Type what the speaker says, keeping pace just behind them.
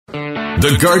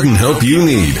The garden help you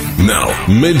need. Now,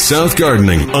 Mid-South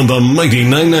Gardening on the Mighty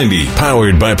 990,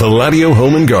 powered by Palladio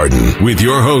Home and Garden, with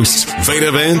your hosts,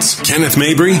 Veda Vance, Kenneth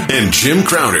Mabry, and Jim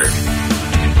Crowder.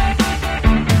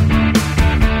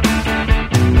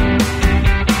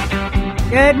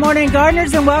 Good morning,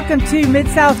 gardeners, and welcome to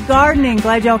Mid-South Gardening.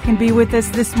 Glad y'all can be with us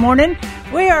this morning.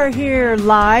 We are here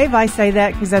live. I say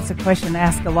that because that's a question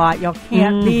asked a lot. Y'all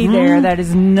can't be there. That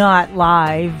is not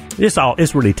live.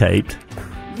 It's really taped.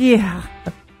 Yeah.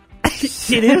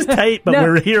 It is taped, but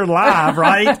we're here live,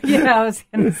 right? Yeah, I was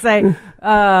going to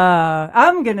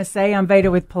say, I'm Veda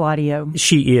with Palladio.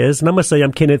 She is. And I'm going to say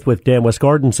I'm Kenneth with Dan West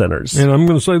Garden Centers. And I'm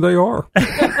going to say they are.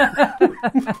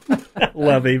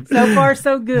 Love him. So far,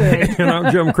 so good. And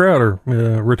I'm Jim Crowder,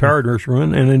 retired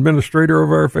nurseryman and administrator of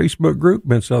our Facebook group,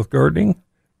 Mid-South Gardening,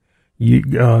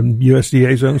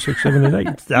 USDA Zone 6, 7, and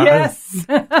 8. Yes.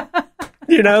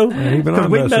 You know, we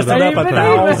messed it up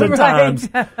 1,000 times.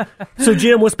 So,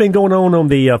 Jim, what's been going on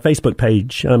the Facebook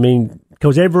page? I mean,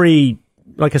 because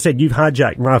like I said, you've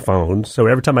hijacked my phone, so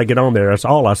every time I get on there, that's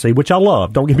all I see, which I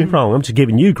love. Don't get me wrong. I'm just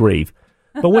giving you grief.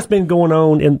 But what's been going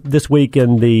on this week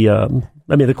in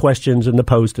the questions and the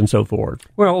post and so forth?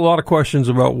 Well, a lot of questions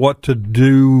about what to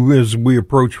do as we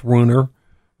approach winter.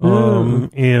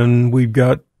 And we've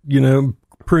got,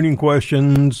 printing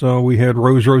questions. We had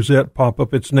Rose Rosette pop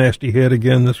up its nasty head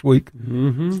again this week.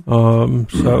 Mm-hmm.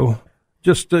 So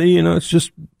just, it's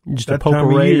just a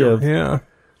potpourri of, yeah.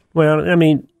 Well, I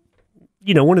mean,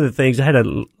 one of the things, I had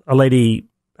a lady,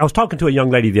 I was talking to a young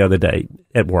lady the other day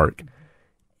at work,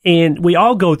 and we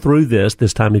all go through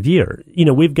this time of year.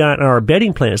 We've got our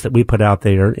bedding plants that we put out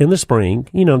there in the spring.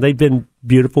 They've been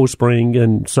beautiful spring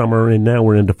and summer, and now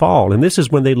we're into fall. And this is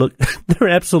when they look their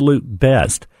absolute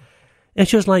best. And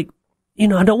she was like, I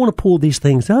don't want to pull these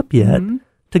things up yet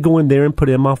to go in there and put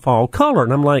in my fall color.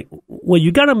 And I'm like, well,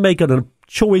 you got to make a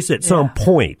choice at some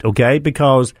point, okay?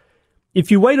 Because if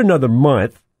you wait another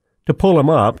month to pull them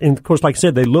up, and of course, like I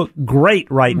said, they look great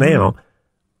right now,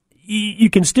 you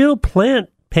can still plant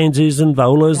pansies and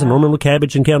violas and ornamental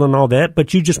cabbage and kale and all that,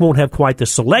 but you just won't have quite the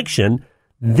selection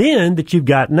then that you've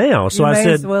got now. So I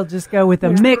said, as well just go with a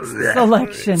mixed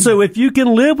selection. So if you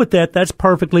can live with that, that's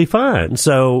perfectly fine.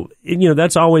 So,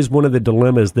 that's always one of the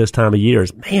dilemmas this time of year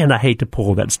is, man, I hate to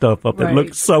pull that stuff up. It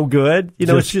looks so good.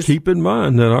 It's just keep in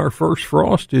mind that our first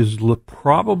frost is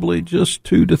probably just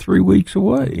 2 to 3 weeks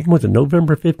away. Was it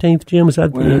November 15th, Jim? Is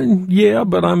that yeah,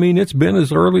 but I mean, it's been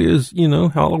as early as,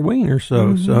 Halloween or so.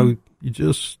 Mm-hmm. So you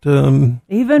just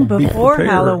even before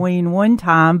Halloween one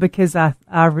time, because I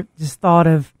just thought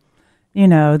of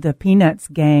the Peanuts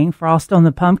gang, Frost on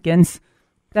the Pumpkins.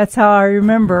 That's how I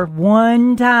remember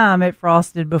one time it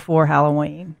frosted before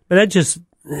Halloween. But that just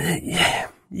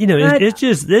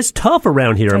it's tough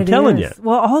around here. I'm telling you.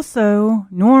 Well, also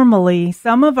normally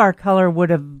some of our color would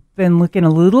have been looking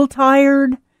a little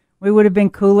tired. We would have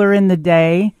been cooler in the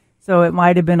day, so it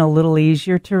might have been a little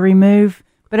easier to remove.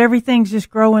 But everything's just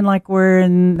growing like we're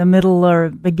in the middle or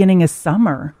beginning of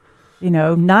summer,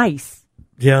 nice.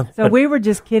 Yeah. So we were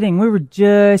just kidding. We were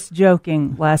just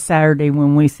joking last Saturday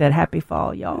when we said happy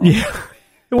fall, y'all. Yeah.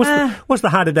 What's the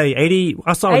high today? 80?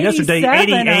 I saw yesterday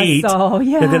 88.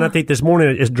 And then I think this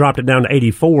morning it dropped it down to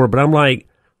 84. But I'm like,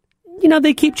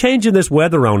 they keep changing this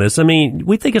weather on us. I mean,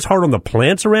 we think it's hard on the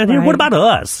plants around here. What about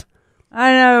us?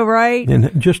 I know, right?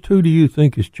 And just who do you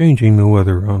think is changing the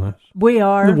weather on us? We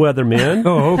are. The weathermen.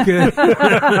 Oh, okay.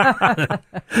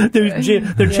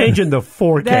 They're changing the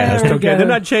forecast, okay? They're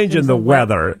not changing the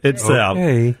weather itself.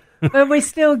 Okay. But we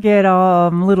still get a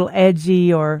little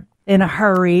edgy or in a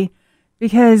hurry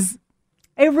because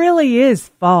it really is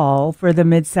fall for the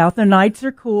Mid-South. The nights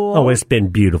are cool. Oh, it's been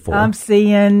beautiful. I'm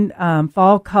seeing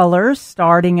fall colors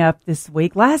starting up this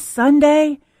week. Last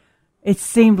Sunday, it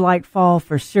seemed like fall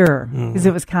for sure because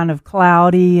it was kind of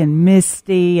cloudy and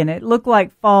misty, and it looked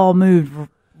like fall moved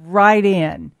right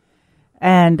in.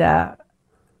 And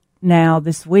now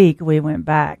this week we went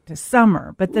back to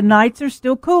summer, but the nights are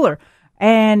still cooler.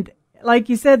 And like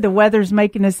you said, the weather's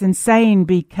making us insane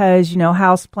because,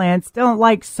 houseplants don't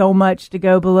like so much to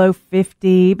go below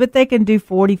 50, but they can do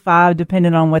 45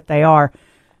 depending on what they are.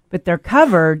 But they're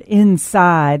covered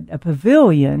inside a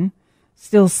pavilion,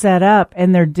 still set up,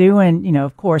 and they're doing,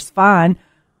 of course, fine.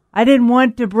 I didn't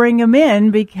want to bring them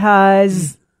in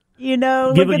because, you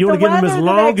want to give them as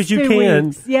long as you can.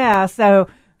 Weeks. Yeah, so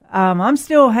I'm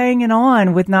still hanging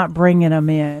on with not bringing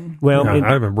them in. Well, I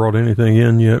haven't brought anything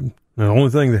in yet. The only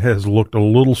thing that has looked a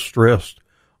little stressed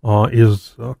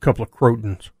is a couple of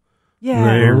crotons. Yeah.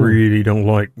 They really don't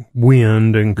like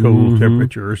wind and cold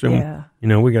temperatures. And,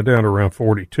 we got down to around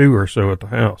 42 or so at the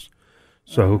house.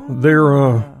 So they're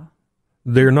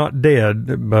they're not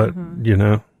dead, but, you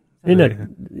know.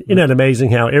 Isn't that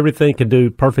amazing how everything can do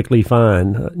perfectly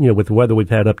fine, with the weather we've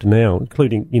had up to now,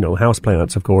 including,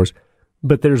 houseplants, of course.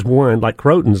 But there's one, like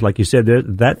crotons, like you said,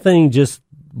 that thing just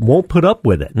won't put up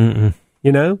with it. Mm-mm.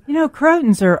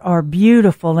 Crotons are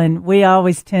beautiful, and we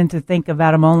always tend to think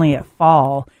about them only at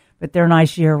fall, but they're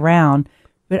nice year-round.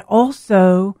 But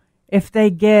also, if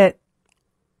they get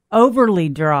overly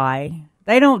dry,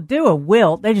 they don't do a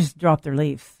wilt, they just drop their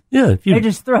leaves. Yeah. They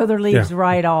just throw their leaves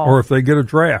right off. Or if they get a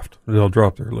draft, they'll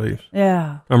drop their leaves.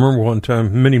 Yeah. I remember one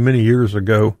time, many, many years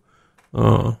ago,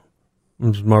 it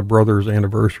was my brother's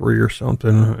anniversary or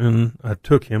something, and I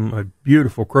took him a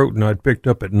beautiful croton I'd picked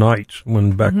up at Knights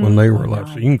back when they were alive.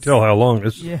 So you can tell how long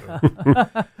this is.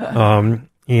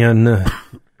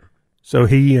 So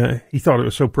he thought it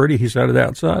was so pretty, he set it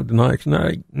outside the next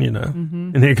night,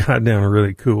 and it got down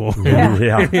really cool.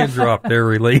 Yeah. He dropped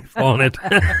every leaf on it.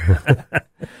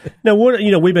 Now,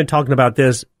 we've been talking about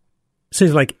this,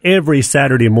 seems like every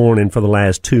Saturday morning for the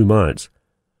last 2 months.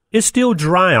 It's still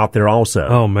dry out there also.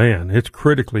 Oh, man, it's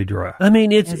critically dry. I mean,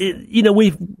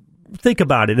 we think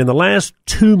about it. In the last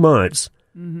 2 months,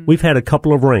 we've had a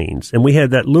couple of rains, and we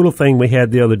had that little thing we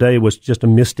had the other day was just a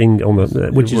misting on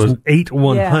which was is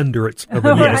 8/100ths of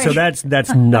an yeah. inch. So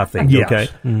that's nothing. Yes. Okay,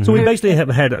 so we basically have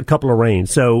had a couple of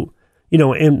rains. So we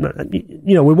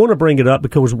want to bring it up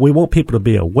because we want people to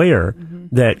be aware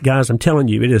that, guys, I'm telling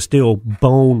you, it is still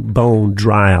bone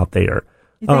dry out there.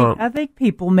 I think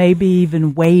people may be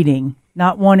even waiting,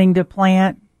 not wanting to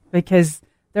plant because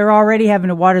they're already having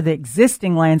to water the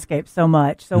existing landscape so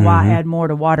much. So why add more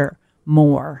to water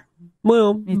more?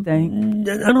 Well, you think?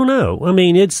 I don't know. I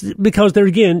mean, it's because there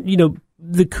again,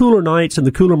 the cooler nights and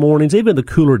the cooler mornings, even the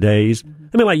cooler days.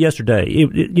 I mean, like yesterday,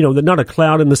 not a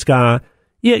cloud in the sky.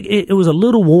 Yeah, it was a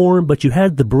little warm, but you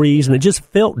had the breeze, and it just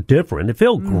felt different. It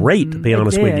felt great, to be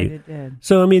honest with you. It did.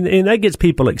 So, I mean, and that gets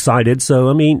people excited. So,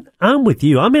 I mean, I'm with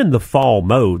you. I'm in the fall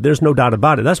mode. There's no doubt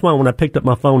about it. That's why when I picked up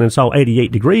my phone and saw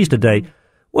 88 degrees today,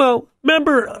 well,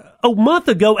 remember, a month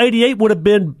ago, 88 would have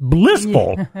been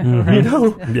blissful,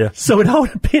 Yeah. So it all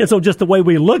depends on just the way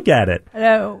we look at it.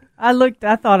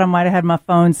 I thought I might have had my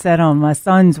phone set on my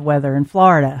son's weather in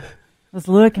Florida. I was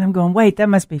looking, I'm going, wait, that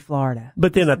must be Florida.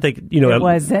 But then I think, it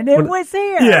wasn't. It was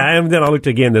here. Yeah, and then I looked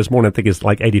again this morning, I think it's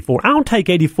like 84. I don't take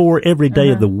 84 every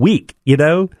day of the week,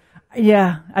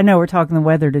 Yeah, I know we're talking the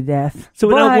weather to death. So,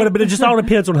 but it just all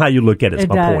depends on how you look at it, is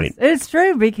my point. It's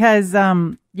true because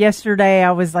yesterday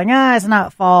I was like, it's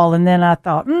not fall. And then I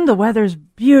thought, the weather's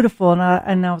beautiful.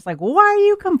 And I was like, well, why are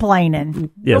you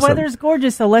complaining? Yeah, the weather's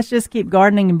gorgeous, so let's just keep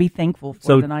gardening and be thankful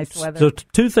for the nice weather. So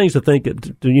two things to think,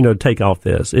 to take off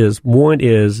this is, one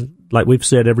is, like we've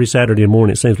said every Saturday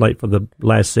morning, it seems like for the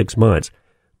last 6 months,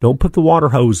 don't put the water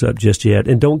hose up just yet,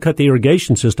 and don't cut the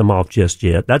irrigation system off just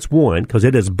yet. That's one, because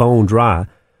it is bone dry.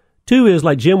 Two is,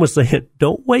 like Jim was saying,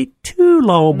 don't wait too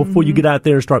long before you get out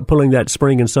there and start pulling that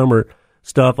spring and summer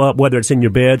stuff up, whether it's in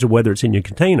your beds or whether it's in your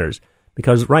containers,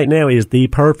 because right now is the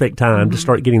perfect time to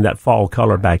start getting that fall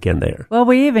color back in there. Well,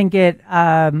 we even get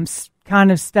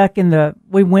kind of stuck in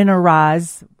we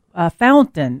winterize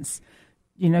fountains.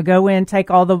 Go in, take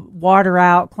all the water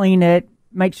out, clean it,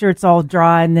 make sure it's all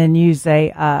dry, and then use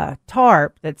a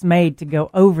tarp that's made to go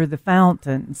over the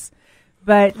fountains.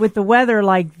 But with the weather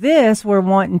like this, we're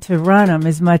wanting to run them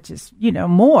as much as,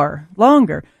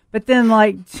 longer. But then,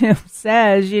 like Jim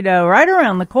says, right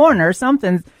around the corner,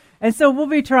 something's, and so we'll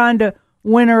be trying to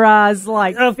winterize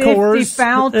like 50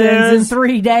 fountains in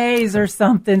 3 days or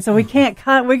something. So we can't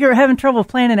we're having trouble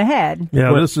planning ahead.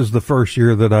 Yeah, this is the first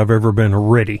year that I've ever been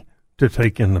ready to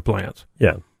take in the plants.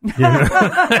 Yeah.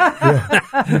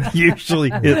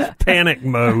 Usually it's panic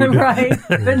mode. Right.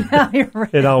 But now you're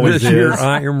ready. It always This year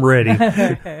I am ready.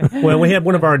 Well, we had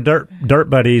one of our dirt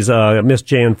buddies, Miss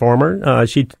Jan Farmer.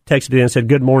 She texted in and said,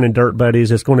 "Good morning, dirt buddies.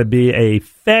 It's going to be a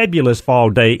fabulous fall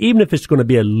day, even if it's going to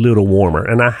be a little warmer."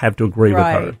 And I have to agree with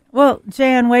her. Well,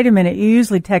 Jan, wait a minute. You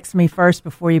usually text me first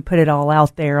before you put it all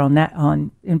out there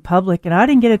in public, and I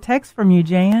didn't get a text from you,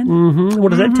 Jan. What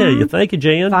does that tell you? Thank you,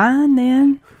 Jan. Fine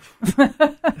then.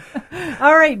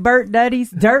 All right, dirt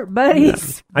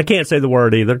buddies. I can't say the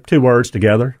word either. 2 words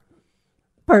together.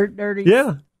 Bert dirties.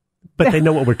 Yeah. But they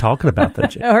know what we're talking about,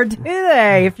 don't you? Or do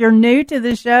they? If you're new to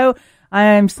the show, I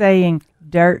am saying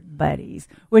dirt buddies,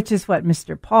 which is what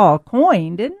Mr. Paul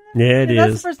coined, isn't it? Yeah,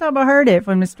 That's the first time I heard it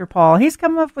from Mr. Paul. He's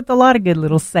come up with a lot of good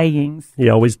little sayings. He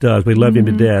always does. We love him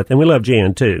to death. And we love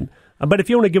Jan, too. But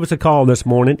if you want to give us a call this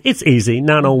morning, it's easy,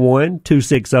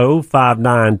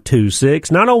 901-260-5926,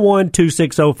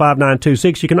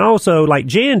 901-260-5926. You can also, like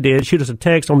Jan did, shoot us a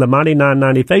text on the Mighty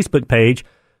 990 Facebook page.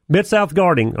 Mid-South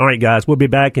Gardening. All right, guys, we'll be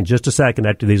back in just a second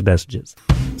after these messages.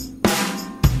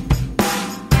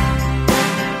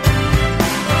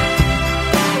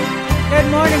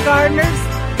 Good morning, gardeners.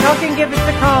 Y'all can give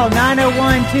us a call,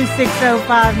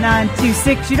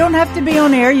 901-260-5926. You don't have to be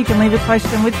on air. You can leave a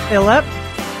question with Philip.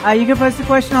 You can post a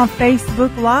question on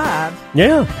Facebook Live.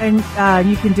 Yeah. And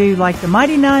you can do like the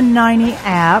Mighty 990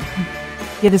 app.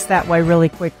 Get us that way really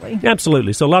quickly.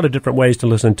 Absolutely. So a lot of different ways to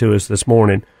listen to us this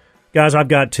morning. Guys, I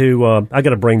got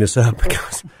to bring this up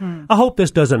because I hope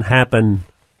this doesn't happen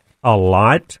a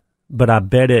lot, but I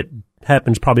bet it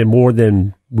happens probably more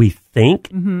than we think.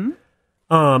 Mm-hmm.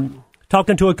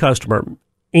 Talking to a customer,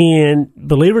 and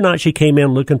believe it or not, she came in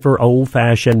looking for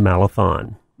old-fashioned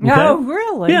Malathion. Okay? Oh,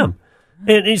 really? Yeah.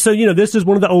 And so, this is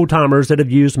one of the old-timers that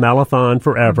have used Malathion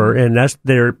forever, and that's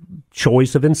their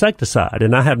choice of insecticide,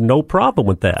 and I have no problem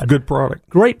with that. Good product.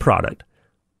 Great product.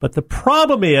 But the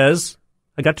problem is,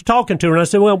 I got to talking to her, and I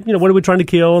said, well, what are we trying to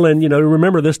kill? And,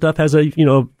 remember, this stuff has a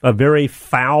very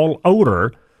foul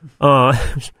odor.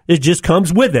 It just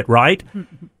comes with it, right?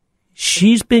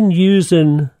 She's been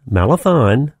using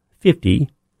Malathion 50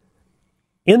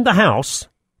 in the house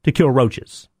to kill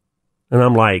roaches. And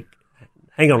I'm like,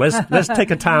 hang on, let's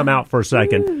take a time out for a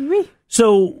second.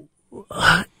 So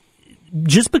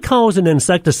just because an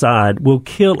insecticide will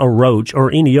kill a roach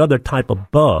or any other type of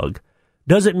bug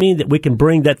doesn't mean that we can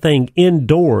bring that thing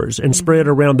indoors and spread it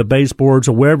around the baseboards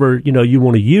or wherever, you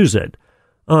want to use it.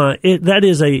 That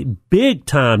is a big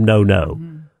time no-no.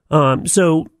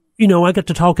 So I got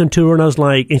to talking to her, and I was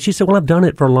like, and she said, well, I've done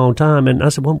it for a long time. And I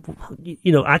said, well,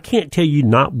 I can't tell you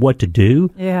not what to do.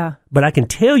 Yeah. But I can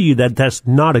tell you that that's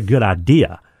not a good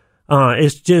idea.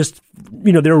 It's just,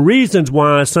 there are reasons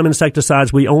why some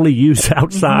insecticides we only use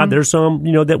outside. There's some,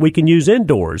 that we can use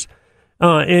indoors.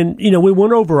 And we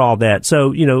went over all that.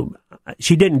 So,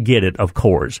 she didn't get it, of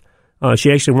course.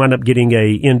 She actually wound up getting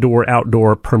a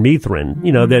indoor-outdoor permethrin,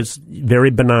 that's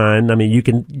very benign. I mean,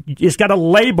 it's got a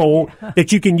label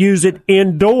that you can use it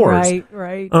indoors.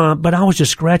 Right. But I was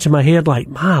just scratching my head like,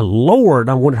 my Lord,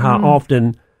 I wonder how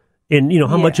often and,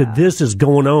 how much of this is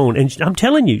going on. And I'm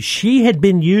telling you, she had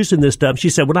been using this stuff.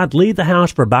 She said, when I'd leave the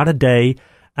house for about a day,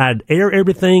 I'd air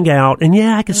everything out. And,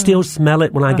 I could still smell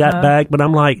it when I got back. But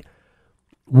I'm like,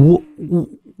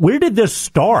 where did this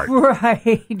start?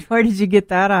 Right. Where did you get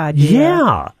that idea?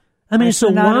 Yeah. I mean, so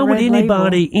why would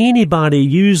anybody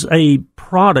use a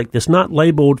product that's not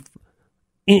labeled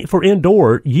for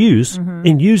indoor use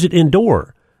and use it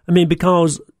indoor? I mean,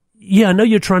 because, I know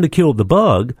you're trying to kill the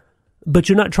bug, but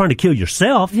you're not trying to kill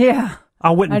yourself. Yeah.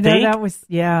 I wouldn't think. That was,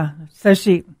 So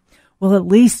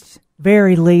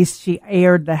very least, she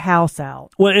aired the house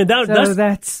out. Well, and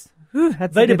that's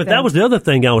Veda, but that was the other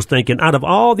thing I was thinking. Out of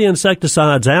all the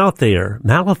insecticides out there,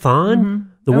 Malathion,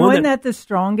 wasn't that the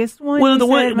strongest one? Well,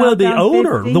 the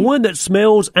odor, 50? The one that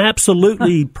smells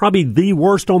absolutely probably the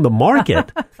worst on the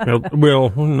market. No,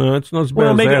 it's not as bad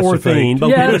as maybe Orthene.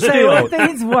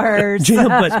 Orthene's worse. Jim,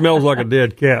 but smells like a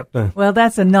dead cat. Well,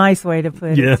 that's a nice way to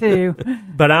put it too.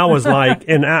 But I was like,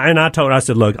 and I told her, I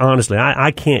said, look, honestly,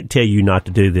 I can't tell you not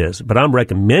to do this, but I'm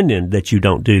recommending that you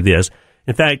don't do this.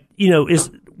 In fact,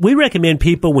 we recommend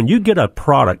people, when you get a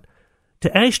product,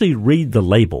 to actually read the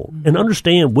label and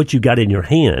understand what you got in your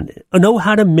hand. Know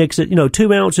how to mix it.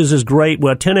 2 ounces is great.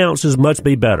 Well, 10 ounces must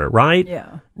be better, right?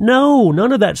 Yeah. No,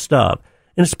 none of that stuff.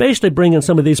 And especially bringing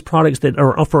some of these products that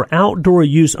are for outdoor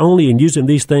use only and using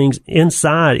these things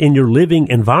inside in your living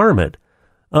environment.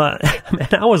 That's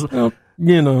the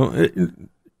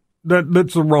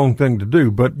wrong thing to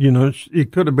do. But,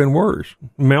 it could have been worse.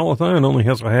 Malathion only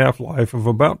has a half-life of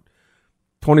about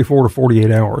 24 to 48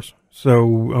 hours.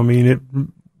 So, I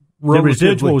mean, the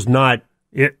residual is not.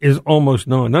 It is almost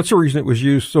none. That's the reason it was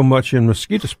used so much in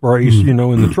mosquito sprays, in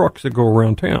the trucks that go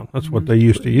around town. That's what they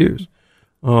used to use.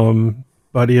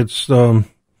 But it's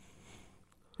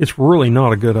really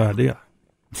not a good idea.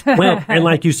 Well, and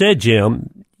like you said,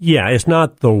 Jim, it's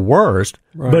not the worst,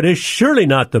 but it's surely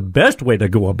not the best way to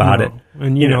go about it.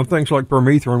 And, things like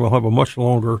permethrin will have a much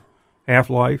longer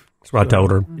half-life. That's what I told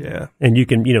her. Yeah. And you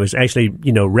can, it's actually,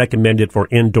 recommended for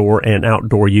indoor and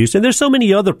outdoor use. And there's so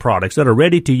many other products that are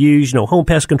ready to use, home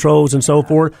pest controls and so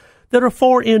forth that are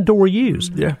for indoor use.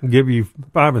 Yeah. Give you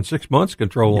 5 and 6 months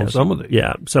control on some of these.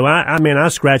 Yeah. So I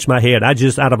scratched my head.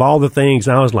 Out of all the things,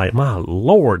 I was like, my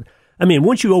Lord. I mean,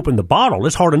 once you open the bottle,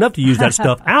 it's hard enough to use that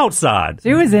stuff outside.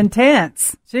 She was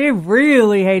intense. She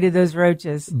really hated those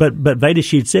roaches. But Veda,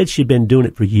 she'd said she'd been doing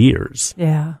it for years.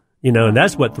 Yeah. And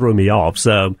that's what threw me off.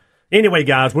 So, Anyway,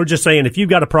 guys, we're just saying if you've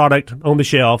got a product on the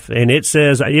shelf and it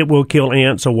says it will kill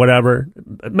ants or whatever,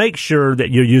 make sure that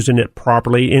you're using it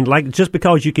properly. And like just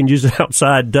because you can use it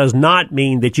outside does not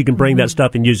mean that you can bring that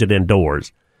stuff and use it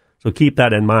indoors. So keep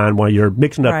that in mind while you're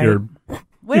mixing up your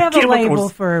We have a label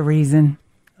for a reason.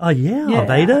 Oh, yeah,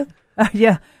 Veda?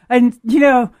 Yeah. And,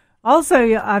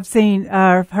 also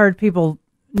I've heard people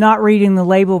not reading the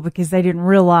label because they didn't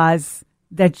realize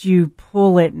that you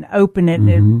pull it and open it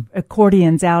and it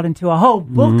accordions out into a whole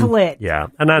booklet. Yeah,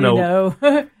 and I know.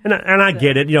 and I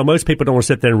get it. Most people don't want to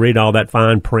sit there and read all that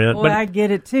fine print. Well, I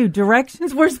get it too.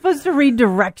 Directions. We're supposed to read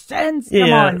directions.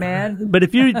 Come on, man. But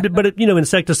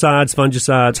insecticides,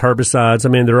 fungicides, herbicides, I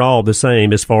mean, they're all the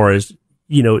same as far as,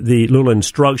 the little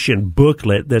instruction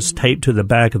booklet that's taped to the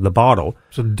back of the bottle.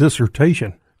 It's a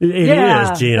dissertation. It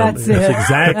is, Jim. That's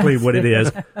exactly what it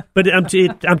is. But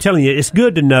I'm telling you, it's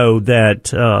good to know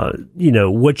that,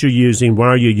 what you're using,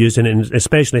 why you're using it, and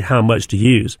especially how much to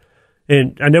use.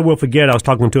 And I never will forget, I was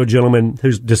talking to a gentleman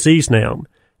who's deceased now,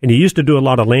 and he used to do a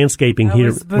lot of landscaping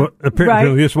here.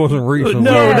 Apparently, this wasn't recent.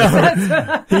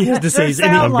 No. He is deceased.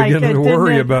 And I'm beginning to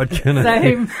worry about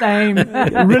Kenneth. Same.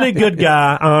 Really good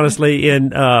guy, honestly.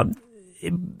 And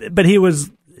but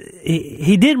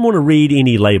he didn't want to read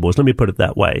any labels. Let me put it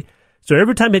that way. So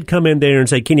every time he'd come in there and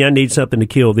say, Kenny, I need something to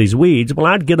kill these weeds, well,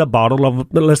 I'd get a bottle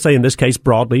of, let's say in this case,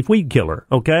 broadleaf weed killer,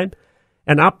 okay?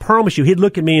 And I promise you, he'd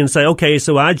look at me and say, okay,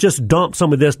 so I just dump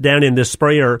some of this down in this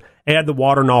sprayer, add the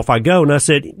water, and off I go. And I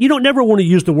said, you don't never want to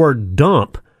use the word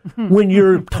dump when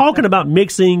you're talking about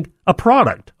mixing a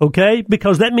product, okay?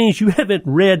 Because that means you haven't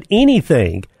read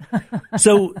anything.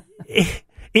 So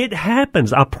it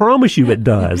happens. I promise you it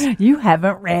does. You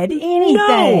haven't read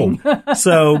anything. No.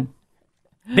 So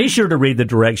be sure to read the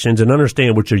directions and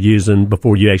understand what you're using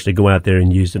before you actually go out there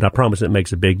and use it. I promise it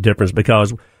makes a big difference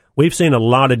because we've seen a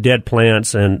lot of dead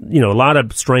plants and, a lot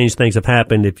of strange things have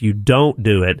happened if you don't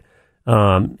do it.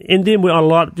 And then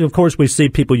of course, we see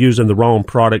people using the wrong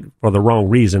product for the wrong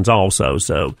reasons also.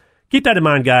 So keep that in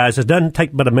mind, guys. It doesn't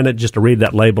take but a minute just to read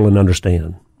that label and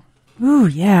understand. Ooh,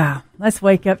 yeah. Let's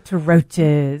wake up to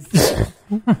roaches.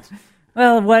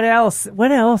 Well, what else?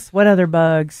 What other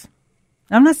bugs?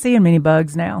 I'm not seeing many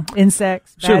bugs now.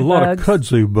 Insects, bad bugs. A lot of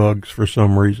kudzu bugs for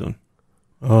some reason.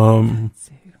 That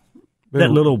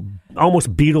little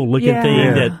almost beetle-looking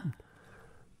thing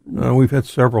that... we've had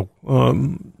several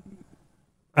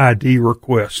ID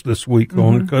requests this week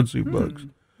on kudzu bugs.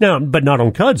 No, but not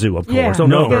on kudzu, of course. Yeah, Oh,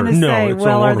 no, it's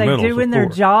well, on are they doing their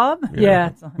job?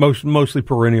 Yeah. Mostly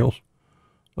perennials.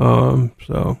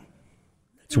 So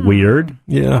it's weird.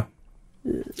 Yeah.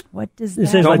 What does that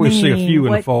I mean? always see a few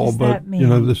in the fall, but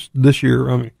this year,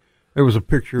 I mean, there was a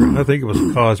picture. I think it was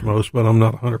a Cosmos, but I'm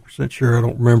not 100% sure. I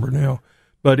don't remember now.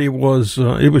 But it was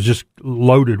just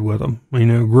loaded with them.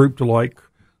 Grouped like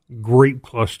grape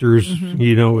clusters, at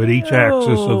each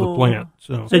axis of the plant.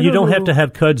 So you don't have to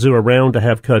have kudzu around to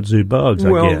have kudzu bugs,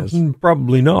 I guess.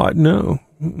 Probably not, no.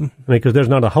 Because there's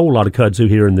not a whole lot of kudzu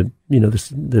here in the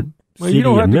city. You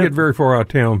don't have to get very far out of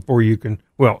town before you can,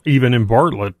 even in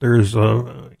Bartlett, there's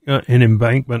an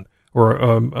embankment or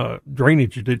a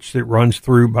drainage ditch that runs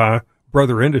through by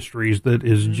Brother Industries that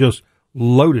is just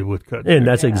loaded with kudzu. And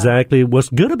that's exactly what's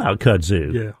good about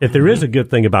kudzu. Yeah. If there is a good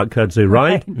thing about kudzu,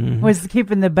 right? Was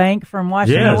keeping the bank from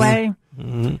washing away.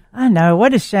 Mm-hmm. I know.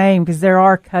 What a shame, because there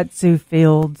are kudzu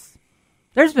fields.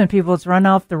 There's been people that's run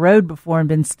off the road before and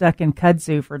been stuck in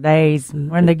kudzu for days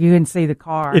when you couldn't see the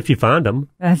car. If you find them.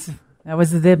 That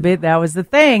was the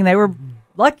thing. They were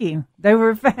lucky. They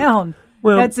were found.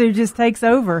 Well, kudzu just takes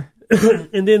over.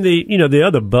 And then the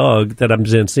other bug that I've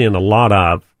been seeing a lot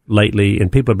of lately,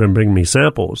 and people have been bringing me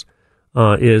samples,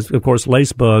 is, of course,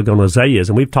 lace bug on azaleas.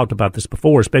 And we've talked about this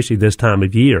before, especially this time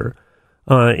of year.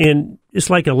 And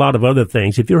it's like a lot of other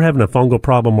things. If you're having a fungal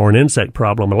problem or an insect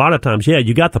problem, a lot of times,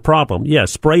 you got the problem. Yeah,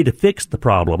 spray to fix the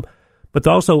problem. But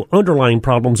also underlying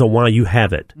problems on why you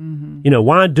have it. Mm-hmm.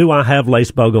 Why do I have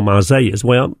lace bug on my azaleas?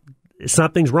 Well,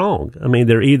 something's wrong. I mean,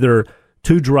 they're either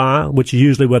too dry, which is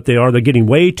usually what they are. They're getting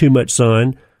way too much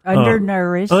sun.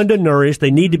 Undernourished.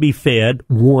 They need to be fed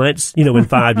once, in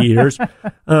 5 years.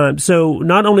 So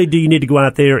not only do you need to go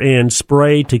out there and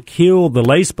spray to kill the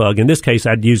lace bug, in this case,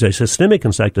 I'd use a systemic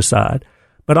insecticide,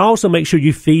 but also make sure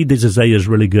you feed these azaleas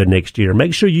really good next year.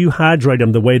 Make sure you hydrate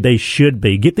them the way they should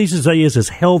be. Get these azaleas as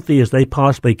healthy as they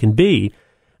possibly can be.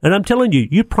 And I'm telling you,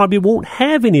 you probably won't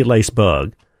have any lace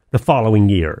bug the following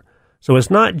year. So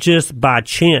it's not just by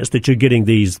chance that you're getting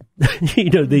these,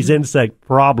 these insect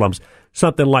problems.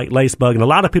 Something like lace bug, and a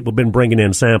lot of people have been bringing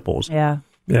in samples. Yeah,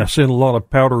 seeing a lot of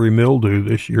powdery mildew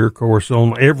this year, of course,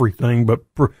 on everything, but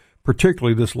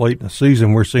particularly this late in the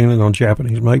season, we're seeing it on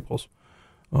Japanese maples.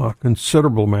 a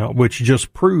considerable amount, which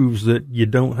just proves that you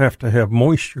don't have to have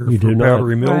moisture You for do not.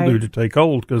 powdery mildew Right. to take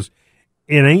hold, because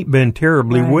it ain't been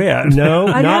terribly Right. wet. No,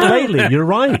 I not know. lately. You're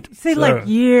right. See, like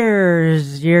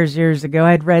years ago,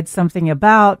 I'd read something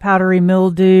about powdery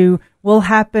mildew will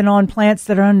happen on plants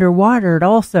that are underwatered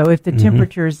also if the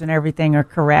temperatures and everything are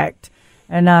correct.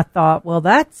 And I thought, well,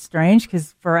 that's strange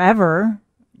because forever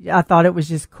I thought it was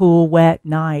just cool, wet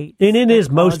night. And it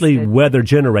is mostly weather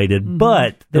generated,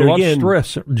 but There's a there lot again, of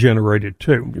stress generated,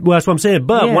 too. well, that's what I'm saying.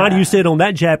 But why do Yeah. you sit on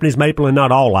that Japanese maple and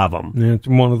not all of them? And it's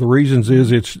one of the reasons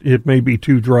is it may be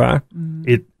too dry.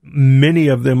 Many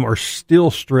of them are still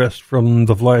stressed from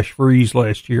the flash freeze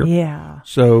last year. Yeah.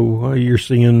 So you're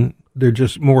seeing they're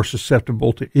just more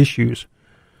susceptible to issues.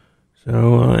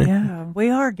 So, Yeah, we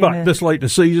are going but this late in the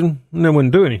season, they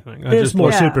wouldn't do anything. It's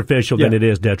more Yeah. superficial than Yeah. it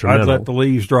is I'd detrimental. let the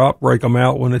leaves drop, break them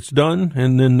out when it's done,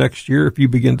 and then next year, if you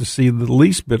begin to see the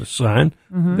least bit of sign,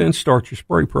 then start your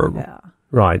spray program. Yeah.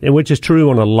 Right, and which is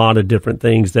true on a lot of different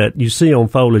things that you see on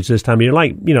foliage this time of year,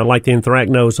 like the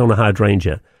anthracnose on a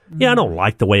hydrangea. Yeah, I don't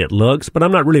like the way it looks, but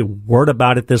I'm not really worried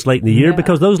about it this late in the year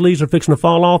because those leaves are fixing to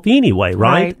fall off anyway,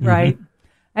 right? Right.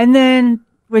 And then,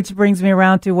 which brings me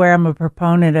around to where I'm a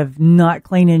proponent of not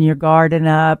cleaning your garden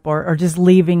up or just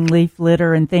leaving leaf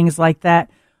litter and things like that.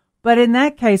 But in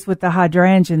that case, with the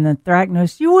hydrangea and the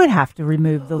anthracnose, you would have to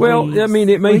remove the leaves. Well, I mean,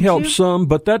 it may would help you? some,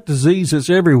 but that disease is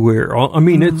everywhere. I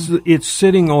mean, it's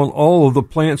sitting on all of the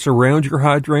plants around your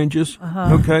hydrangeas.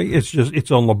 Okay,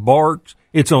 it's on the barks,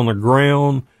 it's on the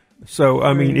ground. So,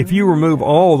 I mean, if you remove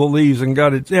all the leaves and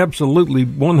got it absolutely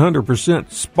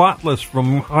 100% spotless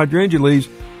from hydrangea leaves,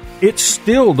 it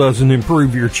still doesn't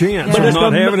improve your chance But of it's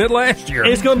not gonna having it last year.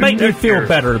 It's going to make me feel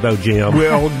better, though, Jim.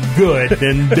 Well, good,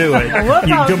 then do it. We'll You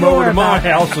talk come more over to my about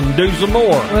it. house and do some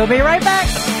more. We'll be right back.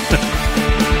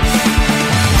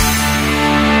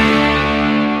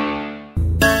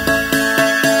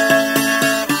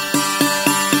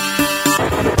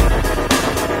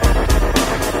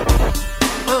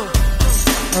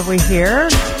 Are we here?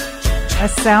 That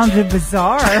sounded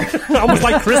bizarre. Almost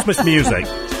like Christmas music.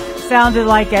 Sounded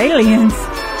like aliens.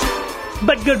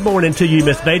 But good morning to you,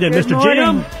 Miss Veda and Good Mr.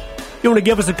 morning. Jim. You want to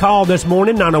give us a call this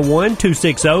morning,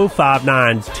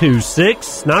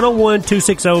 901-260-5926,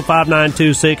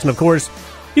 901-260-5926. And, of course,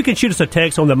 you can shoot us a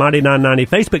text on the Mighty 990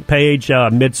 Facebook page,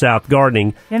 Mid-South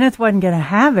Gardening. Kenneth wasn't going to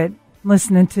have it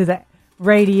listening to the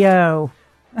radio.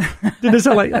 Did it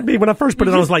sound like, I mean, when I first put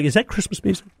it on, I was like, is that Christmas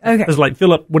music? Okay. I was like,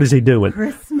 Philip, what is he doing?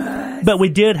 Christmas. But we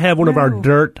did have one of our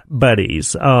dirt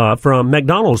buddies from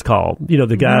McDonald's call. You know,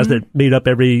 the guys that meet up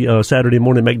every Saturday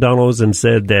morning at McDonald's and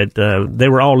said that they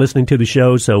were all listening to the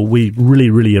show. So we really,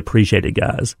 really appreciate it,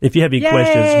 guys. If you have any Yay,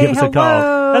 questions, give us a call.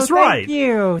 hello. That's right. Thank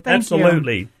you. Thank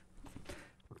Absolutely. You.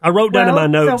 I wrote down in my Well,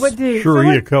 notes. So what do, Sure, so eat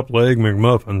what, a couple of Egg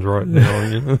McMuffins right now.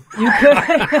 You know? you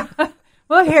could.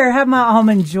 Well, here, have my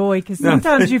almond joy, because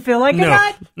sometimes you feel like a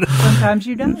nut. Sometimes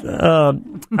you don't.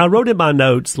 I wrote in my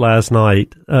notes last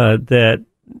night that,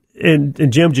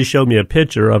 and Jim just showed me a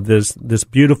picture of this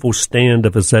beautiful stand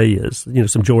of azaleas, you know,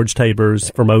 some George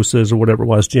Tabors, Formosas, or whatever it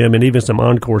was, Jim, and even some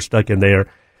Encore stuck in there.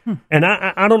 And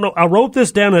I don't know, I wrote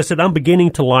this down and I said, I'm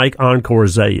beginning to like Encore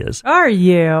azaleas. Are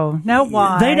you? No,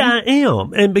 why? That I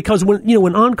am. And because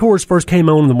when Encores first came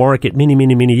on the market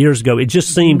many years ago, it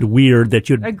just seemed weird that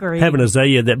you'd Agreed. have an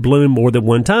azalea that bloomed more than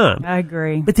one time. I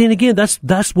agree. But then again, that's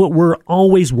what we're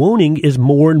always wanting is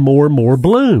more and more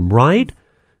bloom, right?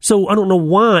 So I don't know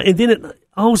why. And then it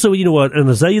also, you know, an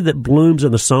azalea that blooms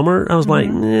in the summer, I was like,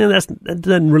 that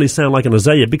doesn't really sound like an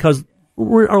azalea because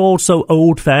we're all so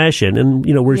old-fashioned and,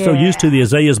 you know, we're so used to the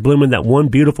azaleas blooming that one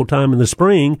beautiful time in the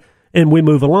spring and we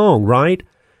move along, right?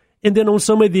 And then on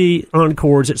some of the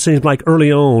Encores, it seems like early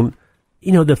on,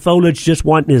 you know, the foliage just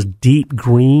wasn't as deep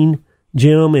green,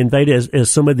 Jim, and Veda,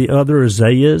 as some of the other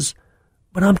azaleas.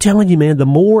 But I'm telling you, man, the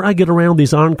more I get around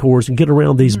these Encores and get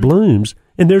around these blooms,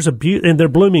 and and they're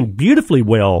blooming beautifully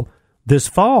well this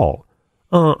fall,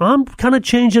 I'm kind of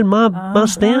changing my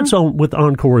stance with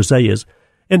Encore azaleas.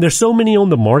 And there's so many on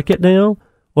the market now.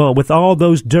 Well, with all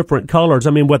those different colors,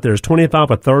 I mean, there's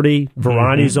 25 or 30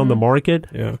 varieties on the market.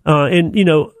 Yeah. And, you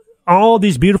know, all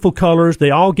these beautiful colors, they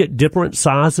all get different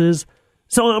sizes.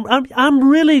 So I'm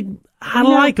really, I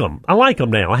like them. I like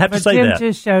them now. I have to But say Jim that.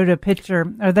 just showed a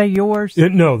picture. Are they yours?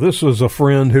 No, this is a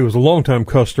friend who was a longtime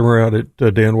customer out at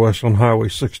Dan West on Highway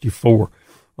 64.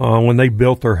 When they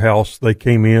built their house, they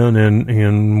came in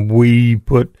and we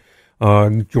put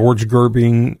George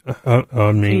Gerbing,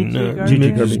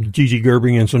 Gigi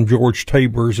Gerbing and some George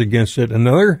Tabors against it. And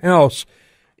their house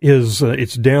is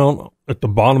it's down at the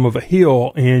bottom of a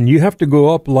hill, and you have to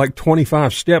go up like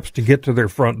 25 steps to get to their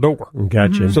front door.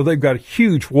 Gotcha. So they've got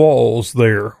huge walls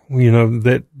there,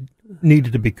 that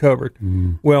needed to be covered.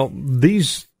 Well,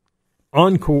 these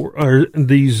Encore, or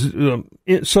these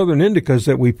Southern Indicas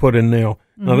that we put in now,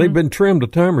 they've been trimmed a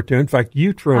time or two. In fact,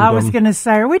 you trimmed them. I was going to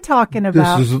say, are we talking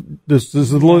about? This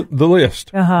is the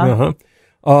list.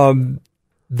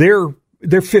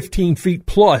 They're 15 feet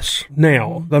plus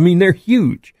now. I mean, they're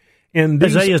huge. And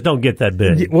these Azaleas don't get that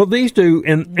big. Well, these do,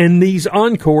 and these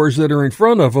Encores that are in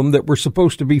front of them that were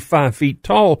supposed to be 5 feet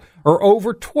tall are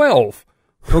over 12.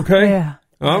 Okay, Yeah.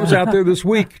 I was out there this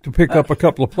week to pick up a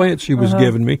couple of plants she was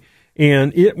giving me,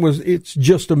 and it's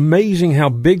just amazing how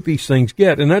big these things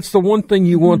get. And that's the one thing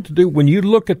you want to do when you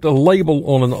look at the label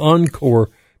on an Encore.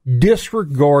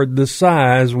 Disregard the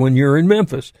size when you're in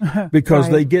Memphis because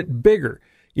Right. they get bigger.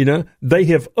 They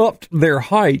have upped their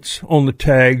heights on the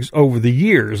tags over the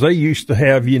years. They used to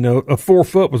have, a 4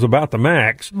 foot was about the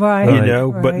max,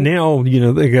 Right. but now,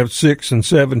 they have 6 and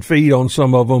 7 feet on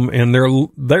some of them, and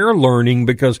they're learning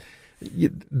because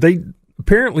they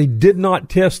apparently did not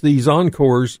test these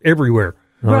Encores everywhere.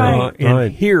 Right.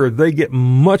 And here they get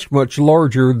much, much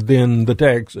larger than the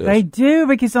tag says. They do,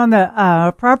 because on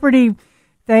the property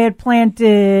they had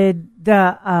planted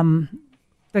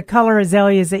the color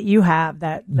azaleas that you have,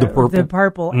 the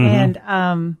purple.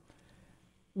 And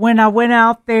when I went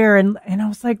out there and I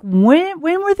was like, when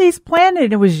were these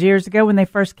planted? It was years ago when they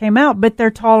first came out, but they're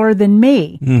taller than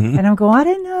me. And I'm going, I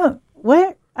didn't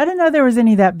know there was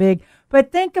any that big.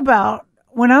 But think about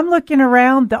when I'm looking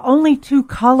around, the only two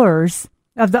colors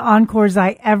of the Encores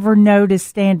I ever noticed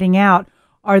standing out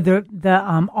are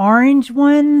the orange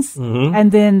ones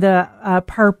and then the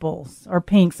purples or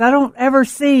pinks. I don't ever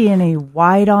see any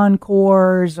white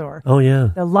Encores or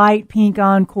the light pink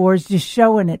Encores just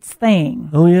showing its thing.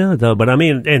 Oh, yeah, though. But I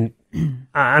mean,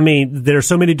 there's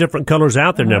so many different colors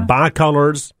out there now.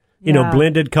 Bicolors,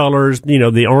 blended colors, the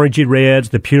orangey reds,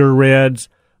 the pure reds,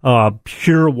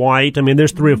 pure white. I mean,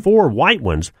 there's 3 or 4 white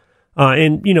ones.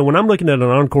 And when I'm looking at an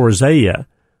Encore azalea,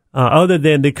 other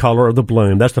than the color of the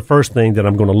bloom, that's the first thing that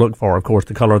I'm going to look for, of course,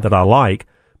 the color that I like.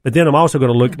 But then I'm also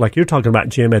going to look, like you're talking about,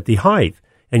 Jim, at the height.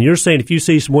 And you're saying if you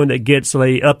see someone that gets,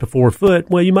 say, up to 4 foot,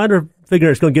 well, you might have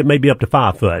figured it's going to get maybe up to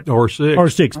 5 foot. Or 6. Or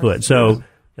 6 foot. So,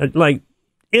 like,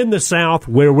 in the South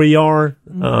where we are,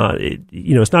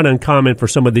 it's not uncommon for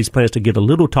some of these plants to get a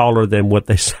little taller than what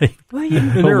they say on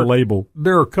the label.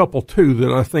 There are a couple, too,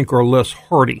 that I think are less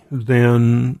hardy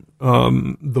than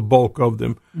the bulk of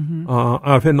them.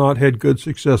 I've not had good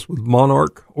success with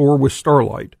Monarch or with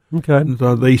Starlight. Okay.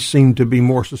 They seem to be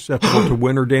more susceptible to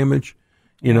winter damage.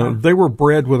 They were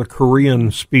bred with a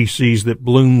Korean species that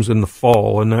blooms in the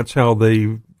fall, and that's how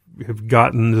they have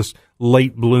gotten this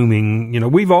late blooming.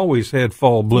 We've always had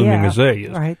fall blooming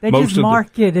azaleas. Right. They just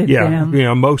marketed them.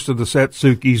 Yeah, most of the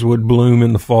Satsukis would bloom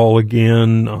in the fall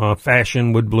again.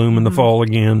 Fashion would bloom in the fall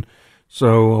again.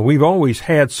 So we've always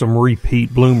had some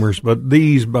repeat bloomers, but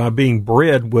these, by being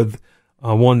bred with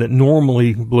one that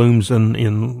normally blooms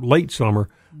in late summer,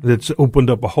 that's opened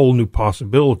up a whole new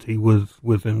possibility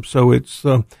with them. So it's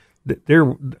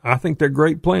I think they're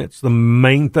great plants. The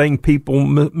main thing people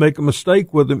make a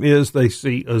mistake with them is they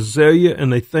see azalea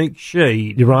and they think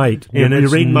shade. You're right. And you're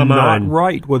reading my mind. Not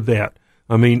right with that.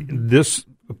 I mean, this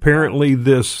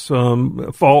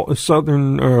fall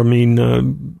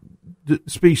southern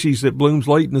species that blooms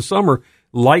late in the summer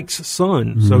likes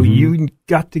sun. So you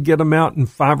got to get them out in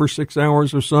 5 or 6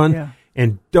 hours of sun. Yeah.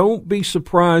 And don't be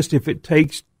surprised if it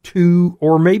takes 2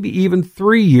 or maybe even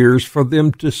 3 years for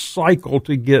them to cycle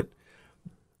to get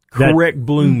correct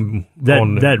bloom on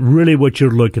them. That's really what you're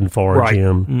looking for, right.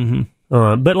 Jim.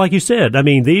 But like you said, I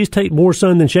mean, these take more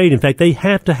sun than shade. In fact, they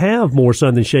have to have more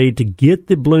sun than shade to get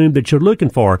the bloom that you're looking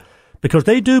for, because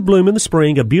they do bloom in the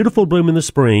spring, a beautiful bloom in the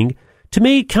spring. To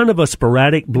me, kind of a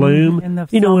sporadic bloom, in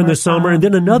the summer, and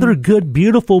then another good,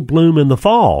 beautiful bloom in the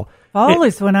fall. Fall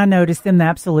is when I noticed them the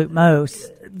absolute most.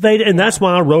 And that's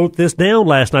why I wrote this down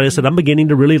last night. I said, I'm beginning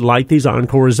to really like these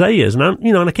Encore azaleas. And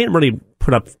I can't really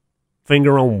put a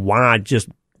finger on why I just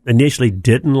initially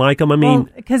didn't like them. I mean,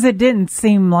 because it didn't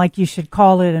seem like you should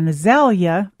call it an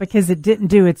azalea because it didn't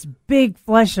do its big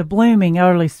flush of blooming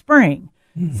early spring.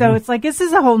 So it's like, this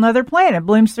is a whole nother plant. It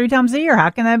blooms 3 times a year.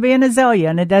 How can that be an azalea?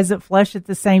 And it doesn't flush at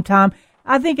the same time.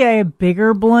 I think they have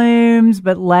bigger blooms,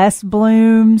 but less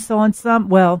blooms on some.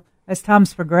 Well, as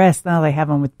time's progressed, now they have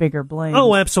them with bigger blooms.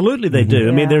 Oh, absolutely they do.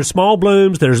 I mean, there's small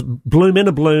blooms, there's bloom in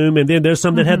a bloom, and then there's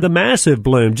some that have the massive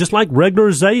bloom, just like regular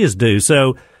azaleas do.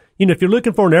 So, if you're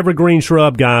looking for an evergreen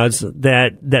shrub, guys,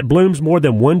 that blooms more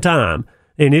than one time,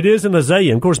 And it is an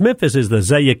azalea. Of course, Memphis is the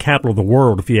azalea capital of the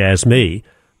world, if you ask me.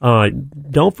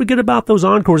 Don't forget about those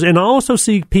encores. And I also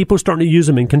see people starting to use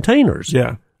them in containers.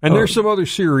 Yeah. And there's some other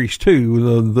series,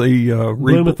 too. The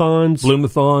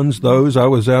Bloomathons, those. I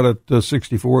was out at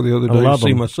 64 the other day to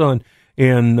see my son.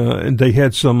 And they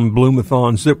had some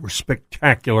Bloomathons that were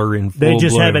spectacular in full They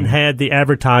just bloom. haven't had the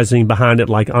advertising behind it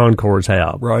like Encores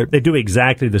have. Right. They do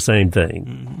exactly the same thing.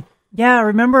 Mm-hmm. Yeah, I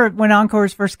remember when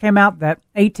Encores first came out, that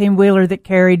 18-wheeler that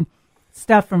carried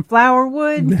stuff from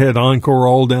Flowerwood. They had Encore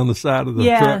all down the side of the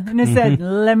truck. And it said,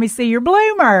 let me see your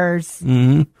bloomers.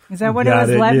 Mm-hmm. Is that what Got it was?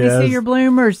 it, Let yes. me see your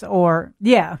bloomers, or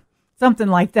something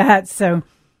like that. So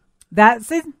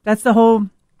that's it. That's the whole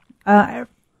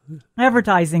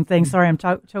advertising thing. Sorry, I'm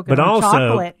choking But on also,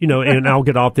 chocolate. and I'll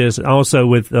get off this, also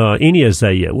with any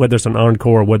azalea, whether it's an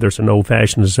Encore or whether it's an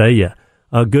old-fashioned azalea,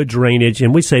 good drainage,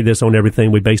 and we say this on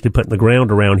everything we basically put in the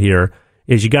ground around here,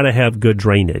 is you got to have good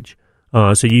drainage.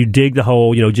 So you dig the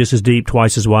hole, just as deep,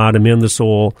 twice as wide, and in the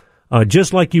soil,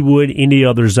 just like you would any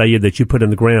other azalea that you put in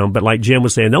the ground. But like Jim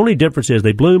was saying, the only difference is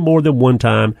they bloom more than one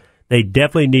time. They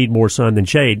definitely need more sun than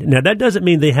shade. Now, that doesn't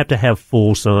mean they have to have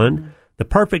full sun. The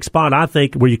perfect spot, I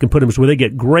think, where you can put them is where they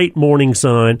get great morning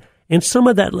sun and some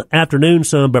of that afternoon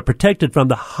sun, but protected from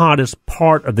the hottest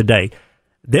part of the day.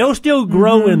 They'll still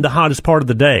grow in the hottest part of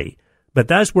the day, but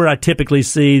that's where I typically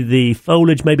see the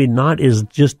foliage maybe not as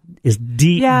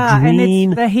deep green.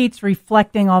 And the heat's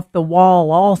reflecting off the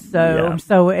wall also. Yeah.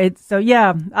 So I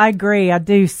agree. I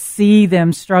do see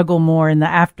them struggle more in the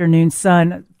afternoon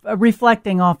sun,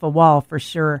 reflecting off a wall for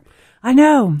sure. I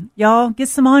know, y'all, get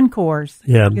some Encores.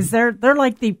 Yeah. Because they're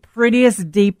like the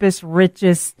prettiest, deepest,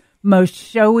 richest, most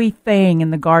showy thing in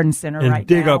the garden center And right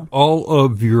dig now. up all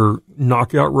of your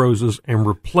knockout roses and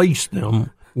replace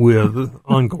them with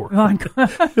Encore. You'll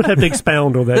have to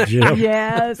expound on that, Jim.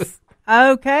 Yes.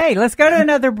 Okay, let's go to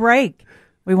another break.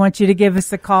 We want you to give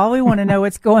us a call. We want to know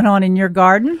what's going on in your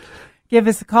garden. Give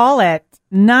us a call at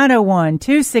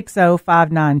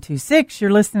 901-260-5926.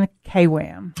 You're listening to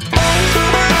KWAM.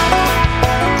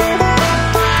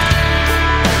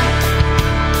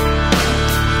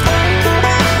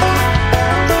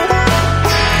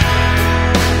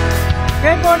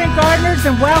 Good morning, gardeners,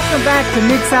 and welcome back to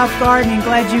Mid-South Gardening.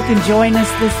 Glad you can join us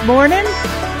this morning.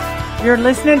 You're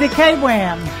listening to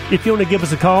KWAM. If you want to give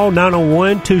us a call,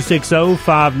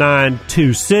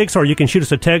 901-260-5926, or you can shoot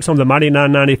us a text on the Mighty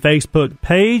 990 Facebook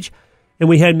page. And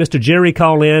we had Mr. Jerry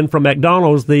call in from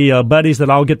McDonald's, the buddies that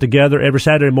all get together every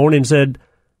Saturday morning, and said,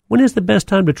 when is the best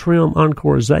time to trim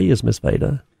Encore azaleas, Miss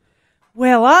Veda?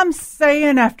 Well, I'm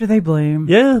saying after they bloom.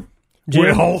 Yeah.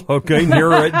 Jim? Well, okay,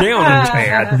 narrow it down a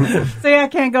tad. See, I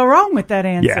can't go wrong with that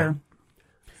answer. Yeah.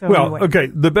 So Well, anyway. okay,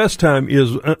 the best time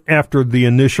is after the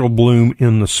initial bloom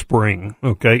in the spring,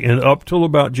 okay, and up till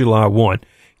about July 1.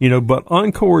 But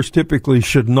Encores typically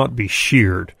should not be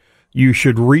sheared. You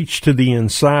should reach to the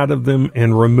inside of them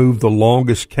and remove the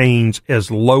longest canes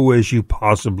as low as you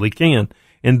possibly can.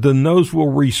 And then those will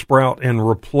resprout and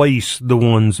replace the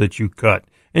ones that you cut.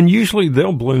 And usually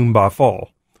they'll bloom by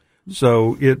fall.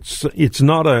 So it's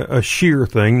not a shear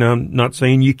thing. Now, I'm not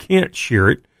saying you can't shear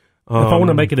it. If I want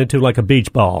to make it into like a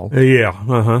beach ball.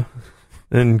 Yeah,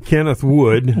 and Kenneth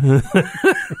would.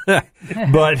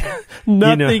 But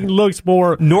Nothing looks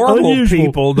more normal unusual.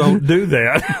 people don't do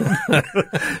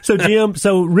that. So, Jim,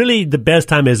 really the best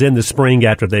time is in the spring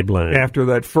after they bloom. After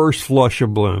that first flush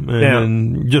of bloom.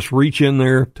 And just reach in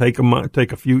there, take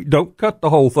a few. Don't cut the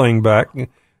whole thing back.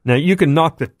 Now, you can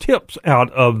knock the tips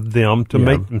out of them to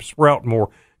make them sprout more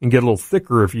and get a little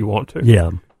thicker if you want to. Yeah.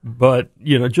 But,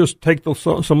 just take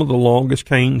some of the longest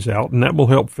canes out, and that will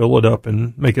help fill it up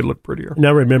and make it look prettier. And I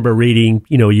remember reading,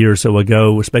 a year or so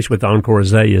ago, especially with the Encore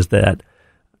azaleas, that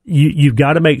you've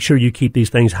got to make sure you keep these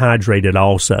things hydrated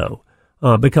also,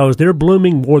 because they're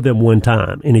blooming more than one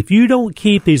time. And if you don't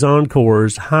keep these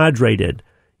Encores hydrated,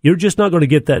 you're just not going to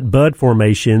get that bud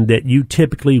formation that you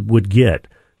typically would get,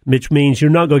 which means you're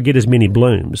not going to get as many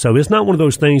blooms. So it's not one of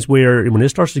those things where when it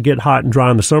starts to get hot and dry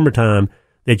in the summertime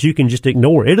that you can just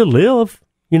ignore. It'll live,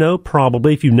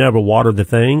 probably if you never water the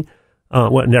thing.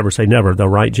 Never say never, though,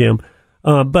 right, Jim?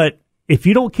 But if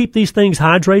you don't keep these things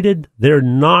hydrated, they're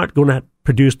not going to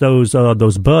produce those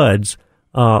buds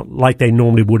like they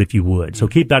normally would if you would. So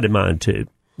keep that in mind, too.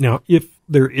 Now, if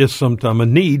there is sometime a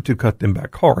need to cut them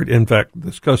back hard, in fact,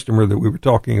 this customer that we were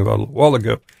talking about a little while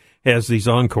ago has these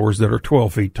Encores that are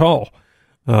 12 feet tall.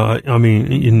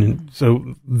 So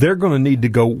they're going to need to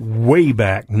go way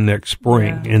back next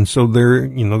spring. Yeah. And so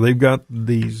they've got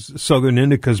these southern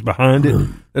indicas behind it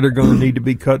that are going to need to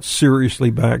be cut seriously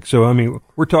back. So,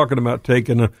 we're talking about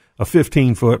taking a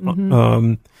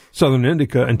 15-foot southern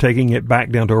indica and taking it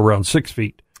back down to around 6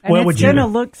 feet. And it's going to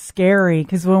look scary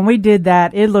because when we did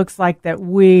that, it looks like that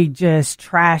we just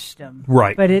trashed them.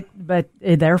 Right. But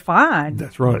they're fine.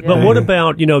 That's right. Yeah. But what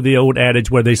about, the old adage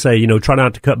where they say, try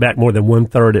not to cut back more than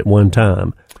 1/3 at one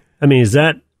time? I mean, is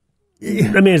that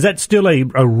still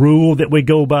a rule that we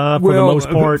go by for the most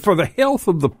part? For the health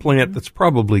of the plant, that's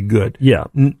probably good. Yeah.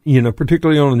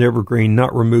 Particularly on an evergreen,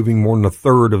 not removing more than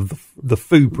 1/3 of the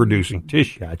food producing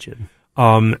tissue. Gotcha.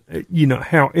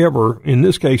 However, in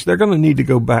this case, they're going to need to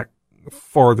go back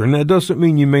farther, and that doesn't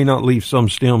mean you may not leave some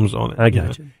stems on it. I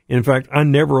got you. In fact, I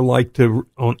never like to,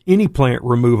 on any plant,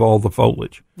 remove all the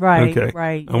foliage. Right, okay?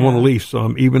 right. I want to leave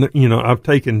some. Even, I've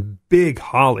taken big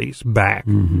hollies back,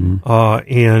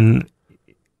 Mm-hmm. and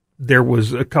there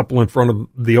was a couple in front of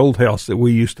the old house that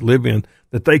we used to live in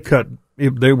that they cut.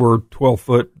 They were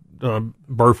 12-foot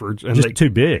Burefords, and Just they too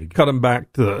big. cut them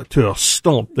back to a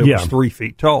stump that was 3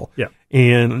 feet tall. Yeah.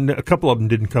 And a couple of them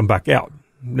didn't come back out.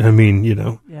 I mean,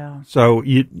 Yeah. So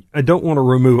I don't want to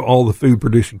remove all the food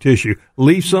producing tissue.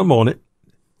 Leave some on it,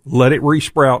 let it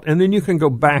resprout, and then you can go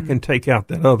back and take out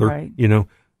that other, Right.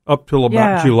 up till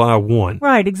about July 1.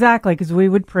 Right, exactly, because we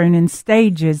would prune in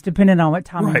stages depending on what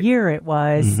time of year it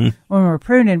was when we were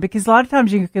pruning. Because a lot of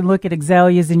times you can look at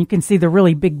azaleas and you can see the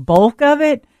really big bulk of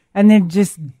it, and then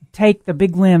just take the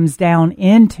big limbs down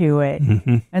into it,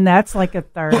 and that's like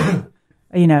 1/3.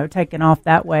 Taken off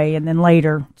that way, and then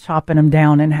later chopping them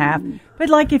down in half. But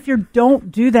like if you don't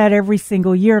do that every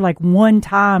single year, like one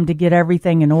time to get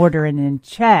everything in order and in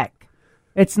check,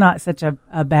 it's not such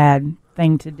a bad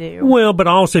thing to do. Well, but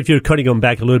also if you're cutting them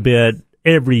back a little bit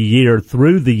every year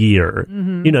through the year,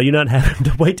 you're not having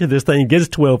to wait till this thing gets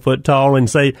 12 foot tall and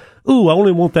say, ooh, I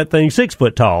only want that thing 6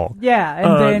 foot tall. Yeah,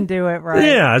 and then do it right.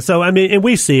 Yeah, so I mean, and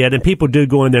we see it, and people do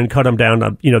go in there and cut them down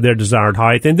to, their desired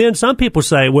height. And then some people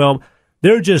say, well,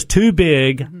 they're just too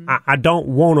big. I don't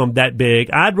want them that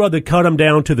big. I'd rather cut them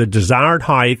down to the desired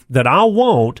height that I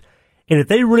want. And if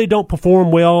they really don't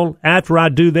perform well after I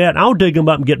do that, I'll dig them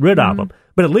up and get rid of them.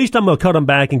 But at least I'm going to cut them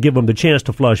back and give them the chance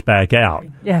to flush back out.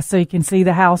 Yeah, so you can see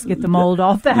the house, get the mold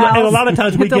off the house. And a lot of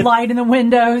times we get the light in the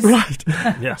windows. Right.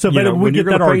 Yeah. So we when get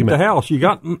you're that going to paint argument. the house, you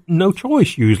got no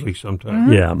choice usually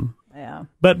sometimes. Yeah. Yeah.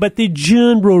 But the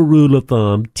general rule of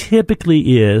thumb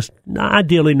typically is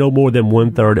ideally no more than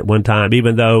 1/3 at one time,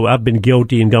 even though I've been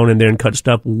guilty and gone in there and cut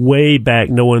stuff way back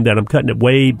knowing that I'm cutting it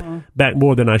way back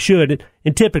more than I should.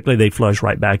 And typically they flush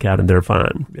right back out and they're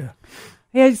fine. Yeah.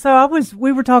 Yeah, so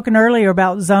we were talking earlier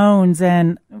about zones,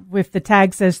 and if the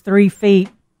tag says 3 feet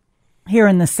here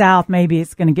in the South, maybe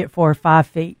it's going to get 4 or 5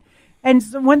 feet. And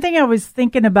so one thing I was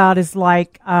thinking about is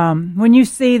like when you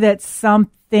see that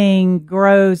something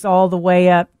grows all the way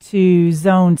up to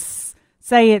zone,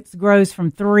 say it grows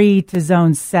from 3 to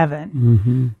zone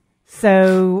 7.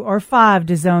 So, or 5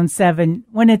 to zone 7.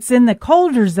 When it's in the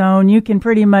colder zone, you can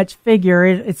pretty much figure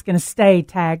it's going to stay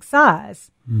tag size,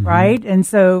 right? And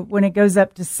so when it goes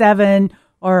up to 7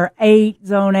 or 8,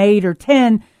 zone 8 or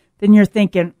 10, then you're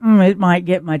thinking it might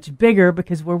get much bigger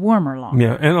because we're warmer longer.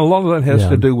 Yeah, and a lot of that has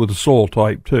to do with the soil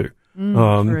type too.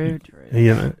 True.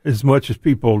 As much as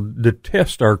people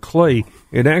detest our clay,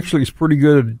 it actually is pretty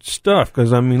good stuff.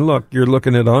 Because look, you're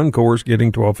looking at encores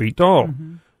getting 12 feet tall.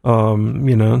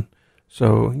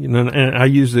 So and I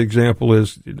use the example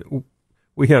as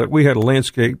we had a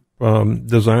landscape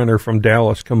designer from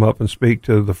Dallas come up and speak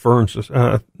to the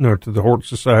to the Hort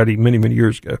Society many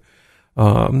years ago,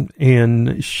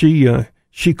 and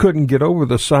she couldn't get over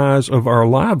the size of our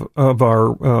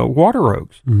water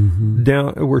oaks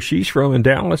down where she's from in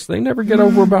Dallas. They never get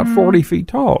over about 40 feet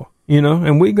tall,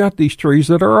 and we got these trees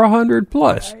that are 100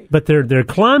 plus. But their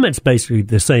climate's basically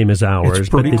the same as ours. It's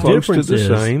pretty but the close to difference the is,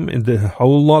 same, and a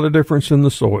whole lot of difference in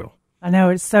the soil. I know,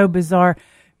 it's so bizarre.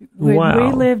 When Wow.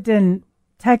 we lived in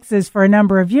Texas for a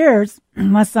number of years,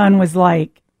 my son was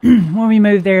like, when we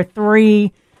moved there,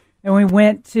 3, and we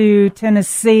went to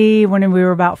Tennessee when we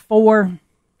were about 4.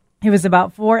 He was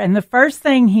about 4, and the first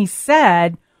thing he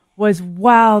said was,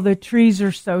 wow, the trees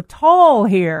are so tall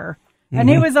here. And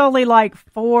he was only like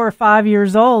 4 or 5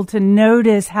 years old to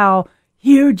notice how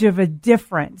huge of a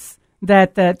difference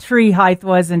that the tree height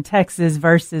was in Texas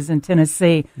versus in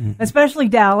Tennessee, especially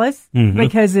Dallas,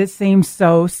 because it seems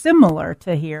so similar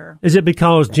to here. Is it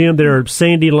because, Jim, their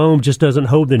sandy loam just doesn't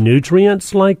hold the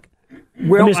nutrients? Well,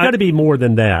 it's got to be more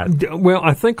than that. Well,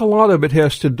 I think a lot of it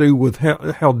has to do with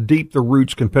how deep the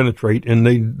roots can penetrate, and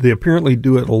they apparently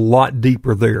do it a lot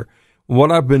deeper there.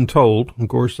 What I've been told, of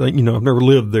course, I've never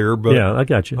lived there, but Yeah, I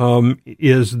got you.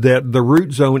 is that the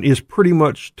root zone is pretty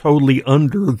much totally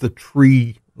under the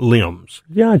tree limbs.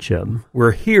 Gotcha.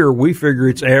 Where here we figure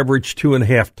it's average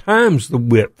 2.5 times the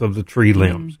width of the tree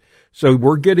limbs. So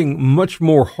we're getting much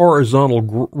more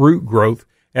horizontal root growth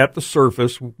at the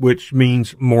surface, which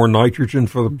means more nitrogen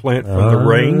for the plant from the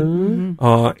rain.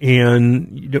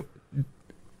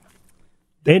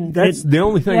 And that's the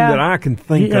only thing that I can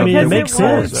think of. I mean, Because it makes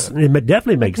sense. It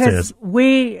definitely makes Because sense.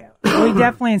 we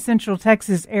definitely in Central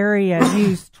Texas area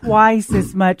use twice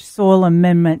as much soil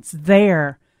amendments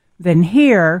there than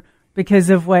here because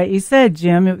of what you said,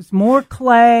 Jim. It was more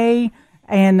clay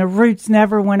and the roots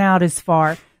never went out as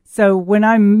far. So when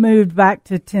I moved back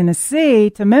to Tennessee,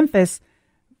 to Memphis,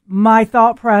 my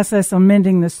thought process on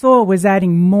mending the soil was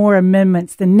adding more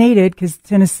amendments than needed because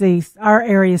Tennessee, our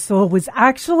area soil was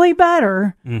actually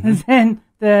better than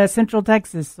the Central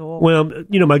Texas soil. Well,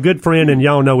 my good friend, and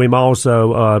y'all know him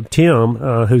also, Tim,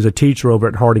 who's a teacher over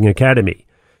at Harding Academy.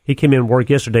 He came in work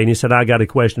yesterday and he said, I got a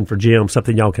question for Jim,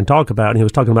 something y'all can talk about. And he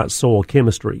was talking about soil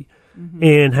chemistry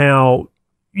and how,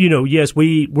 yes,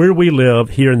 where we live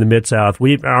here in the Mid-South,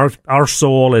 our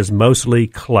soil is mostly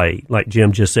clay, like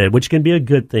Jim just said, which can be a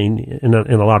good thing in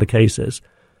a lot of cases.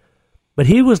 But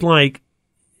he was like,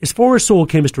 as far as soil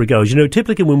chemistry goes,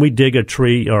 typically when we dig a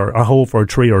tree or a hole for a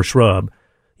tree or a shrub,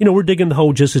 we're digging the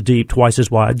hole just as deep, twice as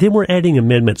wide. Then we're adding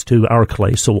amendments to our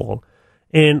clay soil.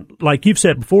 And like you've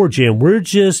said before, Jim, we're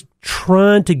just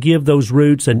trying to give those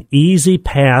roots an easy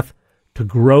path to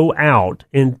grow out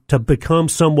and to become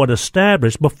somewhat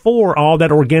established before all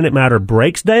that organic matter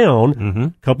breaks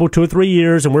down, couple 2 or 3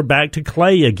 years, and we're back to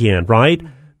clay again, right?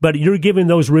 But you're giving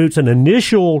those roots an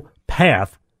initial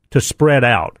path to spread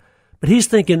out. But he's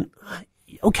thinking,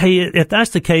 okay, if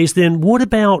that's the case, then what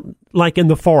about like in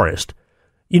the forest,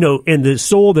 in the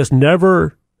soil that's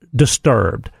never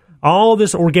disturbed? All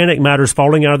this organic matter is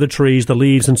falling out of the trees, the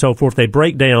leaves and so forth, they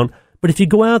break down. But if you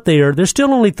go out there, there's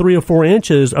still only 3 or 4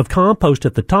 inches of compost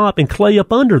at the top and clay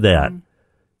up under that.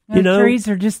 The trees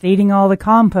are just eating all the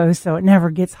compost, so it never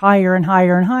gets higher and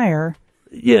higher and higher.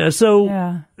 Yeah,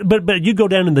 so, but you go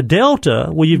down in the Delta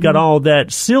where you've got all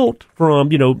that silt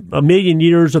from, a million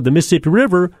years of the Mississippi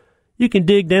River, you can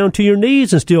dig down to your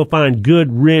knees and still find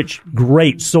good, rich,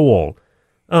 great soil.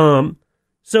 So,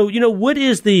 what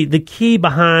is the key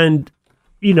behind,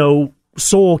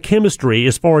 soil chemistry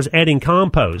as far as adding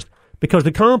compost? Because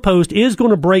the compost is going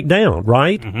to break down,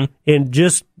 right? And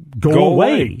just go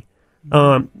away.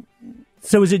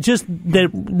 So is it just that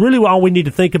really all we need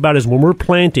to think about is when we're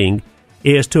planting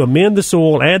is to amend the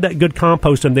soil, add that good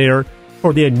compost in there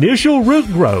for the initial root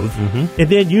growth, and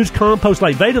then use compost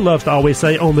like Veda loves to always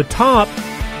say on the top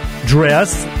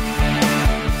dress.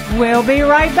 We'll be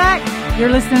right back. You're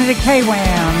listening to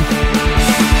KWAM.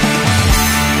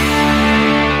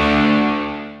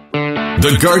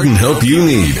 The garden help you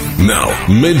need. Now,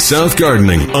 Mid-South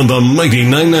Gardening on the Mighty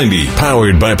 990,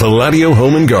 powered by Palladio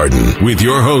Home and Garden, with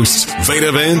your hosts,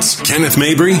 Veda Vance, Kenneth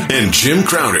Mabry, and Jim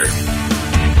Crowder.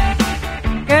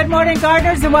 Good morning,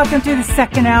 gardeners, and welcome to the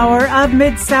second hour of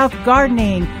Mid-South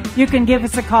Gardening. You can give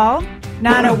us a call,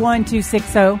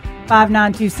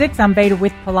 901-260-5926. I'm Veda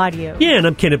with Palladio. Yeah, and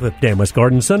I'm Kenneth with Dan West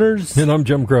Garden Centers. And I'm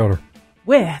Jim Crowder.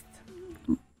 With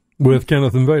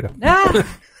Kenneth and Veda.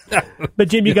 But,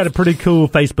 Jim, you got a pretty cool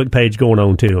Facebook page going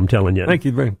on, too, I'm telling you. Thank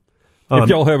you, Veda. If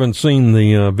y'all haven't seen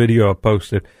the video I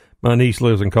posted, my niece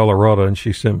lives in Colorado, and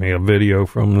she sent me a video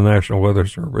from the National Weather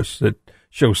Service that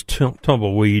shows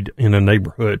tumbleweed in a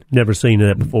neighborhood. Never seen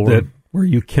that before. Where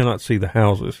you cannot see the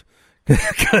houses.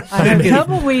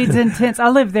 Tumbleweed's intense. I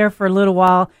lived there for a little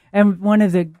while, and one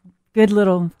of the good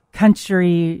little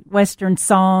country western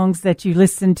songs that you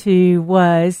listened to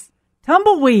was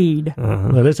Tumbleweed.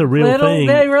 Well, that's a real thing.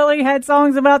 They really had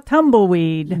songs about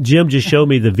tumbleweed. Jim just showed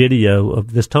me the video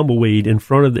of this tumbleweed in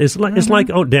front of it's like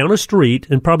down a street,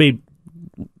 and probably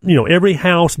every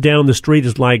house down the street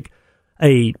is like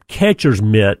a catcher's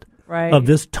mitt of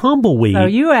this tumbleweed. So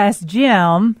you asked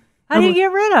Jim, how do you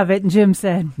get rid of it? And Jim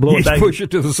said, you push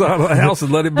it to the side of the house and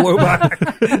let it blow by.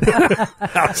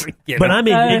 But I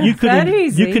mean, you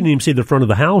couldn't even see the front of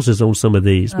the houses on some of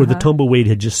these where the tumbleweed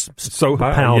had just so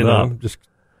high, piled up.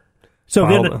 So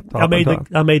then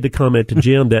I made the comment to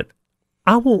Jim that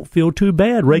I won't feel too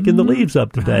bad raking the leaves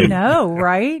up today. I know,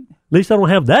 right? At least I don't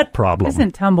have that problem.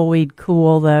 Isn't tumbleweed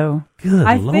cool, though? Good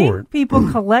I Lord. think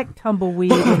people collect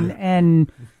tumbleweed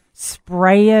and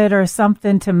spray it or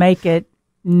something to make it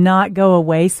not go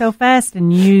away so fast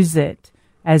and use it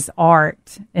as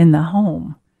art in the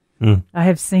home. I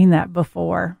have seen that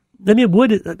before. I mean,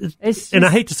 and I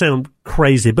hate to sound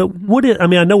crazy, but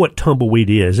I know what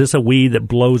tumbleweed is. It's a weed that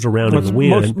blows around in the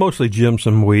wind. Mostly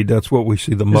Jimson weed. That's what we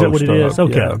see the most of. Is that what it is?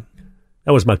 Okay. Yeah.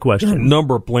 That was my question. There are a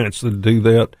number of plants that do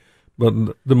that, but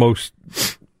the most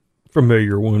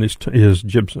familiar one is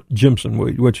Jimson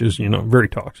weed, which is, very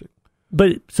toxic.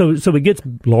 But so it gets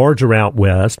larger out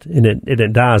west and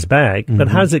it dies back. But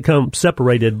how does it come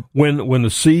separated? When the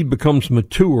seed becomes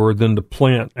mature, then the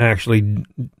plant actually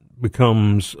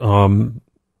becomes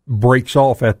breaks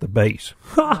off at the base,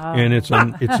 and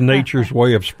it's nature's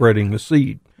way of spreading the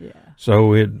seed. Yeah.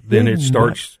 So it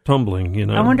starts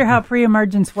tumbling. I wonder how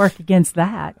pre-emergence work against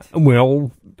that.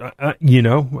 Well,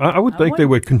 I would think they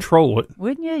would control it,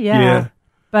 wouldn't you? Yeah.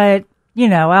 But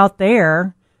out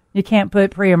there, you can't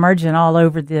put pre-emergent all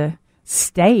over the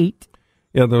state.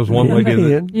 Yeah, there was one lady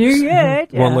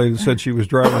one lady said she was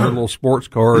driving her little sports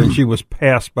car and she was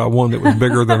passed by one that was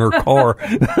bigger than her car.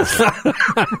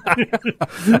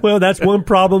 Well, that's one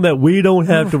problem that we don't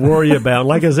have to worry about.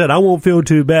 Like I said, I won't feel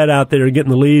too bad out there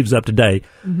getting the leaves up today.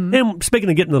 Mm-hmm. And speaking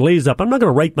of getting the leaves up, I'm not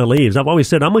going to rake my leaves. I've always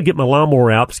said I'm going to get my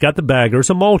lawnmower out. It's got the bagger,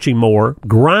 some mulching mower,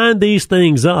 grind these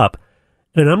things up.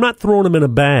 And I'm not throwing them in a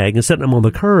bag and setting them on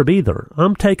the curb either.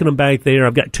 I'm taking them back there.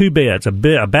 I've got two beds, a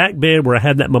back bed where I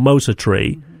had that mimosa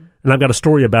tree. Mm-hmm. And I've got a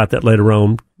story about that later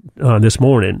on this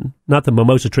morning. Not the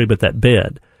mimosa tree, but that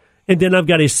bed. And then I've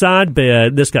got a side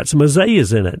bed that's got some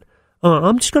azaleas in it.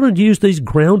 I'm just going to use these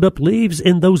ground up leaves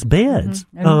in those beds.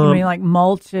 Mm-hmm. And you mean like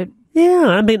mulch it? Yeah,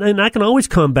 I mean, and I can always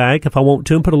come back if I want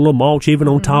to and put a little mulch even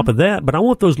on top of that. But I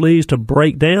want those leaves to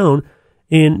break down.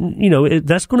 And,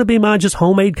 that's going to be my just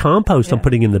homemade compost I'm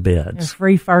putting in the beds. It's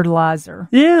free fertilizer.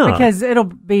 Yeah. Because it'll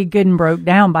be good and broke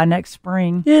down by next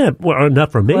spring. Yeah, well,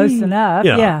 enough for me. Close enough,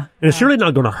 yeah. And it's really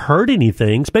not going to hurt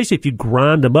anything, especially if you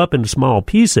grind them up into small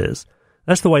pieces.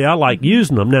 That's the way I like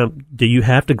using them. Now, do you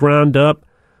have to grind up,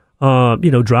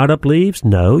 dried up leaves?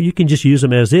 No, you can just use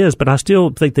them as is, but I still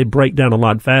think they break down a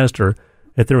lot faster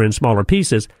if they're in smaller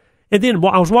pieces. And then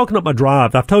I was walking up my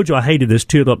drive. I've told you I hated this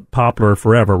tulip poplar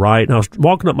forever, right? And I was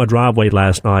walking up my driveway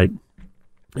last night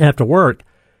after work,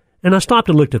 and I stopped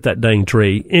and looked at that dang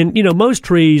tree. And,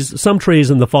 some trees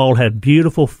in the fall have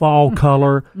beautiful fall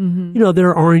color. Mm-hmm. There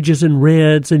are oranges and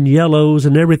reds and yellows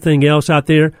and everything else out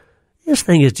there. This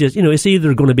thing is just, it's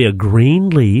either going to be a green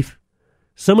leaf.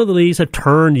 Some of the leaves have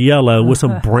turned yellow with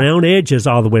some brown edges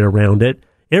all the way around it.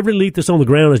 Every leaf that's on the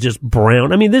ground is just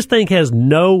brown. I mean, this thing has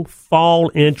no fall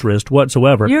interest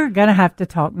whatsoever. You're going to have to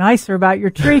talk nicer about your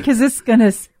tree because it's going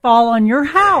to fall on your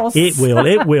house. It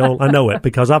will. I know it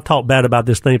because I've talked bad about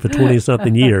this thing for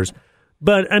 20-something years.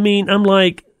 But, I mean, I'm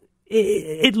like,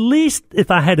 at least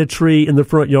if I had a tree in the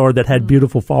front yard that had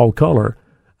beautiful fall color,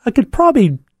 I could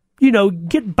probably,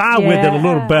 get by with it a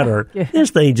little better. Yeah.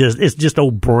 This thing it's just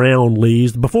old brown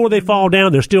leaves. Before they fall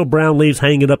down, there's still brown leaves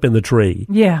hanging up in the tree.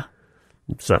 Yeah.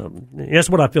 So that's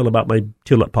what I feel about my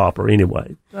tulip poplar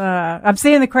anyway. I'm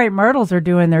seeing the crepe myrtles are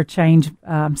doing their change.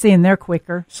 I'm seeing they're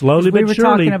quicker. Slowly but surely. We were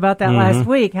talking about that last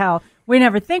week, how we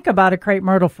never think about a crepe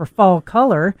myrtle for fall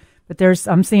color, but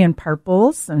I'm seeing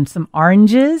purples and some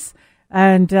oranges,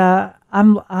 and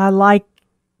I like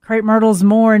crepe myrtles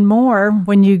more and more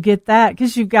when you get that,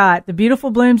 because you've got the beautiful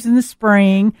blooms in the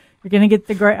spring, you're going to get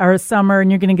the great or summer, and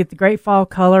you're going to get the great fall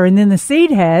color, and then the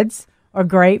seed heads are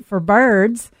great for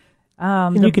birds.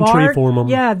 And you can tree form them.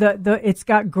 Yeah, it's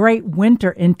got great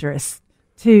winter interest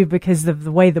too because of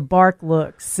the way the bark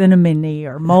looks, cinnamony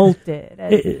or molted.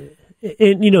 And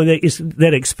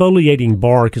that exfoliating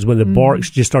bark is when the bark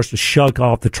just starts to shuck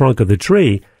off the trunk of the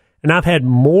tree. And I've had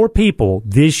more people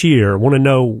this year want to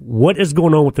know what is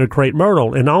going on with their crepe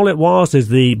myrtle, and all it was is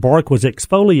the bark was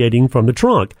exfoliating from the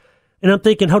trunk. And I'm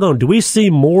thinking, hold on, do we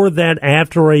see more of that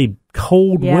after a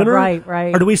cold winter? Right.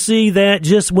 Or do we see that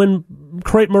just when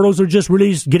crepe myrtles are just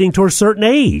really getting to a certain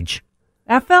age?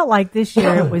 I felt like this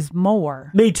year it was more.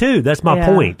 Me too. That's my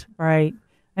point. Right.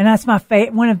 And that's my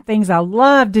one of the things I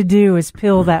love to do is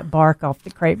peel that bark off the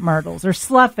crepe myrtles or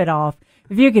slough it off.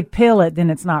 If you could peel it,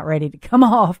 then it's not ready to come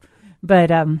off.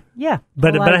 But, yeah.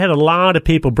 But I had a lot of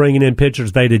people bringing in pictures,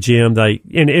 Veda, Jim.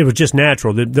 And it was just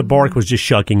natural. The bark was just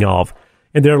shucking off.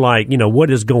 And they're like, what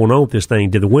is going on with this thing?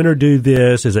 Did the winter do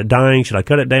this? Is it dying? Should I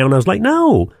cut it down? I was like,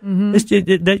 no.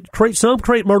 Mm-hmm. Some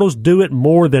crepe myrtles do it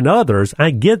more than others.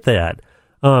 I get that.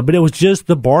 But it was just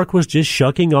the bark was just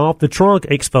shucking off the trunk,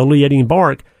 exfoliating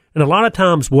bark. And a lot of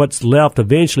times what's left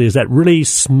eventually is that really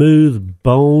smooth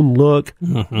bone look.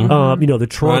 Mm-hmm. The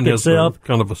trunk itself.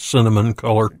 Kind of a cinnamon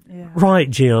color. Yeah. Right,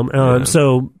 Jim.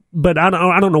 But I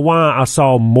don't know why I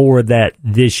saw more of that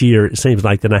this year, it seems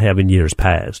like, than I have in years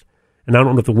past. And I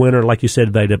don't know if the winter, like you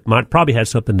said, Veda, might probably have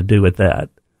something to do with that.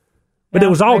 But it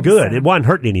was all good. So. It wasn't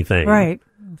hurting anything. Right.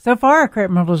 So far, our crepe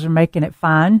myrtles are making it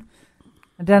fine.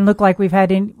 It doesn't look like we've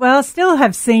had any. Well, I still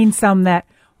have seen some that.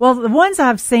 Well, the ones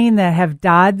I've seen that have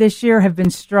died this year have been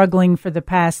struggling for the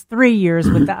past 3 years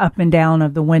with the up and down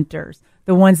of the winters.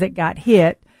 The ones that got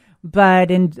hit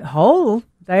But in whole,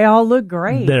 they all look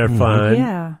great. They're fine.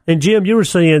 Yeah. And Jim, you were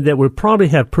saying that we probably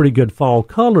have pretty good fall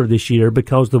color this year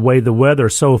because the way the weather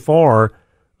so far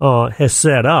has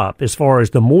set up as far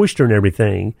as the moisture and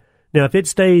everything. Now, if it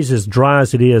stays as dry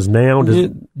as it is now,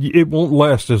 it won't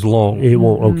last as long. It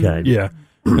won't. Okay. Yeah.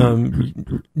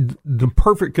 The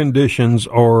perfect conditions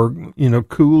are,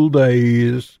 cool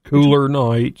days, cooler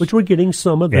nights, Which we're getting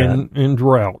some of that. and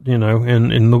drought,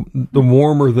 and the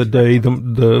warmer the day,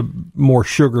 the more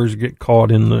sugars get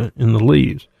caught in the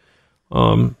leaves.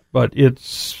 But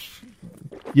it's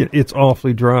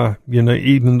awfully dry.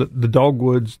 Even the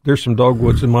dogwoods. There's some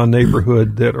dogwoods in my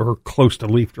neighborhood that are close to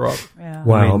leaf drop. Yeah.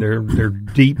 Wow. I mean, they're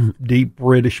deep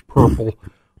reddish purple,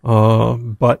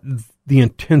 but the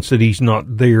intensity's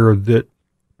not there that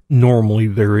normally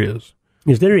there is.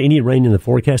 Is there any rain in the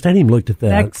forecast? I hadn't even looked at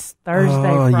that. Next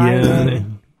Thursday, Friday.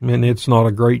 Yeah, and it's not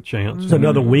a great chance. It's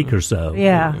another week or so.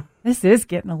 Yeah. This is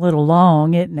getting a little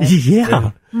long, isn't it?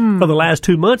 Yeah. For the last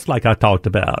 2 months, like I talked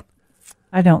about.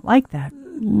 I don't like that.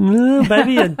 No,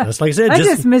 baby, that's like I said. I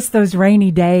just miss those rainy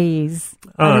days.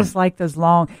 I just like those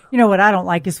long. You know what I don't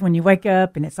like is when you wake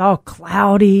up and it's all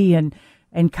cloudy and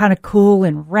kind of cool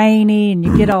and rainy, and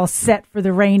you get all set for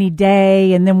the rainy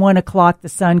day, and then 1 o'clock the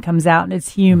sun comes out and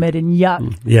it's humid and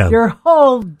yuck. Yeah. Your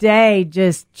whole day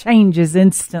just changes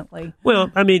instantly. Well,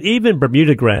 I mean, even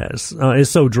Bermuda grass is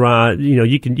so dry.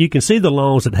 You can see the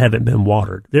lawns that haven't been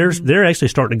watered. They're actually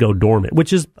starting to go dormant,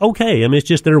 which is okay. I mean, it's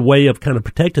just their way of kind of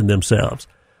protecting themselves.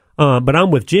 But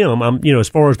I'm with Jim. As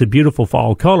far as the beautiful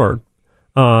fall color,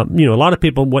 a lot of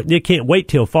people they can't wait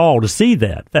till fall to see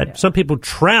that. In fact, some people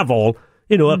travel,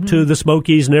 up to the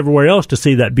Smokies and everywhere else to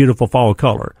see that beautiful fall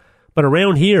color. But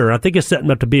around here, I think it's setting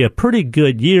up to be a pretty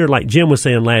good year, like Jim was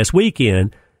saying last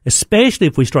weekend, especially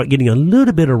if we start getting a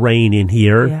little bit of rain in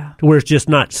here to where it's just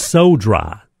not so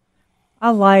dry. I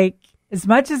like, as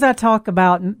much as I talk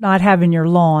about not having your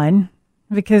lawn,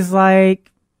 because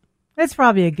it's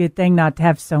probably a good thing not to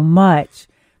have so much.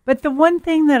 But the one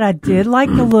thing that I did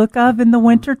like the look of in the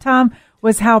wintertime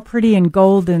was how pretty and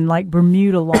golden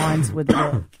Bermuda lawns would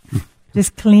look.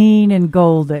 Just clean and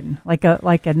golden, like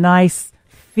a nice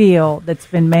field that's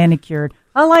been manicured.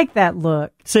 I like that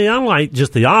look. See, I like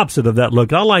just the opposite of that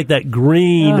look. I like that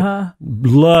green,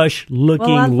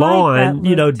 lush-looking lawn,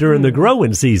 during the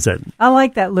growing season. I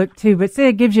like that look, too, but see,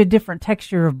 it gives you a different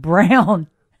texture of brown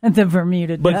than the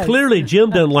Bermuda does. But clearly, Jim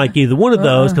doesn't like either one of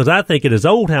those because I think at his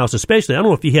old house especially, I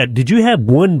don't know if did you have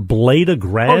one blade of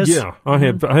grass? Oh, yeah. I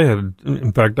had,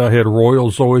 in fact, I had Royal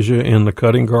Zoysia in the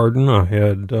cutting garden. I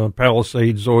had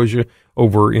Palisade Zoysia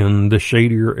over in the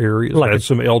shadier areas. I had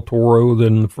some El Toro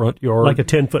in the front yard. Like a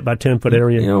 10-foot by 10-foot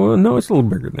area? No, it's a little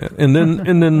bigger than that. And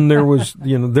then there was,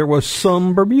 there was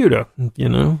some Bermuda,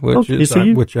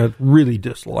 which I really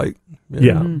dislike.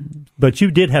 Yeah. But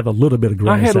you did have a little bit of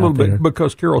grass. I had a little there. bit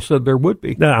because Carol said there would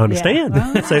be. No, I understand.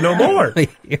 Yeah. Say no more.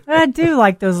 I do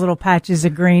like those little patches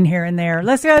of green here and there.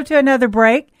 Let's go to another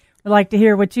break. We'd like to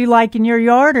hear what you like in your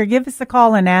yard, or give us a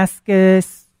call and ask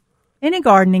us any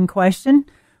gardening question.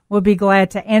 We'll be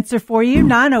glad to answer for you.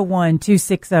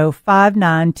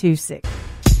 901-260-5926.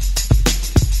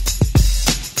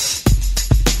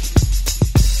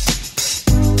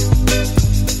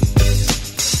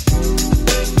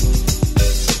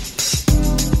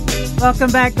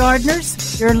 Welcome back,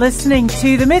 gardeners. You're listening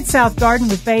to the Mid-South Garden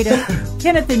with Beta,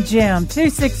 Kenneth and Jim,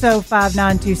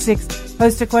 260-5926.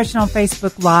 Post a question on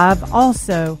Facebook Live.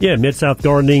 Also, Mid-South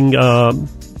Gardening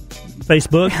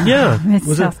Facebook. Yeah.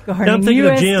 Mid-South Gardening, I'm thinking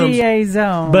USDA of Jim's.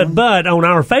 zone. But on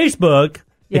our Facebook,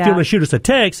 if you want to shoot us a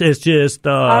text, it's just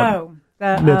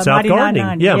Mid-South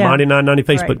Gardening. Yeah, Mighty 990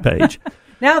 Facebook page.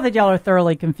 Now that y'all are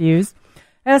thoroughly confused,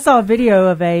 I saw a video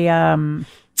of a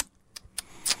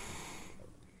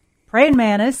praying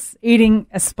mantis eating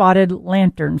a spotted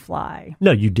lanternfly.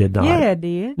 No, you did not. Yeah, I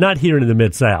did. Not here in the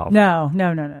Mid-South. No.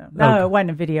 No, it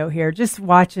wasn't a video here. Just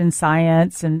watching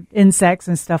science and insects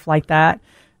and stuff like that.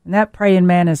 And that praying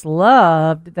mantis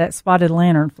loved that spotted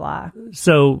lanternfly.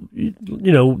 So,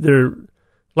 they're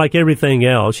like everything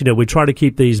else. We try to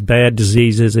keep these bad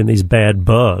diseases and these bad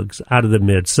bugs out of the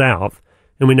Mid-South.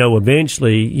 And we know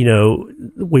eventually,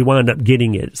 we wind up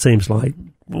getting it seems like.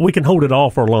 We can hold it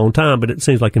off for a long time, but it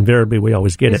seems like invariably we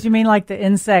always get it. You mean like the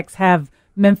insects have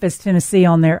Memphis, Tennessee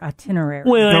on their itinerary.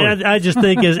 Well, I just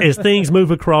think as things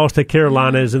move across the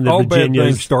Carolinas and the all bad Virginias.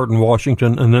 things start in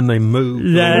Washington, and then they move.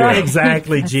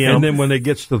 Exactly, Jim. And then when it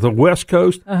gets to the West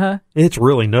Coast, it's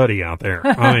really nutty out there.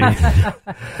 I mean,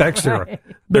 that's their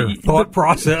thought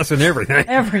process and everything.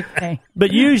 Everything.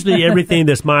 But usually everything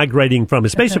that's migrating from,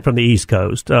 especially from the East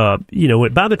Coast, by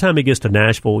the time it gets to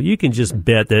Nashville, you can just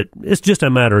bet that it's just a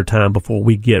matter of time before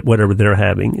we get whatever they're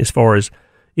having as far as,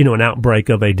 an outbreak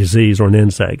of a disease or an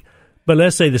insect. But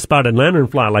let's say the spotted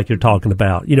lanternfly, like you're talking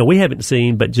about, we haven't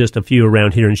seen but just a few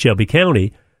around here in Shelby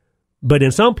County. But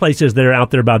in some places, they're out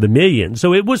there by the millions.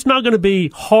 So it was not going to be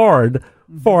hard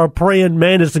for a praying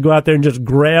mantis to go out there and just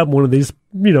grab one of these,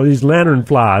 these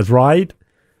lanternflies, right?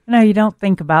 No, you don't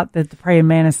think about that the praying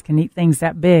mantis can eat things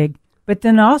that big. But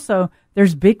then also,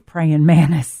 there's big praying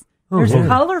mantis. There's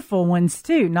colorful ones,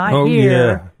 too, not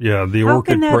here. Yeah, the How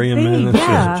orchid can that praying be? mantis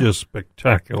Yeah. is just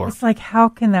spectacular. It's like, how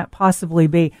can that possibly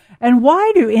be? And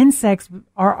why do insects,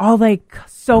 are all they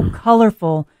so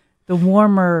colorful, the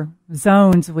warmer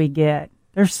zones we get?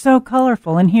 They're so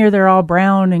colorful. And here they're all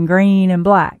brown and green and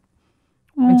black.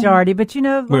 Majority. But,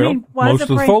 why most is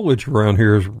of the foliage around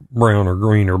here is brown or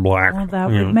green or black. Well, that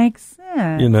would make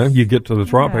sense. You get to the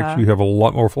tropics, you have a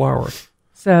lot more flowers.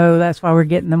 So that's why we're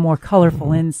getting the more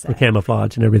colorful insects. For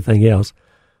camouflage and everything else.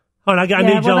 All right, I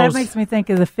need that makes me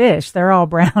think of the fish. They're all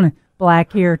brown and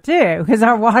black here, too, because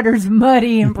our water's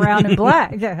muddy and brown and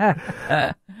black.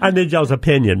 I need y'all's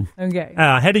opinion. Okay.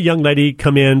 I had a young lady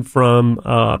come in from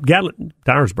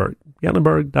Dyersburg,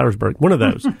 one of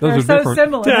those. They're so different.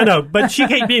 similar. Yeah, I know, but she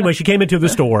came into the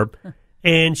store,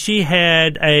 and she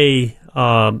had a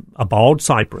bald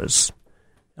cypress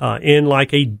in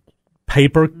like a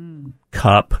paper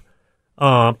cup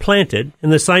planted,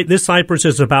 and this cypress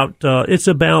is about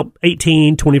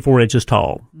 18, 24 inches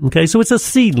tall. Okay, so it's a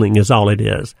seedling is all it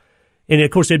is, and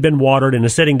of course it had been watered and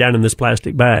is sitting down in this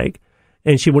plastic bag,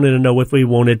 and she wanted to know if we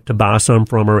wanted to buy some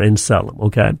from her and sell them.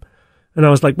 Okay, and I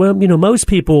was like, well, most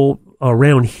people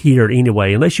around here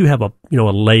anyway, unless you have a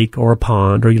lake or a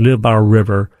pond or you live by a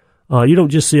river, you don't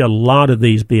just see a lot of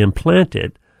these being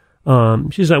planted.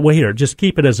 She's like, well, here, just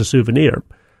keep it as a souvenir.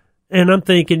 And I'm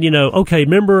thinking, okay,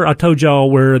 remember I told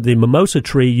y'all where the mimosa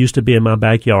tree used to be in my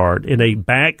backyard in a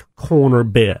back corner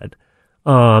bed.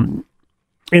 And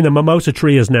the mimosa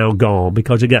tree is now gone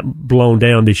because it got blown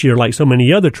down this year like so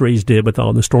many other trees did with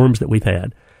all the storms that we've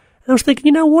had. And I was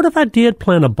thinking, what if I did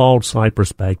plant a bald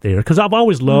cypress back there? Because I've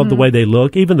always loved the way they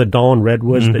look, even the dawn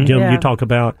redwoods that, Jim, you talk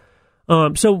about.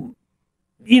 And then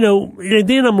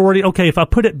I'm already, okay, if I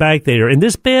put it back there in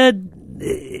this bed,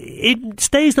 it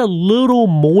stays a little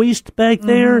moist back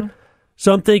there.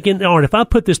 So I'm thinking, all right, if I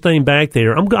put this thing back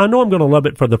there, I know I'm going to love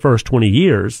it for the first 20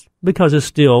 years because it's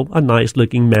still a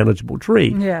nice-looking, manageable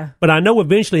tree. Yeah. But I know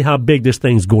eventually how big this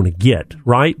thing's going to get,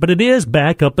 right? But it is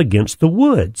back up against the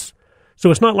woods.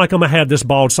 So it's not like I'm going to have this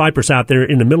bald cypress out there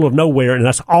in the middle of nowhere and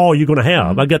that's all you're going to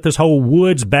have. I got this whole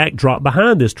woods backdrop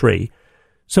behind this tree.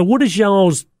 So what is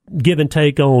y'all's give and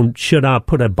take on should I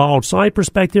put a bald cypress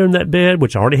back there in that bed,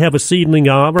 which I already have a seedling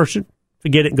of, or should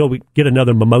forget it and go get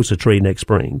another mimosa tree next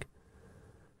spring?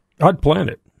 I'd plant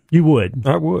it. You would?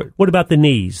 I would. What about the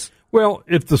knees? Well,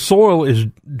 if the soil is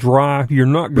dry, you're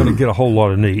not going to get a whole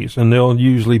lot of knees, and they'll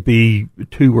usually be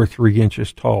 2 or 3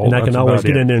 inches tall. And I can always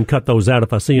get in there and cut those out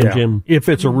if I see them, Jim. If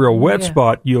it's a real wet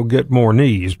spot, you'll get more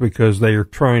knees because they are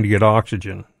trying to get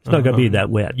oxygen. It's not going to be that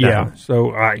wet. Yeah. No.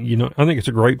 So I think it's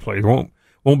a great place.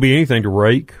 Won't be anything to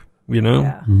rake,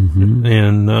 Yeah.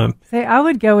 And say I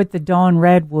would go with the dawn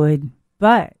redwood,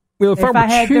 but well, if I were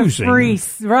had choosing, to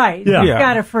freeze, right? Yeah. If you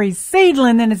got a freeze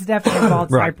seedling, then it's definitely bald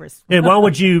cypress. And why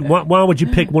would you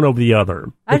pick one over the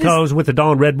other? Because with the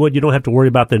dawn redwood, you don't have to worry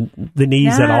about the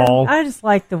knees at all. I just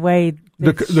like the way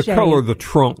the color of the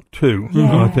trunk too.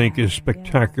 Yeah. I think is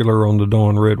spectacular on the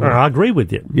dawn redwood. I agree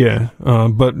with you. Yeah,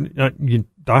 but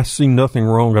I see nothing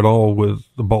wrong at all with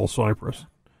the bald cypress.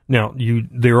 Now,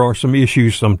 there are some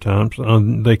issues sometimes.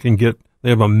 They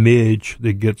have a midge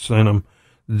that gets in them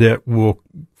that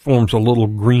forms a little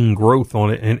green growth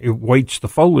on it, and it weights the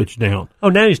foliage down. Oh,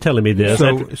 now he's telling me this.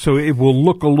 So it will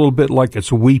look a little bit like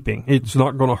it's weeping. It's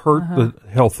not going to hurt the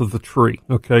health of the tree,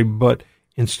 okay? But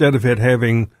instead of it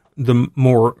having the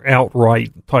more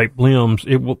outright type limbs,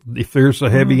 it will. If there's a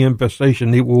heavy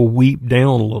infestation, it will weep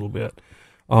down a little bit.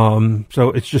 So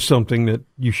it's just something that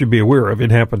you should be aware of.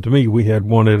 It happened to me. We had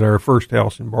one at our first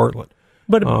house in Bartlett.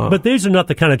 But these are not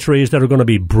the kind of trees that are going to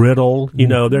be brittle.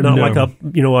 They're not like a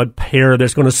pear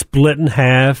that's going to split in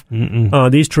half.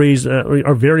 These trees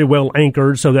are very well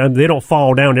anchored so that they don't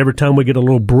fall down every time we get a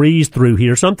little breeze through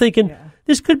here. So I'm thinking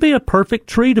this could be a perfect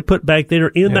tree to put back there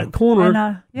in that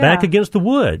corner, back against the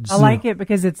woods. I like it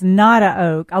because it's not an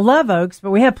oak. I love oaks,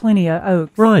 but we have plenty of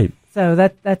oaks. Right. So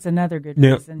that's another good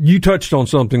reason. Now, you touched on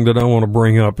something that I want to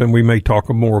bring up, and we may talk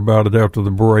more about it after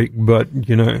the break, but,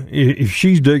 if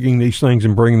she's digging these things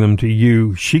and bringing them to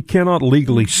you, she cannot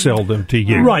legally sell them to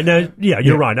you. Right. Now,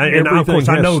 you're right. And of course,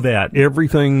 I know that.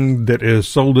 Everything that is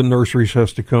sold in nurseries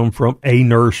has to come from a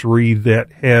nursery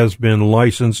that has been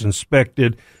licensed,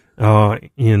 inspected,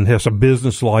 and has a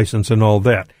business license and all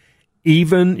that.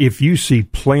 Even if you see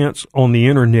plants on the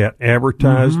internet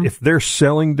advertised, if they're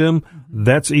selling them,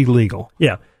 that's illegal.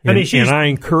 Yeah. And I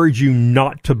encourage you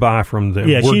not to buy from them.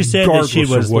 Yeah, she said that she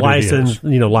was licensed,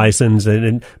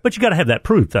 but you got to have that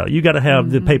proof, though. You got to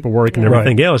have the paperwork and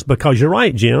everything else, because you're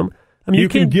right, Jim. I mean, you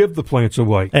can give the plants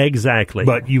away. Exactly.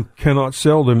 But you cannot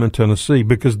sell them in Tennessee,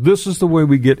 because this is the way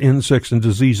we get insects and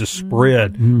diseases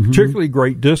spread, particularly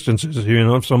great distances.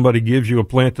 If somebody gives you a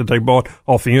plant that they bought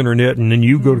off the internet and then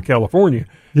you go to California,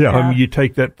 you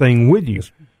take that thing with you.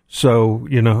 So,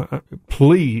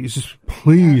 please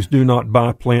do not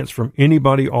buy plants from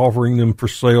anybody offering them for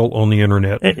sale on the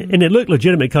internet. And it looked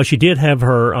legitimate because she did have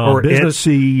her or business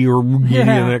Etsy or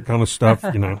that kind of stuff.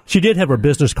 She did have her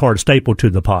business card stapled to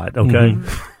the pot. Okay.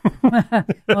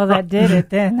 Well, that did it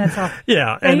then. That's all.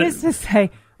 Yeah. They used to say,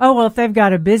 "Oh, well, if they've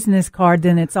got a business card,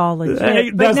 then it's all legit."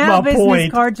 Hey, but now business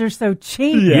point. Cards are so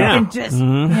cheap. Yeah. You can just,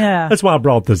 That's why I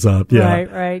brought this up. Yeah.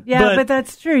 Right. Yeah, but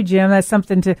that's true, Jim. That's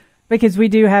something to. Because we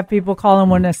do have people calling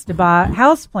wanting us to buy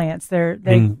house plants. They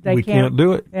can't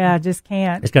do it. Yeah, just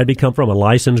can't. It's got to come from a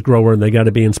licensed grower, and they got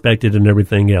to be inspected and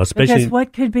everything else. Because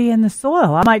what could be in the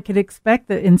soil? I could inspect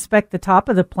the top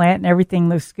of the plant and everything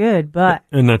looks good, but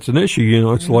and that's an issue.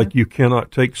 It's like you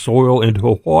cannot take soil into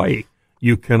Hawaii.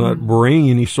 You cannot bring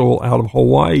any soil out of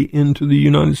Hawaii into the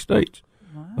United States,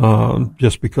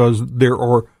 just because there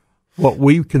are what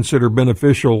we consider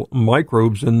beneficial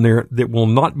microbes in there that will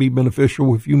not be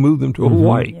beneficial if you move them to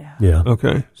Hawaii. Yeah.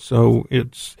 Okay. So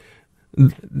it's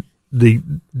the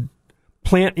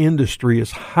plant industry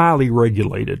is highly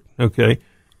regulated. Okay.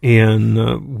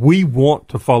 And we want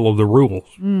to follow the rules.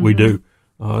 We do.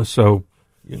 So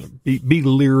be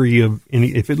leery of any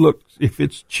if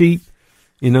it's cheap,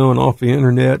 and off the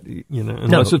internet,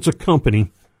 unless it's a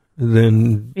company.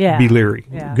 Then be leery.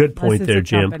 Yeah. Good point there,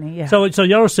 Jim. Company, So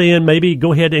y'all are saying maybe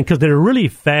go ahead and because they're really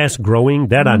fast growing.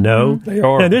 That I know they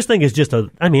are. Now this thing is just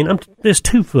it's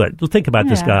 2 foot. Think about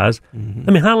this, guys. I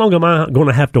mean, how long am I going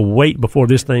to have to wait before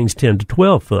this thing's 10 to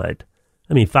 12 foot?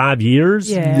 I mean, 5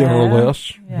 years, or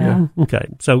less. Yeah. Okay,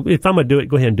 so if I'm gonna do it,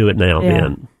 go ahead and do it now.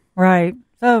 Then right.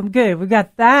 So good. We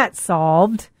got that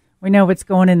solved. We know what's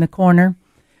going in the corner.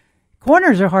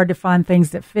 Corners are hard to find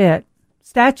things that fit.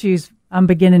 Statues. I'm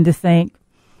beginning to think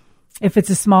if it's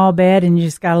a small bed and you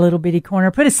just got a little bitty corner,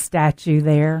 put a statue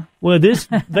there. Well, this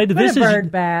is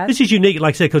bird bath. This is unique,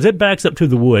 like I said, because it backs up to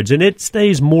the woods and it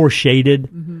stays more shaded.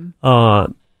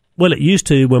 Well, it used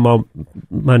to when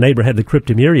my neighbor had the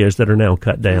cryptomerias that are now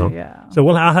cut down. Yeah. So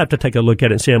I'll have to take a look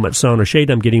at it and see how much sun or shade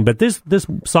I'm getting. But this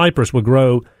cypress will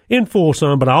grow in full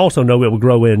sun, but I also know it will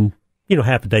grow in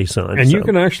half a day sun. And you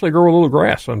can actually grow a little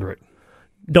grass under it.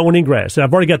 Don't want any grass.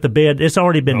 I've already got the bed. It's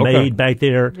already been made back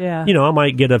there. Yeah. I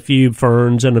might get a few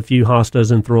ferns and a few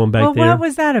hostas and throw them back there. Well, what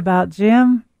was that about,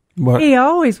 Jim? What? He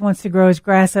always wants to grow his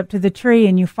grass up to the tree,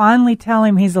 and you finally tell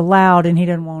him he's allowed, and he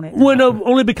doesn't want it. Well, no,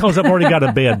 only because I've already got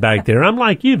a bed back there. I'm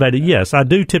like you, Veda. Yes, I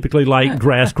do typically like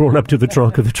grass growing up to the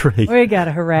trunk of the tree. We got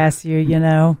to harass you,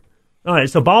 All right,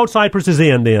 so bald cypress is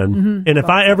in then. And if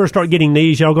I ever start getting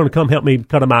these, y'all going to come help me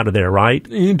cut them out of there, right?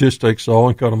 You can just take saw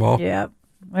and cut them off. Yep.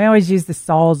 We always use the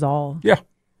Sawzall. Yeah.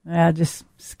 Yeah, just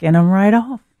skin them right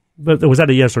off. But was that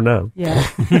a yes or no? Yeah.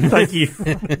 Thank you.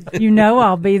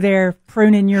 I'll be there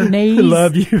pruning your knees. I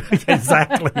love you.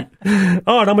 Exactly.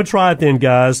 All right, I'm going to try it then,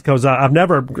 guys, because I've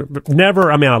never,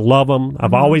 I love them.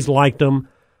 I've always liked them.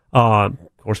 Of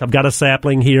course, I've got a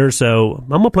sapling here, so I'm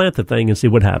going to plant the thing and see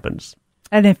what happens.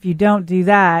 And if you don't do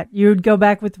that, you would go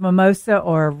back with the mimosa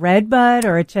or a redbud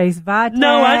or a Chase Vitex?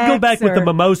 No, I'd go back with the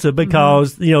mimosa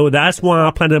because, that's why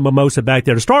I planted a mimosa back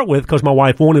there to start with, because my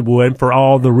wife wanted one for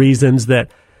all the reasons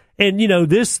that, and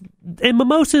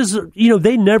mimosas,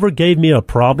 they never gave me a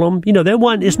problem.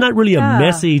 It's not really a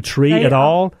messy tree at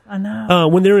all. I know.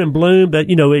 When they're in bloom, but,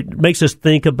 it makes us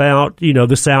think about,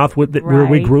 the South where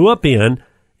we grew up in. And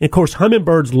of course,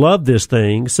 hummingbirds love this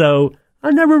thing. So I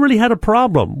never really had a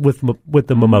problem with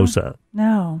the mimosa.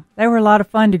 No, they were a lot of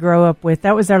fun to grow up with.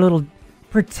 That was our little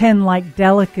pretend-like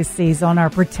delicacies on our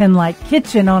pretend-like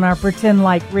kitchen, on our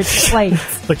pretend-like rich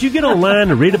plates. But you get online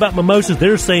and read about mimosas,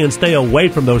 they're saying stay away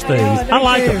from those things. I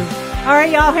like them. All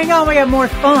right, y'all, hang on. We have more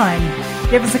fun.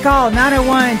 Give us a call,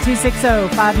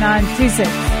 901-260-5926.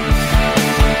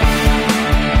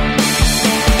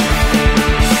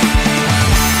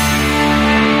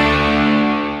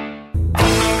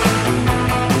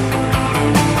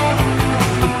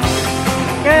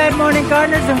 Good morning,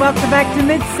 gardeners, and welcome back to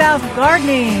Mid-South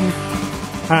Gardening.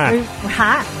 Hi.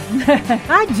 Hi.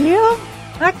 Hi, Jim.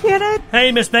 Hi, Kenneth.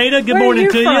 Hey, Miss Veda. Good Where morning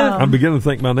are to you you. from? I'm beginning to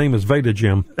think my name is Veda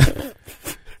Jim.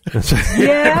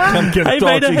 Yeah. Hey,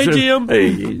 Veda. Hey, Jim.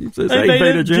 He says, Hey,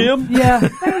 Veda, Jim. Yeah.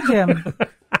 Hey, Jim.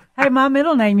 Hey, my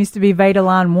middle name used to be Veda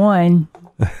Line 1.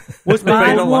 What's the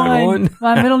Veda Line 1?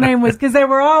 My middle name was, because they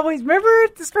were always, remember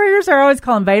the Stringers are always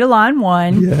calling Veda Line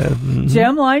 1. Yeah.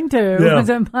 Jim Line 2. Yeah.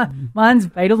 So mine's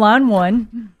Veda Line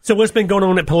 1. So what's been going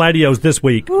on at Palladio's this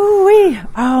week? Ooh-wee.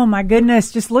 Oh, my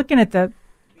goodness. Just looking at the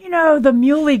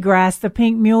muley grass, the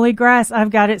pink muley grass,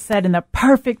 I've got it set in the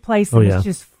perfect place. And it's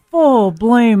just full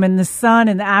bloom, and the sun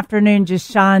in the afternoon just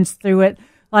shines through it.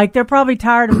 Like, they're probably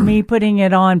tired of me putting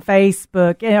it on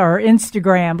Facebook or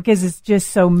Instagram because it's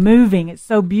just so moving. It's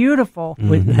so beautiful.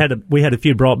 We had a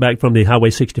few brought back from the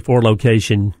Highway 64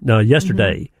 location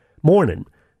yesterday morning,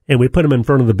 and we put them in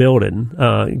front of the building.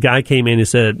 A guy came in and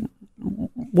said,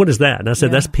 "What is that?" And I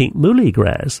said, "That's pink muley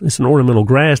grass. It's an ornamental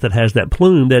grass that has that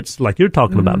plume that's like you're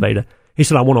talking about, Veda." He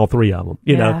said, "I want all three of them."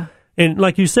 You know, and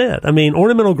like you said, I mean,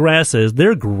 ornamental grasses,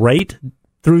 they're great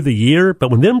through the year,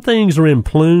 but when them things are in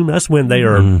plume, that's when they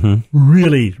are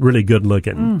really, really good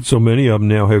looking. So many of them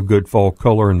now have good fall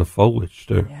color in the foliage,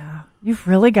 too. Yeah.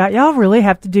 Y'all really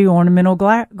have to do ornamental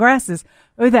grasses.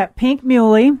 Oh, that pink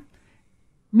muley.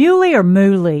 Muley or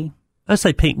mooly? I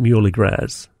say pink muley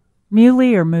grass.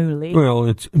 Muley or mooly? Well,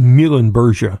 it's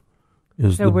Muhlenbergia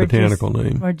is So the we're botanical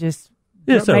name. We're just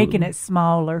so making it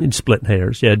smaller. It's splitting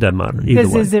hairs. Yeah, it doesn't matter. Either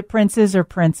Because way. is it princes or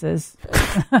princes?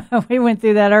 We went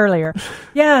through that earlier.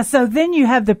 Yeah, so then you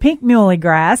have the pink muley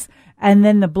grass and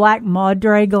then the black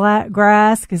madre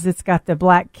grass because it's got the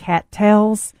black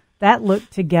cattails. That look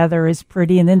together is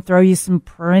pretty. And then throw you some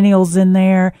perennials in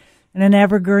there and an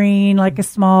evergreen, like a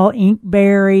small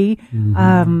inkberry.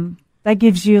 That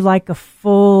gives you like a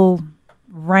full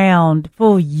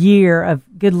year of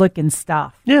good-looking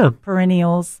stuff. Yeah.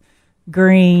 Perennials,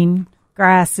 green,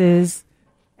 grasses,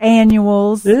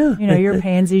 annuals, Yeah. Your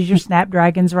pansies, your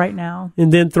snapdragons right now.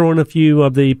 And then throwing a few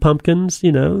of the pumpkins,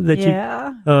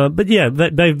 that but yeah,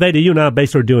 Veda, you and I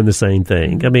basically are doing the same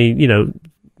thing. I mean,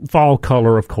 fall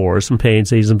color, of course, and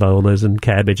pansies and violas and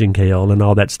cabbage and kale and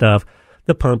all that stuff.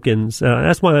 The pumpkins,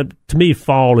 that's why, to me,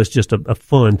 fall is just a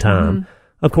fun time.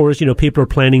 Of course, people are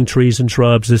planting trees and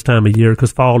shrubs this time of year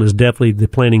because fall is definitely the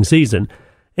planting season.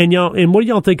 And what do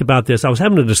y'all think about this? I was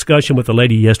having a discussion with a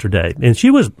lady yesterday, and she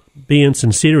was being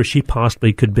sincere as she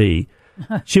possibly could be.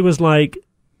 She was like,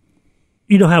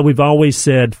 how we've always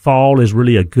said fall is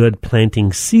really a good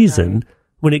planting season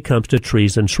when it comes to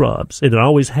trees and shrubs. And it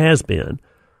always has been.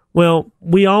 Well,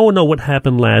 we all know what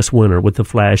happened last winter with the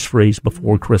flash freeze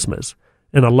before Christmas.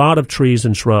 And a lot of trees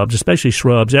and shrubs, especially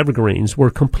shrubs, evergreens, were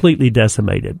completely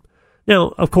decimated.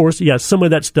 Now, of course, some of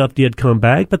that stuff did come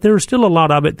back, but there was still a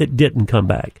lot of it that didn't come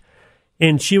back.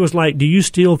 And she was like, "Do you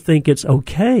still think it's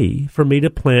okay for me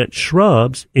to plant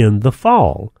shrubs in the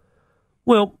fall?"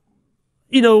 Well,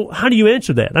 how do you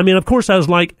answer that? I mean, of course, I was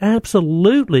like,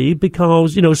 absolutely,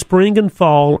 because, spring and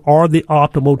fall are the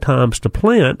optimal times to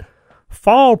plant.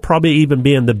 Fall probably even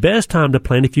being the best time to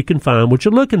plant if you can find what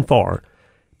you're looking for.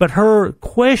 But her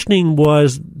questioning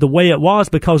was the way it was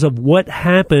because of what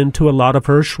happened to a lot of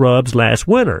her shrubs last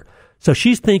winter. So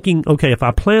she's thinking, okay, if I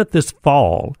plant this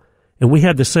fall and we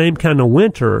have the same kind of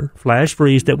winter flash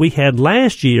freeze that we had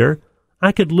last year,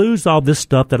 I could lose all this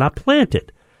stuff that I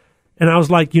planted. And I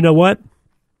was like, you know what?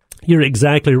 You're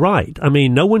exactly right. I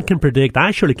mean, no one can predict.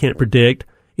 I surely can't predict,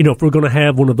 if we're going to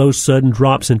have one of those sudden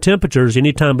drops in temperatures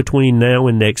anytime between now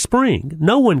and next spring.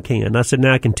 No one can. I said,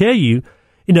 now I can tell you,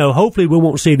 hopefully we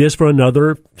won't see this for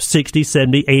another 60,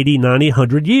 70, 80, 90,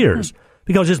 100 years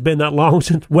because it's been that long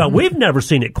since, we've never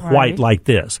seen it quite like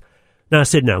this. Now, I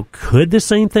said, could the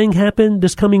same thing happen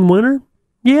this coming winter?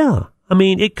 Yeah. I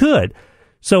mean, it could.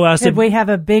 So I said, could we have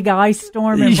a big ice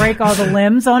storm and break all the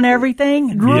limbs on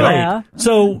everything? Right. Yeah.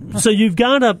 So you've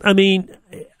got to,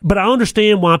 but I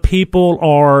understand why people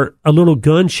are a little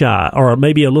gun shy or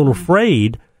maybe a little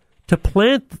afraid to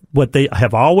plant what they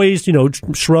have always,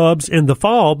 shrubs in the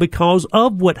fall because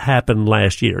of what happened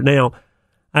last year. Now,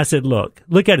 I said, look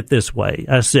at it this way.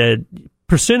 I said,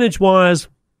 percentage-wise,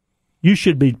 you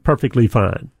should be perfectly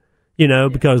fine,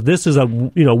 because this is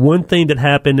one thing that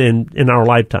happened in our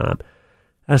lifetime.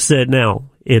 I said, now,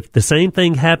 if the same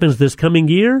thing happens this coming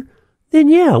year, then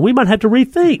yeah, we might have to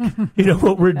rethink,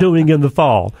 what we're doing in the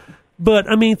fall. But,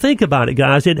 I mean, think about it,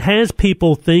 guys. It has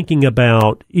people thinking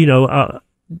about,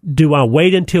 do I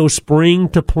wait until spring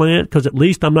to plant? Because at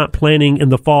least I'm not planting in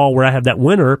the fall where I have that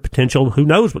winter potential. Who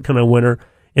knows what kind of winter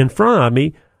in front of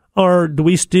me? Or do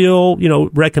we still,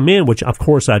 recommend, which of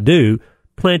course I do,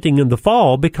 planting in the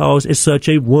fall because it's such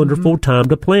a wonderful time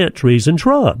to plant trees and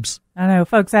shrubs? I know.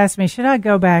 Folks ask me, should I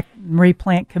go back and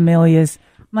replant camellias?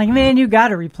 I'm like, man, you got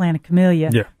to replant a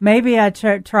camellia. Yeah. Maybe I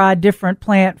try a different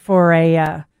plant for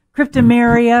a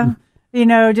cryptomeria,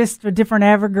 just a different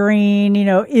evergreen,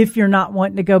 if you're not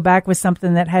wanting to go back with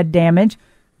something that had damage.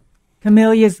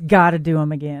 Camellias got to do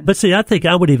them again. But see, I think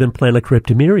I would even plant a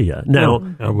cryptomeria.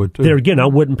 Now, I would too. There again, I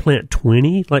wouldn't plant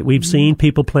 20 like we've seen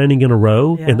people planting in a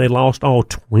row, and they lost all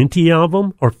 20 of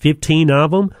them or 15 of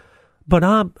them. But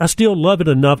I still love it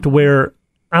enough to where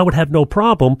I would have no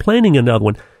problem planting another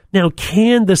one. Now,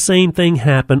 can the same thing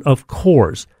happen? Of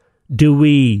course. Do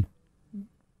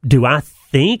I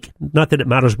think, not that it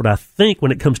matters what I think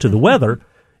when it comes to the weather,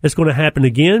 it's going to happen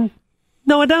again?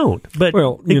 No, I don't. But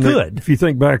it could. If you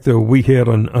think back, though, we had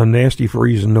a nasty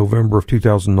freeze in November of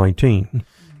 2019,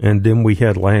 and then we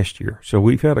had last year. So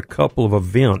we've had a couple of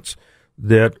events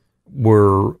that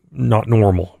were not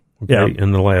normal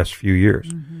in the last few years.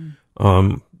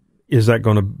 Mm-hmm. Is that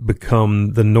going to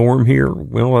become the norm here?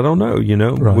 Well, I don't know.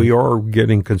 Right. We are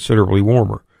getting considerably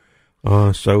warmer.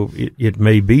 So it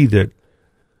may be that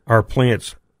our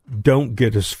plants don't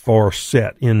get as far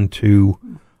set into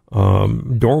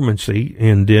dormancy,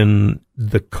 and then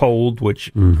the cold,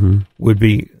 which would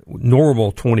be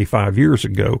normal 25 years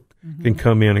ago, can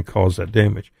come in and cause that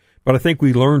damage. But I think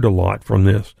we learned a lot from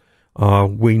this.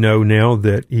 We know now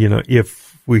that,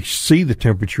 if we see the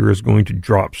temperature is going to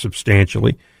drop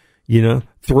substantially,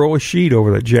 throw a sheet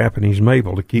over that Japanese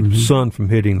maple to keep the sun from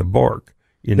hitting the bark.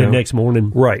 The next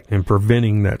morning. Right, and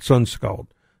preventing that sun scald.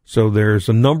 So there's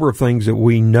a number of things that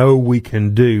we know we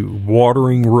can do.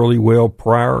 Watering really well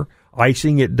prior,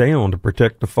 icing it down to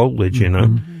protect the foliage,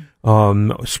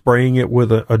 spraying it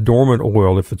with a dormant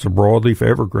oil if it's a broadleaf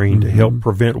evergreen to help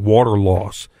prevent water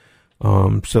loss.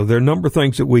 So there are a number of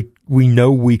things that we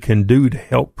know we can do to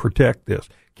help protect this.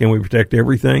 Can we protect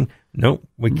everything? No,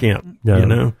 we can't,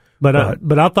 But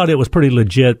I thought it was pretty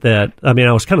legit that, I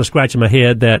was kind of scratching my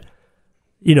head that,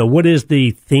 what is the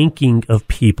thinking of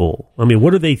people?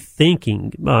 What are they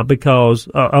thinking because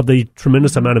of the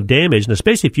tremendous amount of damage, and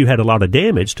especially if you had a lot of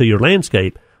damage to your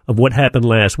landscape of what happened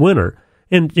last winter.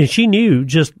 And she knew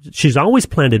she's always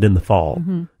planted in the fall.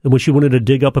 And when she wanted to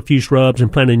dig up a few shrubs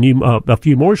and plant a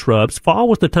few more shrubs, fall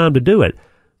was the time to do it.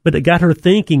 But it got her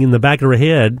thinking in the back of her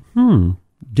head,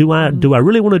 do I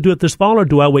really want to do it this fall, or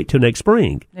do I wait till next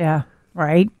spring? Yeah,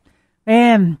 right.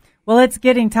 And, it's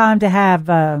getting time to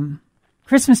have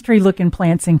Christmas tree looking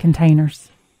plants in containers.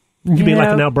 You mean like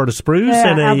an Alberta spruce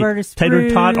and a tater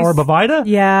tot arborvitae?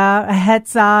 Yeah, a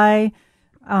Hetzai,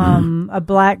 a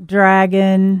black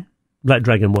dragon. Black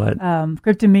dragon what?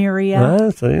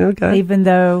 Cryptomeria. Okay. Even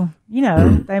though,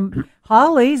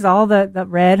 hollies, all the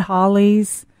red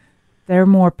hollies, they're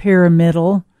more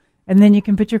pyramidal. And then you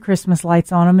can put your Christmas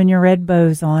lights on them and your red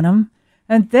bows on them.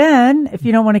 And then, if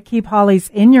you don't want to keep hollies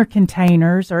in your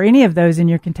containers or any of those in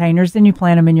your containers, then you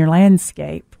plant them in your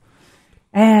landscape.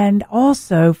 And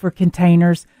also for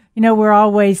containers, we're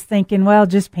always thinking, well,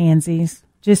 just pansies.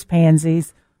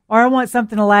 Or I want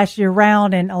something to last year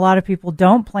round, and a lot of people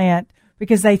don't plant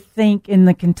because they think in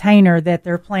the container that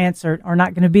their plants are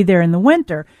not going to be there in the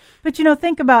winter. But,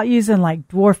 think about using like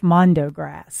dwarf mondo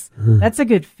grass. That's a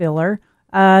good filler.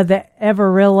 The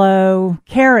Everillo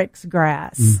carex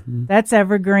grass. That's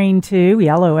evergreen too,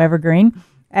 yellow evergreen.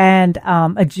 And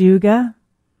ajuga,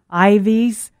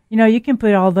 ivies. You can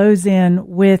put all those in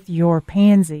with your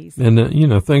pansies. And,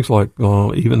 things like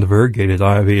even the variegated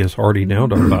ivy is hardy down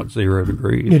to about 0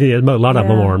 degrees. It is. A lot of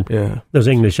them are. Yeah. Those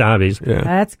English ivies. Yeah.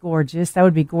 That's gorgeous. That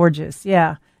would be gorgeous.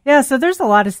 Yeah. Yeah, so there's a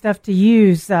lot of stuff to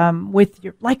use with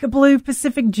like a blue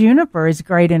Pacific juniper is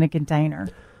great in a container.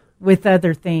 With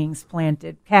other things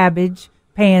planted, cabbage,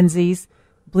 pansies,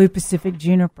 blue Pacific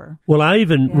juniper. Well, I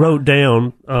even wrote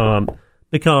down,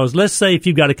 because let's say if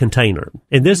you've got a container,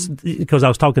 and this, because I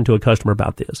was talking to a customer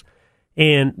about this,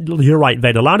 and you're right,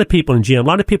 Veda, a lot of people in Jim, a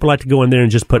lot of people like to go in there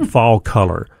and just put fall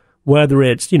color, whether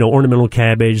it's, ornamental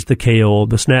cabbage, the kale,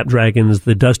 the snapdragons,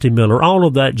 the Dusty Miller, all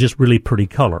of that just really pretty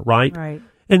color, right? Right.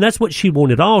 And that's what she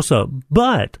wanted also,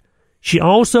 but she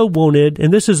also wanted,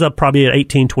 and this is probably an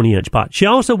 18, 20-inch pot. She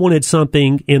also wanted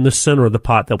something in the center of the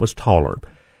pot that was taller.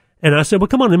 And I said, well,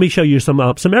 come on, let me show you some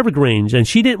evergreens. And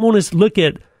she didn't want us to look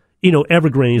at,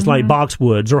 evergreens like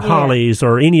boxwoods or hollies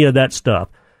or any of that stuff.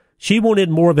 She wanted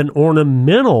more of an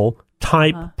ornamental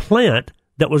type plant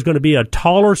that was going to be a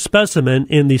taller specimen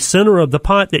in the center of the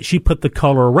pot that she put the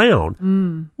color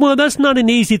around. Well, that's not an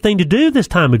easy thing to do this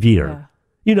time of year. Yeah.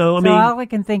 You know, I mean, all I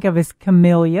can think of is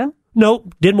camellia.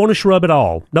 Nope, didn't want a shrub at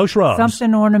all. No shrubs.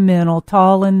 Something ornamental,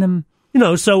 tall in the... You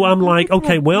know, so I'm like,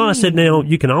 okay, well, I said, now,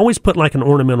 you can always put like an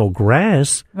ornamental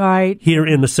grass Right. here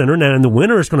in the center. Now, in the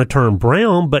winter, it's going to turn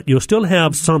brown, but you'll still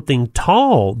have something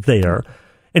tall there.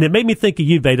 And it made me think of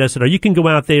you, Veda. I said, you can go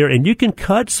out there and you can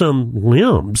cut some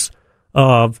limbs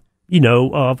of,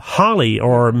 of holly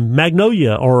or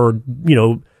magnolia or,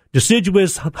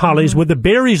 deciduous hollies with the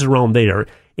berries are on there.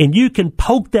 And you can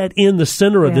poke that in the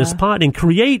center of this pot and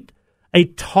create a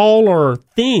taller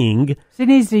thing. She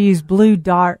needs to use blue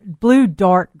dart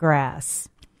grass.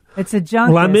 It's a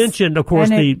juncus. Well, I mentioned, of course,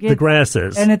 the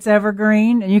grasses. And it's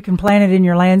evergreen, and you can plant it in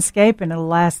your landscape, and it'll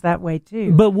last that way,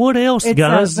 too. But what else,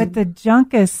 guys? But the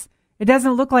juncus, it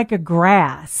doesn't look like a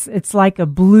grass. It's like a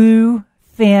blue,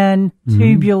 thin,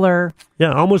 tubular.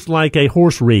 Yeah, almost like a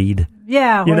horse reed.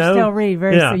 Yeah, horsetail reed.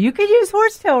 So you could use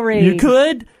horsetail reed. You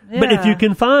could, but if you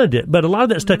can find it. But a lot of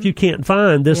that stuff you can't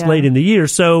find this late in the year.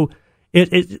 So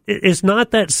it's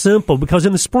not that simple, because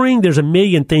in the spring there's a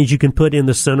million things you can put in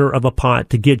the center of a pot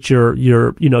to get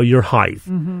your height.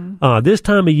 This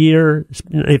time of year,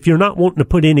 if you're not wanting to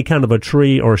put any kind of a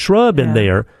tree or a shrub in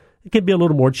there, it can be a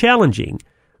little more challenging.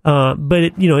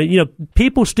 But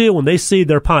people still, when they see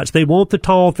their pots, they want the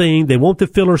tall thing, they want the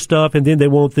filler stuff, and then they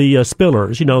want the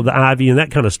spillers, the ivy and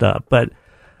that kind of stuff. But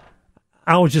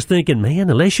I was just thinking,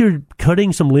 man, unless you're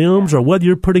cutting some limbs or whether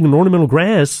you're putting an ornamental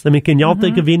grass, I mean, can y'all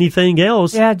think of anything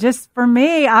else? Yeah, just for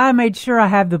me, I made sure I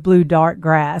have the blue dart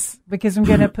grass, because I'm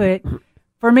going to put,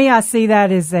 for me, I see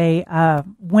that as a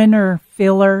winter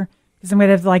filler, because I'm going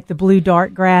to have like the blue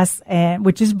dart grass,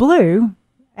 which is blue,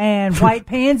 and white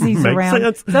pansies around.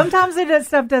 Sense. Sometimes that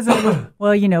stuff doesn't look,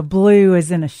 well, blue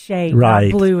is in a shape, right.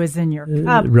 Not blue is in your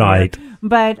cup. Right. Here.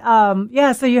 But,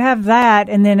 so you have that,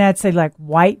 and then I'd say like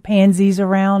white pansies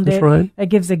around That's it. right. It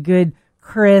gives a good,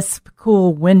 crisp,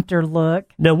 cool winter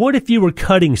look. Now, what if you were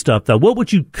cutting stuff, though? What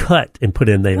would you cut and put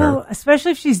in there? Well,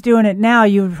 especially if she's doing it now,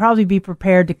 you would probably be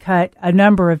prepared to cut a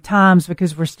number of times,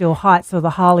 because we're still hot, so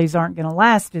the hollies aren't going to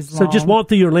last as long. So just walk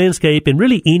through your landscape, and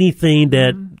really anything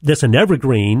that's an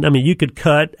evergreen. I mean, you could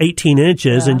cut 18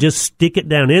 inches and just stick it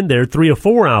down in there, 3 or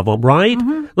 4 of them, right?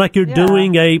 Like you're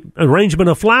doing a arrangement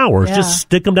of flowers. Yeah. Just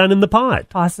stick them down in the pot.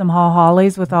 Possum Hall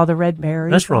hollies with all the red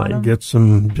berries. That's right. on 'em. Get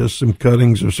just some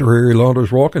cuttings of Sir Harry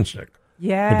Lauder's walking stick.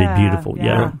 Yeah. That'd be beautiful,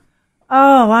 yeah.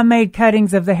 Oh, I made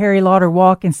cuttings of the Harry Lauder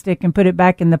walking stick and put it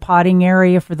back in the potting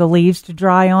area for the leaves to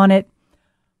dry on it.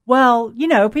 Well,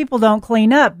 people don't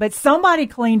clean up, but somebody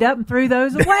cleaned up and threw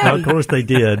those away. Of course they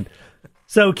did.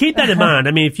 So keep that in mind.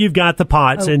 I mean, if you've got the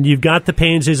pots and you've got the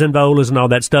pansies and violas and all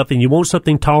that stuff, and you want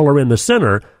something taller in the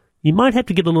center, you might have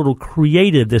to get a little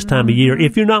creative this time of year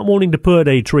if you're not wanting to put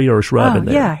a tree or a shrub in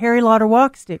there. Yeah, Harry Lauder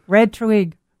walk stick, red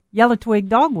twig, yellow twig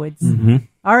dogwoods.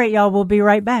 All right, y'all, we'll be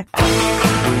right back.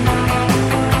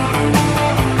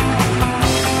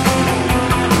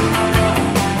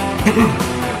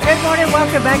 Good morning,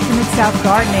 welcome back to Mid-South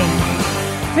Gardening.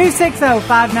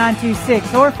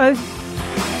 260-5926 or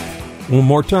One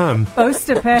more time. post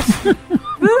a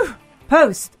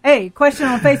question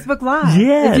on Facebook Live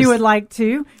Yes. if you would like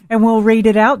to, and we'll read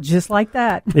it out just like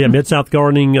that. Yeah, Mid-South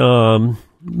Gardening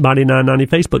Mighty 990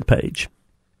 Facebook page.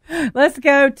 Let's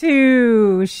go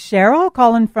to Cheryl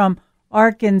calling from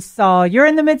Arkansas. You're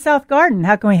in the Mid-South Garden.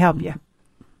 How can we help you?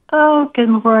 Oh, good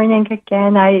morning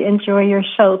again. I enjoy your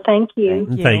show. Thank you.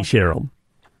 Thanks, Cheryl.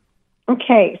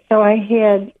 Okay, so I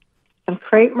had some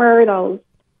crepe myrtles.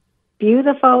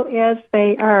 Beautiful as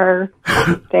they are,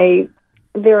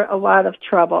 they're a lot of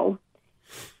trouble.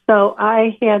 So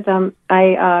I had them,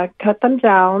 I cut them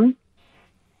down,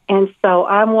 and so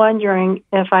I'm wondering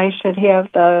if I should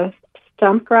have the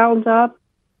stump ground up,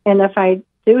 and if I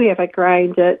do have it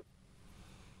grinded,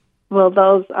 will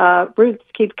those roots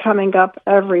keep coming up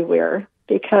everywhere?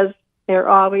 Because they're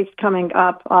always coming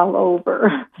up all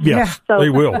over. Yes, So- they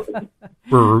will.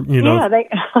 For, Yeah, they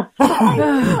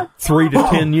 3 to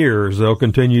 10 years, they'll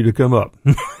continue to come up.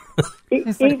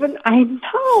 even I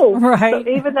know. Right.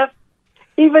 So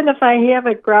even if I have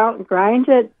it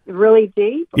grinded really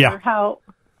deep, Yeah. or how?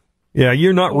 Yeah,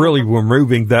 you're not really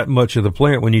removing that much of the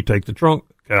plant when you take the trunk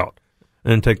out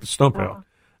and take the stump out.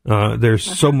 There's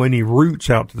so many roots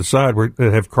out to the side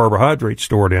that have carbohydrates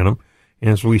stored in them. And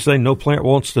as we say, no plant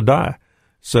wants to die.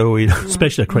 So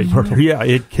Especially a crepe myrtle. yeah,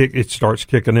 it starts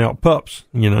kicking out pups,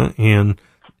 and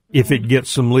if it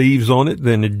gets some leaves on it,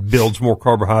 then it builds more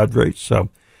carbohydrates. So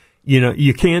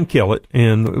you can kill it.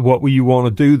 And what you want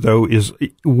to do, though, is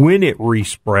when it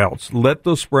resprouts, let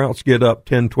those sprouts get up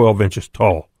 10, 12 inches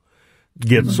tall.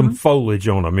 Get some foliage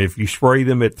on them. If you spray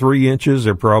them at 3 inches,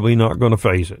 they're probably not going to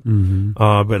phase it.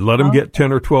 But let them get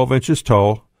 10 or 12 inches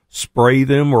tall. Spray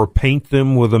them or paint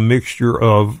them with a mixture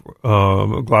of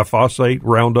glyphosate,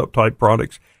 Roundup type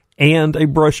products, and a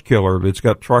brush killer that's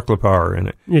got triclopier in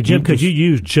it. Yeah, Jim, could you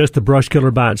use just the brush killer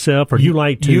by itself, or you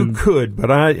like to? You could, but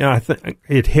I think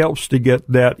it helps to get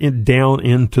that down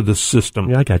into the system.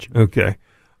 Yeah, I got you. Okay.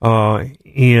 You'll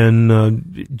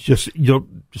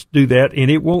just do that,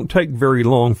 and it won't take very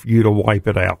long for you to wipe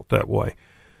it out that way.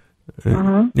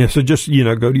 Yeah, so just,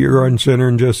 go to your garden center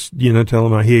and just, tell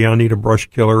them, hey, I need a brush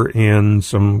killer and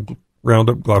some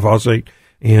Roundup glyphosate,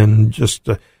 and just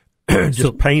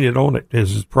paint it on it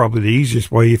is probably the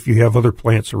easiest way if you have other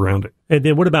plants around it. And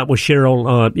then what about with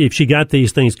Cheryl, if she got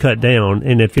these things cut down,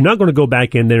 and if you're not going to go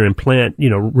back in there and plant,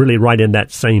 really right in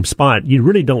that same spot, you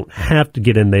really don't have to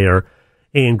get in there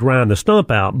and grind the stump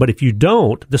out. But if you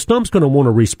don't, the stump's going to want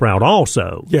to resprout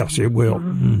also. Yes, it will.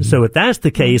 Mm-hmm. So if that's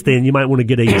the case, then you might want to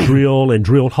get a drill and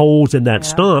drill holes in that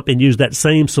stump and use that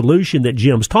same solution that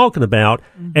Jim's talking about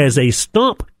as a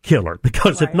stump killer.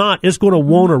 Because if not, it's going to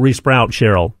want to resprout,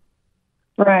 Cheryl.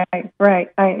 Right.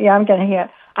 I'm going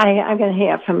to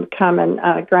have him come and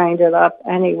grind it up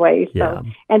anyway. So, Yeah.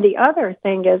 And the other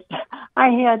thing is, I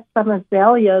had some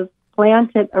azaleas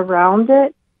planted around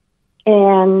it,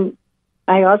 and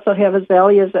I also have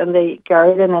azaleas in the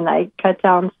garden, and I cut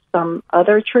down some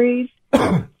other trees.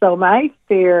 So my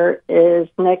fear is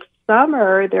next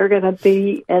summer they're going to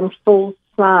be in full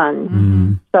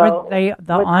sun. So Are they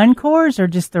the Encores or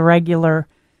just the regular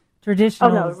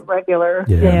traditional? Oh, no, regular.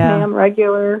 Yeah. Yes, ma'am,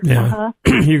 regular. Yeah. Uh-huh.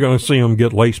 You're going to see them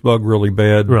get lace bug really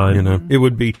bad. Right. It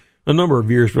would be a number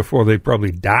of years before they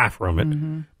probably die from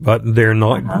it, but they're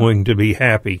not going to be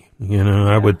happy.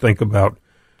 I would think about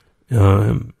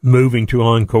moving to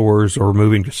Encores or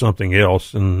moving to something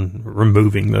else and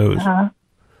removing those.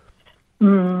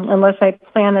 Unless I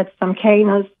planted some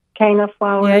canna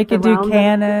flowers. Yeah, you could do around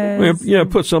cannas. Yeah,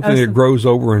 put something that grows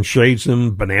over and shades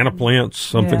them, banana plants,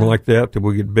 something Yeah. like that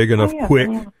will get big enough yeah, quick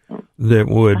yeah. that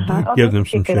would give them That's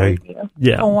a some good shade. idea.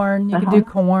 Yeah. Corn. You could do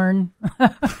corn.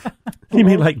 You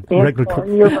mean like Yeah, regular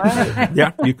corn? you're right.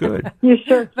 Yeah, you could. You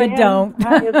sure But can. don't.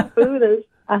 It's food is.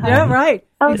 Yeah, right.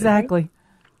 Okay. Exactly.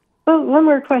 Well, one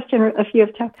more question, if you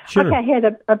have time. Sure. Okay, I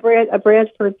had a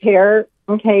Bradford pear.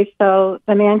 Okay, so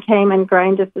the man came and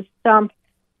grinded the stump,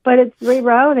 but it's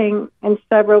rerouting in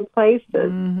several places,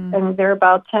 and they're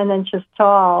about 10 inches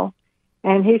tall.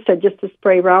 And he said just to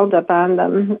spray Roundup on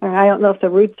them. And I don't know if the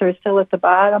roots are still at the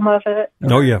bottom of it.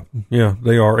 Oh, yeah,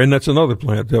 they are. And that's another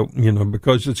plant that,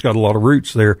 because it's got a lot of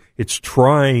roots there, it's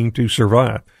trying to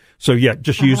survive. So, yeah,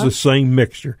 just use the same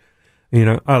mixture.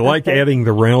 I like adding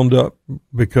the Roundup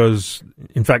because,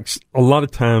 in fact, a lot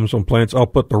of times on plants, I'll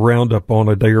put the Roundup on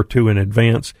a day or two in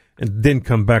advance and then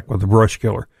come back with the brush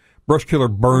killer. Brush killer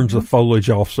burns the foliage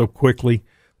off so quickly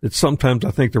that sometimes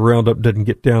I think the Roundup doesn't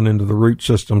get down into the root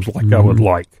systems like I would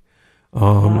like.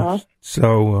 But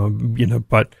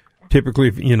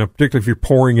typically, particularly if you're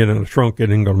pouring it in a trunk, it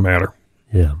ain't going to matter.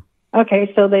 Yeah.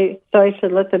 Okay, so I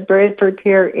should let the Bradford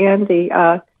pear and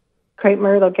the crepe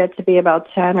myrtle get to be about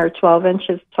 10 or 12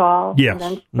 inches tall. Yes. And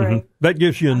then spray. That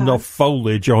gives you enough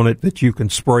foliage on it that you can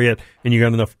spray it, and you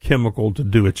got enough chemical to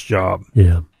do its job.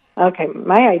 Yeah. Okay,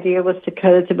 my idea was to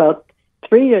cut it to about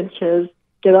 3 inches,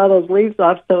 get all those leaves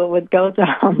off so it would go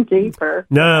down deeper.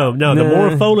 No. The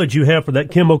more foliage you have for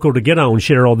that chemical to get on,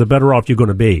 Cheryl, the better off you're going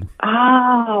to be.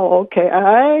 Oh, okay,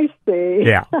 I see.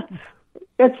 Yeah.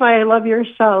 That's why I love your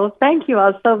show. Thank you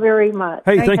all so very much.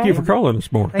 Hey, thank you for calling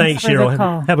this morning. Thanks, for the Cheryl.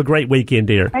 call. Have a great weekend,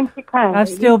 dear. Thank you kindly. I've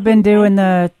still been doing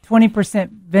the 20%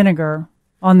 vinegar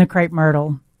on the crepe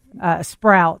myrtle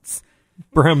sprouts.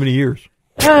 For how many years?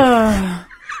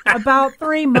 About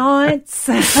 3 months.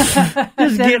 Just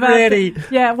get ready.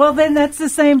 Yeah, well, then that's the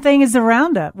same thing as the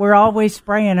Roundup. We're always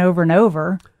spraying over and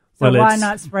over. So Well, why it's-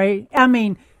 not spray? I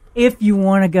mean, if you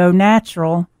want to go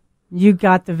natural, you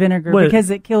got the vinegar Well, because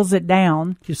it kills it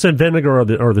down. You said vinegar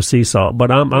or the sea salt,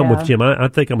 but I'm Yeah. with Jim. I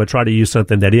think I'm going to try to use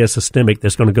something that is systemic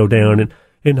that's going to go down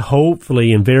and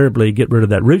hopefully invariably get rid of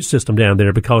that root system down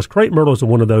there, because crepe myrtles are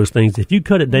one of those things. If you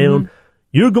cut it down,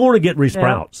 you're going to get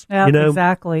resprouts. Yeah,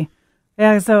 exactly.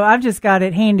 Yeah, so I've just got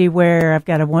it handy where I've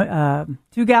got a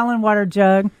 2-gallon water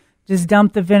jug, just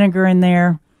dump the vinegar in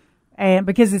there, and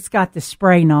because it's got the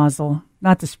spray nozzle,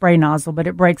 not the spray nozzle, but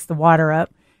it breaks the water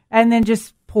up, and then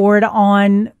just pour it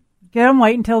on.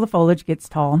 Wait until the foliage gets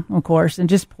tall, of course, and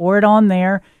just pour it on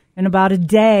there. In about a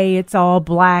day, it's all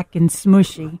black and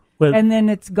smushy. Well- and then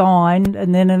it's gone,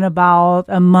 and then in about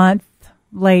a month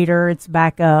later, it's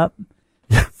back up.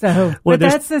 So, Well, but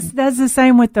that's the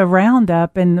same with the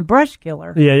Roundup and the brush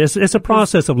killer. Yeah, it's a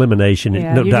process of elimination,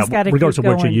 Yeah, no you doubt, just gotta regardless of keep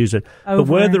what you're going using. Over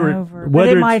But whether and over. But whether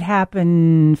it it's- might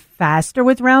happen faster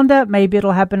with Roundup. Maybe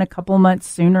it'll happen a couple months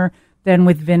sooner than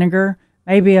with vinegar.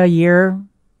 Maybe a year.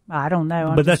 I don't know.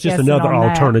 I'm but that's just guessing another on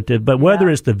that. alternative. But whether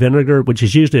Yeah. it's the vinegar, which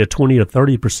is usually a 20 or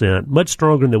 30%, much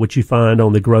stronger than what you find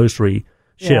on the grocery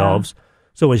shelves.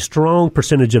 So a strong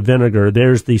percentage of vinegar.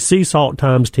 There's the sea salt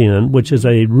times 10, which is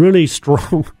a really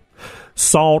strong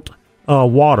salt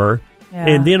water. Yeah.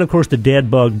 And then, of course, the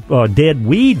dead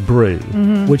weed brew,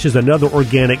 which is another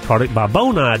organic product by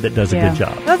Bonide that does a good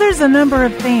job. Well, there's a number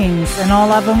of things, and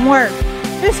all of them work.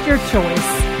 Just your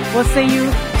choice. We'll see you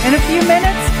in a few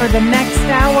minutes for the next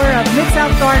hour of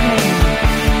Mid-South Gardening.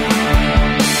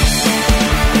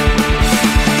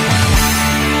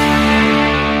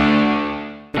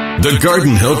 The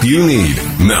garden help you need.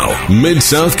 Now,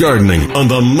 Mid-South Gardening on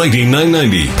the Mighty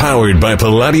 990, powered by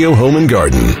Palladio Home and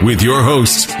Garden, with your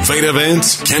hosts, Veda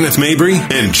Vance, Kenneth Mabry,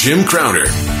 and Jim Crowder.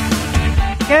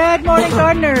 Good morning,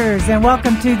 gardeners, and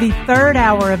welcome to the third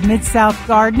hour of Mid-South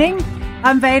Gardening.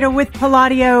 I'm Veda with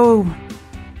Palladio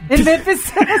in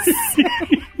Memphis.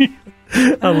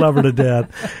 I love her to death.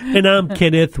 And I'm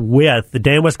Kenneth with the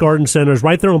Dan West Garden Centers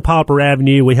right there on Poplar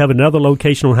Avenue. We have another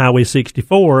location on Highway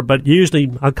 64, but usually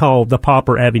I call the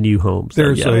Poplar Avenue homes.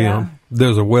 There's a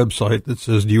website that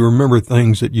says, "Do you remember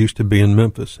things that used to be in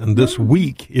Memphis?" And this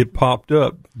week it popped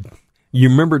up. You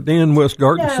remember Dan West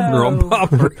Garden Center on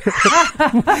Poplar?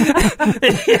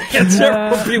 And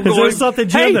several people Is there going, something,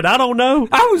 Jim, "Hey, that I don't know?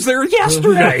 I was there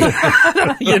yesterday."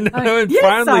 And Yes,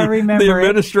 I finally remember the it.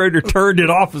 administrator turned it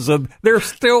off and said, "They're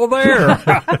still there."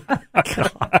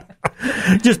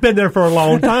 Just been there for a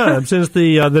long time, since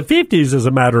the 50s, as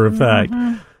a matter of fact.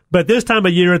 But this time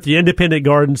of year at the independent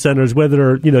garden centers,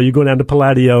 whether you go down to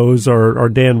Palladio's or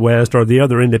Dan West or the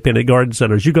other independent garden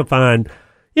centers, you can find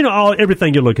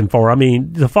everything you're looking for. I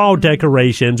mean, the fall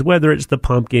decorations, whether it's the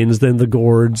pumpkins, then the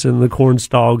gourds and the corn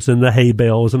stalks and the hay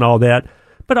bales and all that,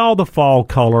 but all the fall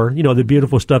color, the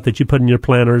beautiful stuff that you put in your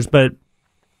planters. But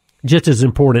just as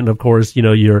important, of course,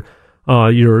 your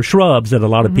shrubs that a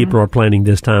lot of people are planting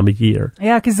this time of year.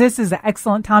 Yeah, because this is an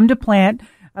excellent time to plant.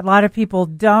 A lot of people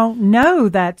don't know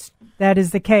that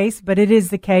is the case, but it is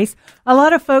the case. A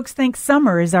lot of folks think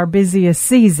summer is our busiest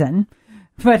season,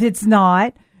 but it's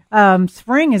not.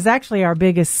 Spring is actually our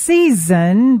biggest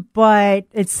season, but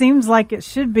it seems like it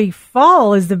should be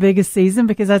fall is the biggest season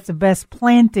because that's the best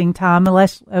planting time,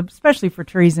 especially for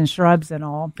trees and shrubs and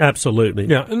all. Absolutely.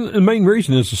 Yeah, and the main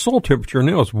reason is the soil temperature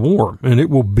now is warm, and it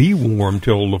will be warm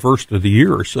till the first of the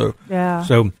year or so. Yeah.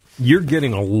 So you're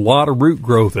getting a lot of root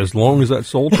growth as long as that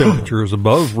soil temperature is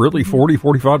above really 40,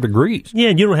 45 degrees. Yeah,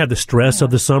 and you don't have the stress of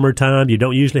the summertime. You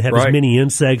don't usually have as Right. many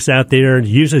insects out there.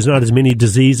 Usually there's not as many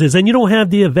diseases, and you don't have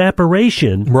the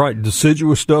evaporation. Right,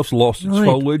 deciduous stuff's lost its Right.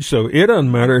 foliage, so it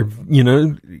doesn't matter if,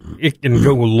 it can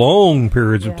go long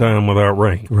periods of time without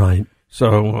rain. Right.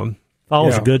 So,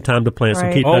 Fall's yeah. a good time to plant, so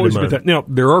Right. keep always that in good mind. time.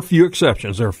 Now, there are a few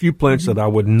exceptions. There are a few plants that I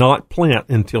would not plant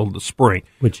until the spring.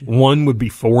 Which- One would be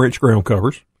 4-inch ground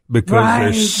covers, because they're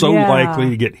Right, so yeah. likely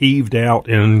to get heaved out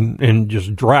and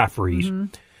just dry freeze.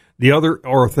 The other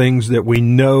are things that we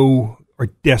know are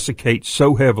desiccate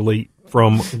so heavily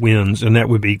from winds, and that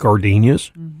would be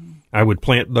gardenias. I would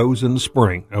plant those in the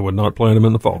spring. I would not plant them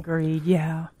in the fall. Agreed,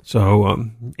 yeah. So,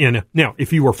 and now,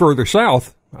 if you were further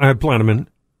south, I'd plant them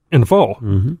in the fall.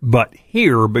 But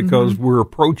here, because we're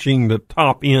approaching the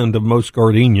top end of most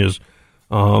gardenias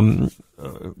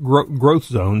growth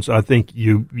zones, I think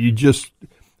you just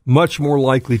much more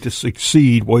likely to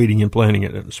succeed waiting and planting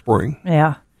it in the spring.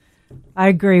 Yeah, I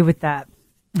agree with that.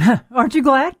 Aren't you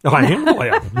glad? I am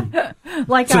glad.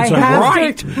 Like Since I I'm have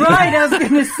right. to. Right, I was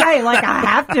going to say, like I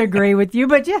have to agree with you,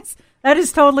 but yes, that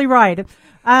is totally right.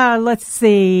 Let's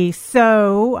see.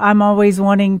 So I'm always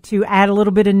wanting to add a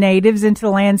little bit of natives into the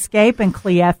landscape, and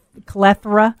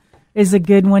Clethra is a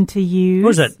good one to use.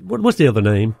 What is that? What's the other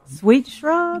name? Sweet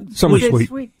shrub? Summer Is it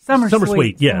sweet. Summer Summer sweet.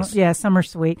 sweet, yes. Yeah, summer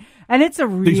sweet. And it's a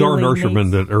really These are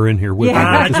nurserymen neat- that are in here with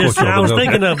Yeah. me. I was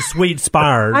thinking of Sweet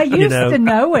Spire. I used to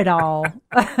know it all.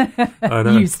 I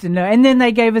know. Used to know. And then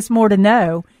they gave us more to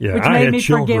know, Yeah, which I made had me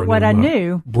forget children what and I my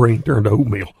knew. Brain turned to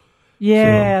oatmeal.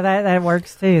 Yeah, that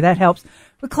works too. That helps.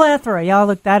 But Clethra, y'all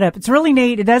look that up. It's really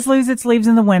neat. It does lose its leaves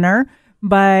in the winter,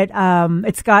 but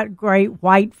it's got great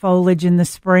white foliage in the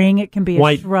spring. It can be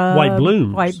a shrub. White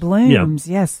blooms. White blooms,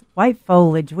 yes. White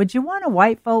foliage. Would you want a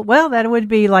white foliage? Well, that would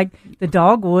be like the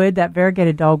dogwood. That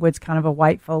variegated dogwood's kind of a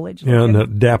white foliage. Yeah, and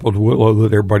that dappled willow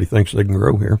that everybody thinks they can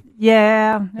grow here.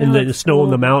 Yeah. And the snow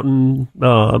on the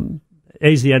mountain,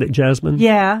 Asiatic jasmine.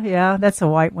 Yeah, that's a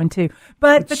white one too.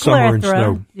 But the Summer and clethra.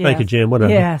 snow. Yes. Thank you, Jim.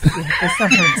 Whatever. Yes, the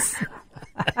summer.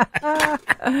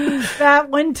 That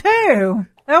one too.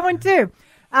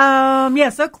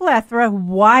 So clethra,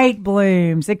 white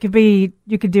blooms. It could be,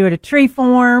 you could do it a tree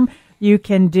form. You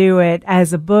can do it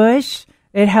as a bush.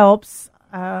 It helps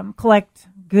collect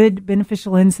good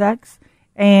beneficial insects.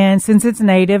 And since it's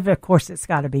native, of course, it's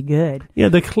got to be good. Yeah,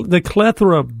 the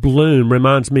clethra bloom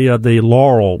reminds me of the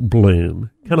laurel bloom,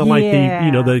 kind of like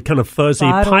the kind of fuzzy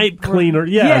pipe cleaner.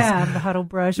 Yes. Yeah, the huddle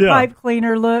brush, pipe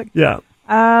cleaner look. Yeah.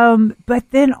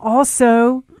 But then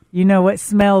also, you know what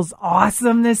smells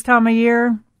awesome this time of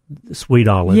year? Sweet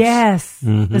olives. Yes.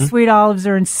 The sweet olives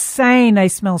are insane. They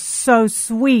smell so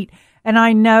sweet. And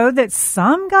I know that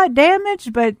some got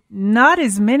damaged, but not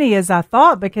as many as I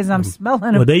thought because I'm smelling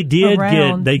them. Well, they did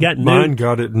around. they got Mine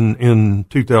got it in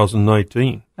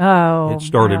 2019. Oh. It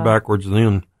started backwards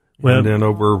then. Well- And then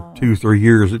over 2-3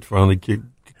 years, it finally kicked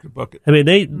the bucket. I mean,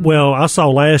 I saw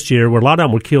last year where a lot of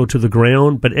them were killed to the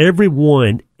ground, but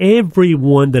everyone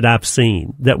that I've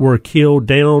seen that were killed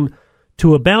down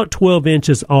to about 12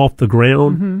 inches off the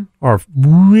ground are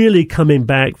really coming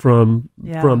back from,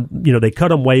 they cut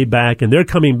them way back and they're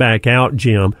coming back out,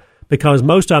 Jim, because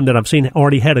most of them that I've seen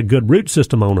already had a good root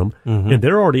system on them and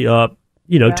they're already up,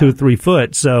 2 or 3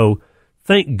 foot. So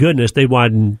thank goodness they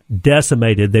wasn't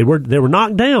decimated. They were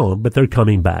knocked down, but they're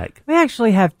coming back. We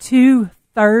actually have 2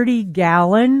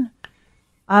 30-gallon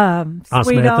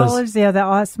sweet olives. Yeah, the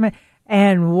osmanthus.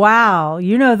 And wow,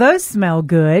 those smell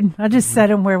good. I just set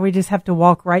them where we just have to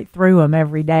walk right through them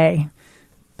every day.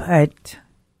 But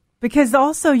because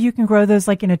also you can grow those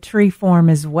like in a tree form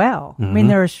as well. I mean,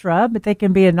 they're a shrub, but they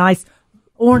can be a nice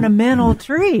ornamental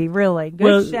tree, really.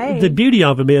 Good shade. The beauty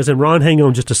of them is, and Ron, hang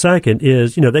on just a second,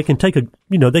 is, they can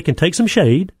take some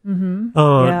shade.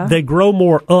 They grow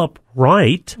more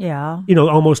upright. Yeah.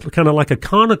 Almost kind of like a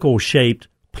conical shaped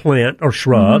plant or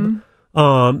shrub.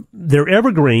 They're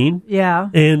evergreen. Yeah.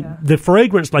 And the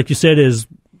fragrance, like you said, is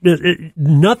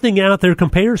nothing out there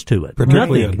compares to it.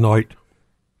 Particularly nothing. at night.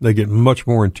 They get much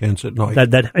more intense at night.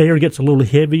 That air gets a little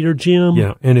heavier, Jim.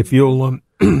 Yeah, and if you'll,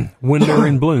 when they're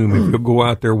in bloom, if you'll go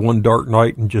out there one dark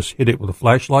night and just hit it with a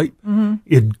flashlight,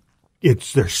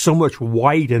 there's so much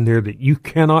white in there that you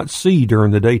cannot see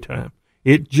during the daytime.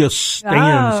 It just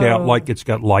stands out like it's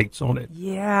got lights on it.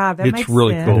 Yeah, that it's makes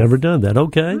really sense. cool. I've never done that.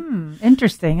 Okay.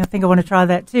 Interesting. I think I want to try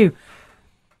that too.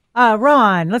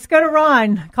 Ron, let's go to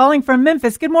Ron, calling from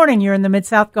Memphis. Good morning. You're in the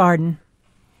Mid-South Garden.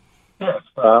 Yes.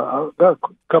 I've got a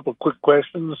couple of quick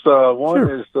questions.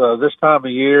 One is this time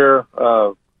of year,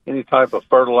 any type of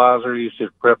fertilizer you should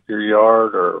prep your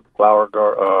yard or flower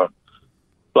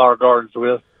gardens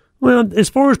with? Well, as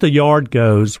far as the yard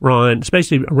goes, Ron,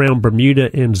 especially around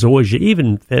Bermuda and Zoysia,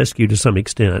 even fescue to some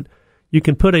extent, you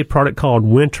can put a product called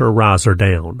Winterizer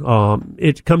down.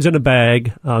 It comes in a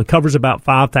bag, covers about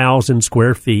 5,000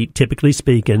 square feet, typically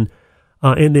speaking.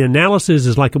 And the analysis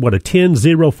is like, a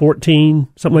 10-0-14,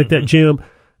 something like that, Jim.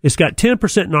 It's got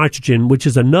 10% nitrogen, which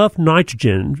is enough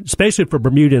nitrogen, especially for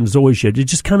Bermuda and Zoysia, to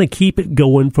just kind of keep it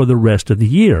going for the rest of the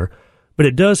year. But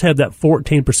it does have that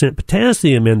 14%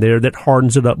 potassium in there that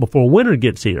hardens it up before winter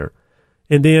gets here.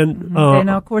 And then... and,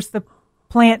 of course, the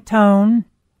plant tone,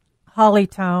 holly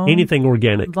tone. Anything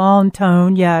organic. Lawn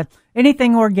tone, yeah.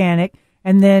 Anything organic.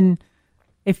 And then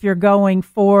if you're going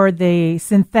for the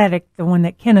synthetic, the one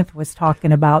that Kenneth was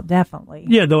talking about, definitely.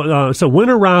 Yeah, so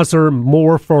Winterizer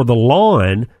more for the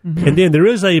lawn. And then there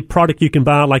is a product you can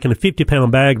buy like in a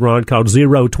 50-pound bag, Ron, called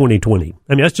 0-20-20.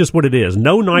 I mean, that's just what it is.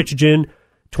 No nitrogen,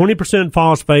 20%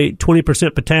 phosphate,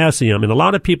 20% potassium. And a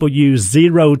lot of people use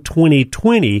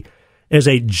 0-20-20 as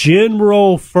a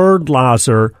general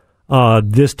fertilizer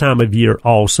this time of year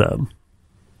also.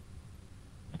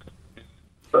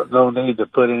 No need to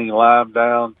put any lime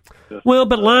down? Well,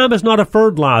 but lime is not a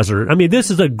fertilizer. I mean,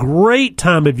 this is a great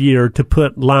time of year to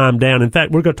put lime down. In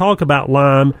fact, we're going to talk about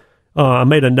lime. I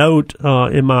made a note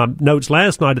in my notes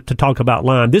last night to talk about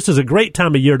lime. This is a great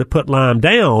time of year to put lime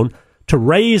down to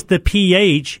raise the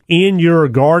pH in your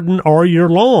garden or your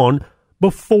lawn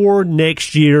before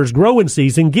next year's growing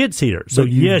season gets here. So,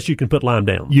 yes, you can put lime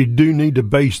down. You do need to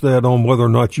base that on whether or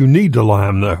not you need the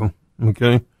lime, though,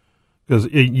 okay? Because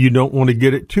you don't want to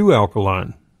get it too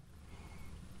alkaline.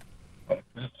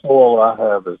 The soil I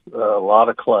have is a lot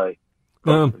of clay.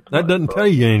 That doesn't tell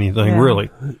you anything, Yeah. really.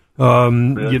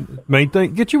 Main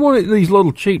thing, get you one of these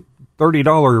little cheap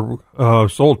 $30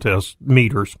 soil test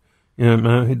meters.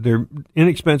 They're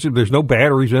inexpensive. There's no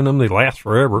batteries in them. They last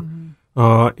forever.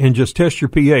 And just test your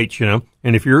pH, And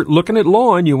if you're looking at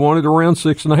lawn, you want it around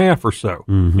 6.5 or so.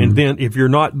 And then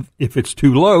if it's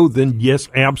too low, then yes,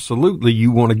 absolutely,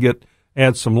 you want to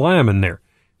add some lime in there.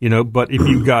 But if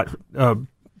you've got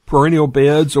perennial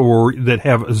beds or that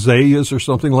have azaleas or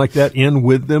something like that in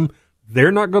with them,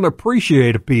 they're not going to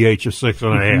appreciate a pH of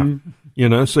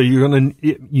 6.5. So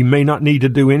you may not need to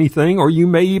do anything, or you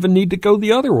may even need to go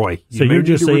the other way. So you're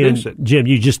just saying, Jim,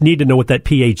 you just need to know what that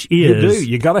pH is. You do.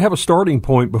 You got to have a starting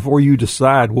point before you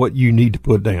decide what you need to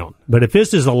put down. But if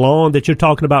this is a lawn that you're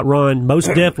talking about, Ron, most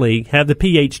definitely have the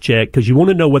pH checked, because you want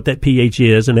to know what that pH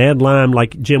is, and add lime,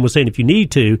 like Jim was saying, if you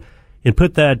need to, and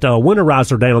put that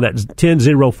winterizer down. That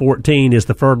 10-0-14 is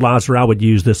the fertilizer I would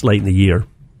use this late in the year.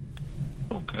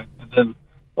 Okay. And then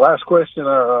last question,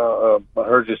 I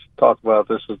heard you talk about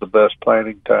this is the best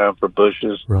planting time for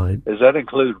bushes. Right. Does that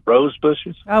include rose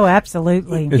bushes? Oh,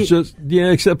 absolutely. It's just,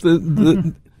 except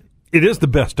the it is the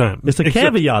best time. It's a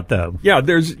caveat, though. Yeah,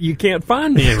 you can't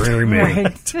find very many.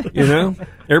 Right.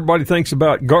 Everybody thinks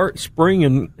about spring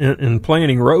and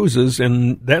planting roses,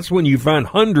 and that's when you find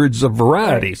hundreds of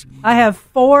varieties. I have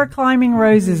 4 climbing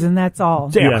roses, and that's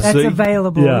all. Yeah, that's see?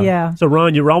 available. Yeah. So,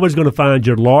 Ron, you're always going to find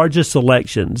your largest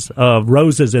selections of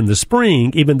roses in the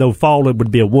spring, even though fall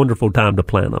would be a wonderful time to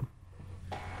plant them.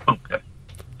 Okay.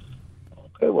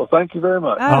 Okay, well, thank you very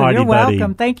much. Oh, you're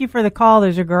welcome. Thank you for the call.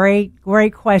 Those are great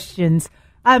questions.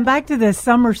 Back to the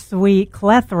summer sweet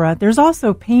clethra. There's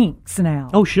also pinks now.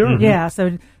 Oh, sure. Yeah,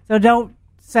 so don't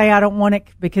say I don't want it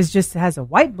because just has a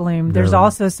white bloom. There's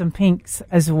also some pinks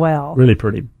as well. Really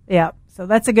pretty. Yeah, so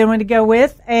that's a good one to go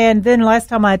with. And then last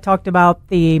time I talked about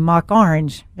the mock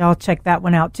orange. Y'all check that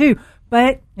one out too.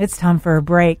 But it's time for a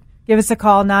break. Give us a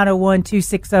call,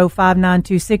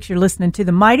 901-260-5926. You're listening to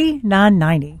the Mighty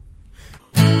 990.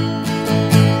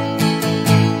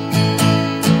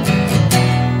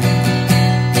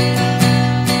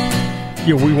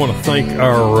 We want to thank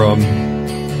our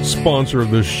sponsor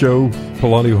of this show,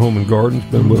 Palladio Home and Garden's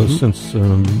been with us since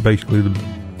basically the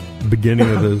beginning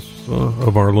of this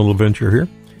of our little venture here.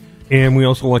 And we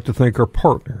also like to thank our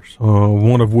partners,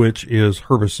 one of which is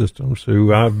Herbis Systems,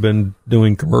 who I've been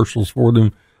doing commercials for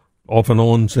them off and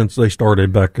on since they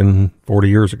started back in 40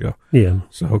 years ago. Yeah.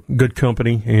 So good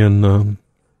company, and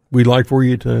we'd like for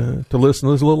you to listen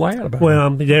to this little ad about it. Well,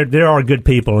 there are good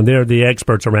people, and they're the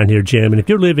experts around here, Jim. And if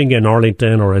you're living in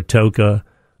Arlington or Atoka,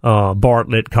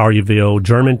 Bartlett, Collierville,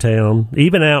 Germantown,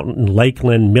 even out in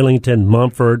Lakeland, Millington,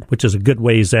 Mumford, which is a good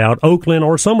ways out, Oakland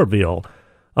or Somerville,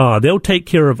 they'll take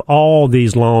care of all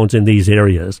these lawns in these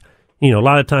areas. A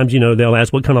lot of times, they'll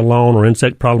ask, what kind of lawn or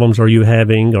insect problems are you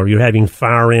having? Are you having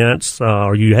fire ants?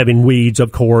 Are you having weeds,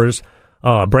 of course?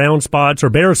 Brown spots or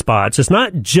bare spots. It's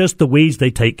not just the weeds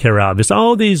they take care of. It's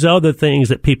all these other things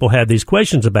that people have these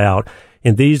questions about,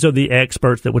 and these are the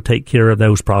experts that will take care of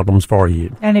those problems for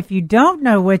you. And if you don't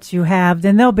know what you have,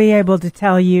 then they'll be able to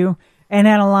tell you and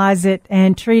analyze it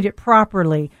and treat it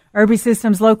properly. Herbis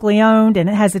Systems locally owned, and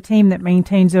it has a team that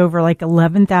maintains over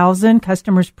 11,000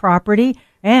 customers' property,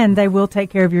 and they will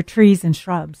take care of your trees and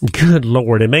shrubs. Good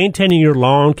Lord. And maintaining your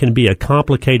lawn can be a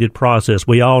complicated process.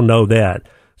 We all know that.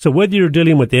 So whether you're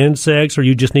dealing with insects or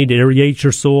you just need to irrigate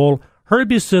your soil,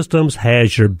 Herbis Systems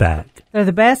has your back. They're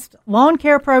the best lawn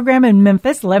care program in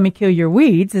Memphis. Let Me Kill Your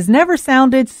Weeds has never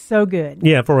sounded so good.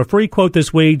 Yeah, for a free quote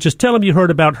this week, just tell them you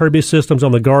heard about Herbis Systems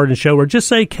on the Garden Show, or just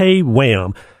say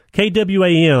KWAM,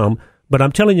 KWAM. But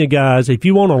I'm telling you guys, if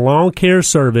you want a lawn care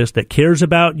service that cares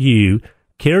about you,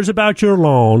 cares about your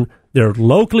lawn, they're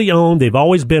locally owned. They've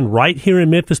always been right here in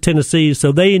Memphis, Tennessee,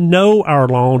 so they know our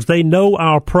lawns. They know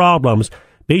our problems.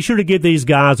 Be sure to give these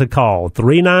guys a call,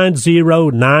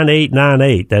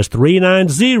 390-9898. That's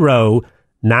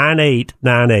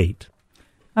 390-9898.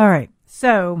 All right.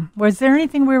 So, was there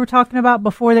anything we were talking about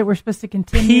before that we're supposed to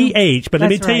continue? pH, but let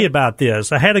me tell you about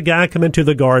this. I had a guy come into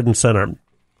the garden center. A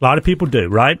lot of people do,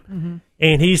 right? Mm-hmm.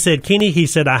 And he said, Kenny,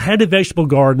 I had a vegetable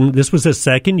garden. This was his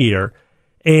second year.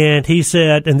 And he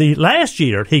said, in the last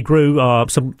year, he grew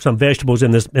some vegetables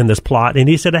in this plot, and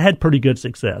he said I had pretty good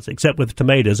success, except with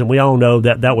tomatoes, and we all know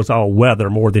that was all weather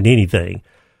more than anything.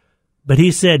 But he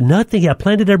said nothing. I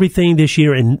planted everything this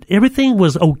year, and everything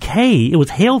was okay. It was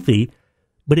healthy,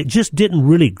 but it just didn't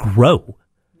really grow.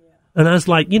 Yeah. And I was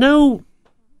like, we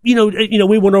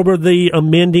went over the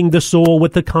amending the soil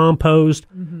with the compost,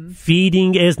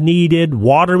 feeding as needed,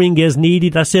 watering as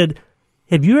needed. I said,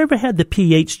 have you ever had the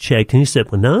pH checked? And he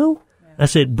said, well, no. Yeah. I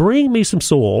said, bring me some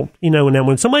soil. You know, now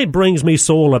when somebody brings me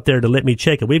soil up there to let me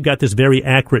check it, we've got this very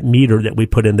accurate meter that we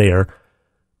put in there.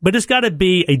 But it's got to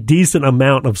be a decent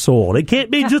amount of soil. It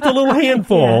can't be just a little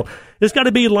handful. Yeah. It's got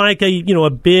to be like a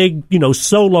big,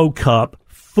 Solo cup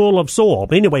full of soil.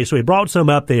 But anyway, so he brought some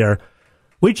up there.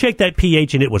 We checked that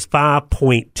pH and it was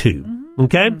 5.2.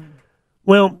 Okay?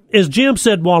 Well, as Jim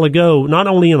said a while ago, not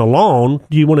only in a lawn,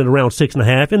 you want it around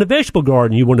 6.5. In a vegetable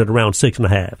garden, you want it around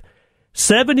 6.5.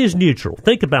 7 is neutral.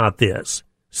 Think about this.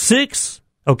 6,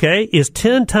 is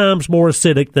 10 times more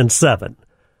acidic than 7.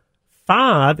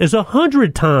 5 is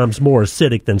 100 times more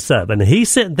acidic than 7. And he's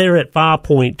sitting there at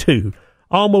 5.2,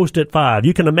 almost at 5.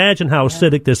 You can imagine how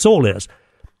acidic this soil is.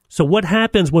 So what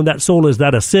happens when that soil is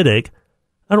that acidic?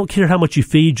 I don't care how much you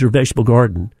feed your vegetable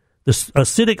garden. The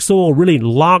acidic soil really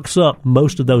locks up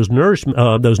most of those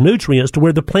nutrients to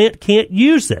where the plant can't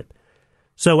use it.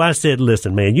 So I said,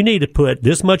 listen, man, you need to put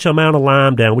this much amount of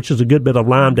lime down, which is a good bit of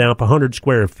lime down per 100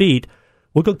 square feet.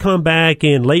 We're going to come back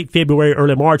in late February,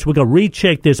 early March. We're going to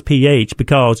recheck this pH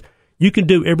because you can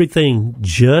do everything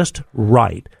just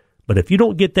right. But if you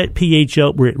don't get that pH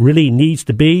up where it really needs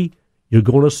to be, you're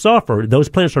going to suffer. Those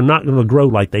plants are not going to grow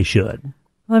like they should.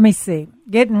 Let me see.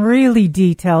 Getting really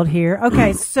detailed here.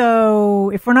 Okay,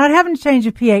 so if we're not having to change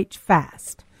the pH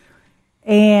fast,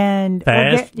 and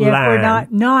if we're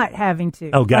not having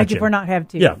to. Oh, gotcha. Like if we're not having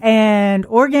to. Yeah. And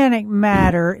organic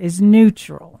matter is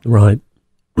neutral. Right.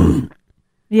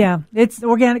 Yeah, it's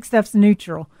organic stuff's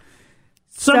neutral.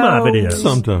 Some of it is.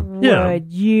 Sometimes.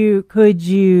 Could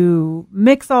you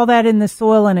mix all that in the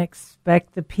soil and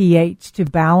expect the pH to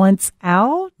balance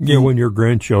out? Yeah, when your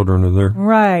grandchildren are there.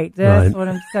 Right. That's what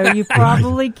I'm. So you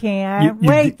probably can't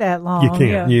wait that long. You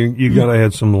can't. Yeah. You got to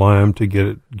add some lime to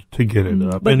get it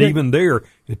up. But even there,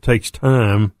 it takes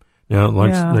time. Now,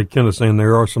 like kind of saying,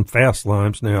 there are some fast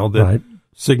limes now that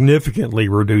significantly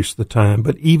reduce the time,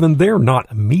 but even they're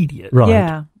not immediate. Right.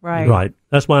 Yeah. Right. Right.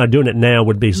 That's why doing it now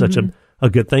would be such a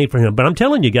good thing for him. But I'm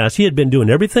telling you guys, he had been doing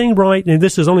everything right, and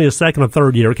this is only his second or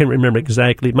third year. I can't remember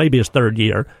exactly. Maybe his third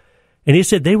year. And he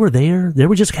said they were there. They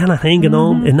were just kind of hanging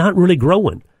on and not really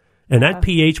growing. And that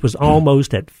pH was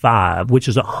almost at 5, which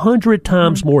is 100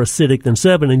 times more acidic than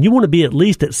 7. And you want to be at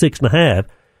least at 6.5.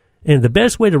 And the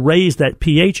best way to raise that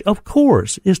pH, of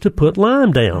course, is to put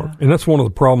lime down. And that's one of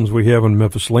the problems we have in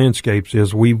Memphis landscapes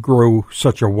is we grow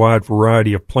such a wide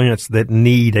variety of plants that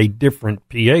need a different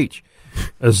pH.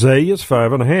 Azaleas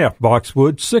 5.5,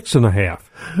 boxwood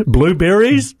 6.5,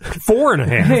 blueberries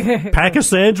 4.5,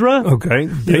 pachysandra. Okay,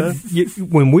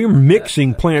 when we're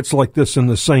mixing plants like this in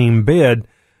the same bed,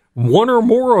 one or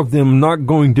more of them not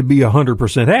going to be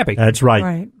 100% happy. That's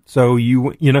right. So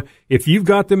if you've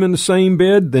got them in the same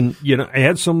bed, then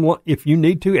add some. If you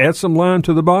need to, add some lime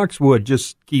to the boxwood.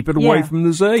 Just keep it away from the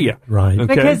azalea. Right.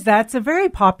 Okay? Because that's a very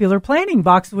popular planting,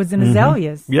 boxwoods and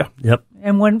azaleas. Yeah. Yep.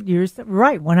 And one of them's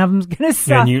going to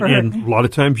suffer. And a lot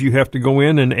of times you have to go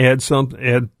in and add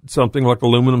something like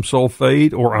aluminum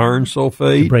sulfate or iron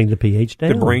sulfate to bring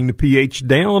the pH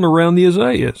down around the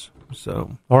azaleas.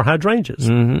 So or hydrangeas.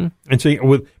 And see,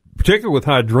 particularly with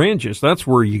hydrangeas, that's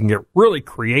where you can get really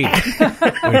creative.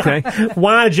 Okay,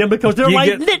 why, Jim? Because they're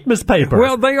litmus paper.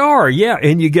 Well, they are, yeah.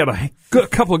 And you get a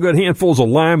couple of good handfuls of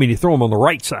lime, and you throw them on the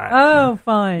right side. Oh,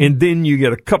 fine. And then you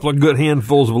get a couple of good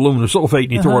handfuls of aluminum sulfate,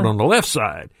 and you throw it on the left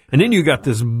side. And then you got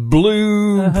this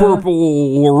blue,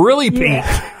 purple, really pink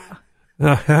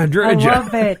hydrangea. I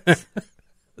love it.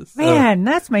 Man,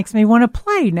 that makes me want to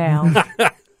play now.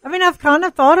 I mean, I've kind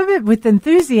of thought of it with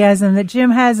enthusiasm that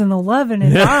Jim has and the love in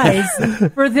his eyes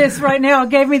for this right now. It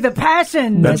gave me the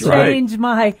passion to change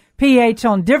my pH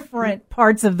on different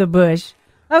parts of the bush.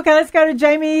 Okay, let's go to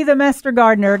Jamie, the master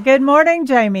gardener. Good morning,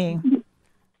 Jamie.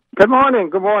 Good morning.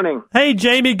 Good morning. Hey,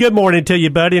 Jamie, good morning to you,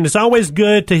 buddy. And it's always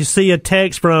good to see a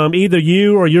text from either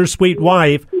you or your sweet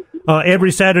wife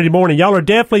every Saturday morning. Y'all are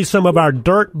definitely some of our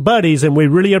dirt buddies, and we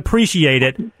really appreciate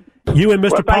it. You and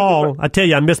Mr. Paul, I tell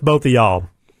you, I miss both of y'all.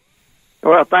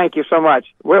 Well, thank you so much.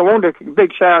 Well, I wanted a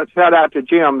big shout out to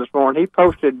Jim this morning. He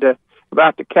posted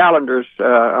about the calendars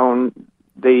on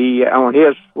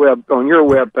your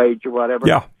web page or whatever.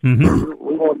 Yeah. Mm-hmm.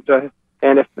 We want to,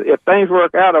 and if things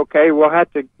work out okay,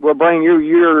 we'll bring you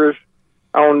yours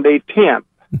on the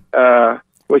 10th,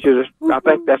 which is I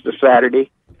think that's a Saturday.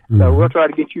 So we'll try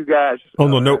to get you guys on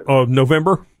the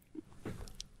November.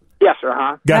 Yes, sir.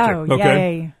 Huh? Gotcha. Oh,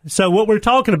 okay. Yay. So what we're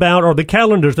talking about are the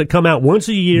calendars that come out once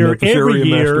a year, Memphis every Area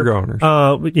year. Master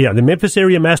Gardeners. The Memphis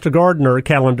Area Master Gardener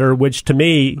calendar, which to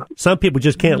me, some people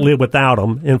just can't live without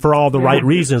them, and for all the right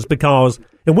reasons. Because,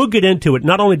 and we'll get into it.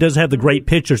 Not only does it have the great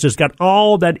pictures, it's got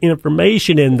all that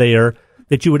information in there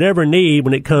that you would ever need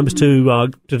when it comes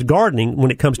to gardening, when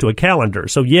it comes to a calendar.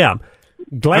 So, yeah,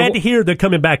 glad to hear they're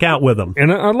coming back out with them.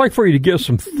 And I'd like for you to give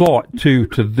some thought, to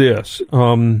this.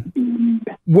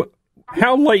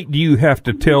 How late do you have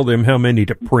to tell them how many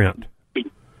to print?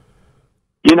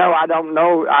 I don't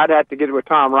know. I'd have to get with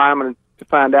Tom Ryman to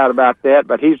find out about that,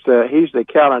 but he's the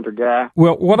calendar guy.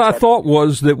 Well, what I thought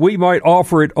was that we might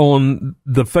offer it on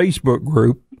the Facebook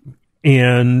group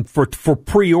and for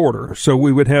pre-order, so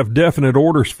we would have definite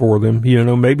orders for them,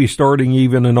 maybe starting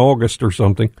even in August or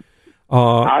something.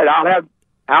 I'll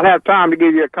have time to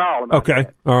give you a call about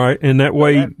that. All right, and that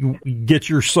way you get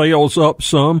your sales up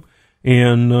some.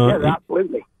 And yes,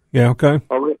 absolutely. Yeah, okay.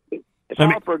 It's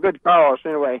all for a good cause,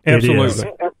 anyway.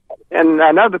 Absolutely. And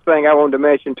another thing I wanted to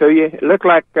mention to you, it looked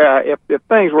like if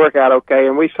things work out okay,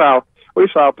 and we saw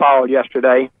Paul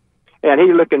yesterday, and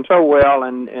he's looking so well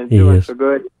and doing so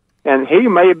good, and he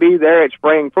may be there at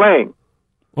Spring Fling.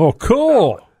 Oh,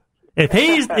 cool! If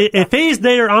he's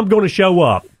there, I'm going to show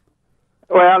up.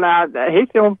 Well, now he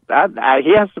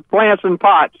has some plants and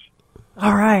pots.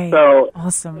 All right. So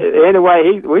awesome.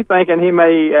 Anyway, we thinking he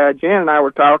may. Jan and I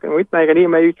were talking. We thinking he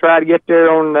may try to get there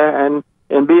on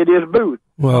and be at his booth.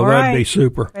 Well, that'd be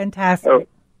super. Fantastic.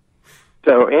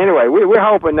 So anyway, we're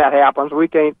hoping that happens. We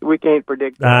can't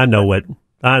predict that. I know it.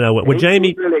 Well, Jamie,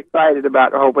 he's really excited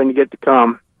about hoping to get to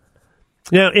come.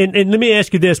 Now, and let me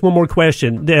ask you this one more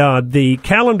question. The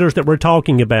calendars that we're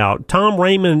talking about, Tom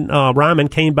Ryman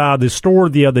came by the store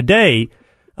the other day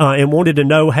and wanted to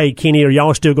know, hey, Kenny, are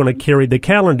y'all still going to carry the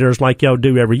calendars like y'all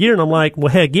do every year? And I'm like,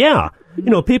 well, heck yeah.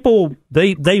 People,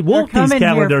 they want these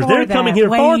calendars. They're coming here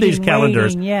for these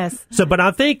calendars. Yes. So, but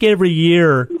I think every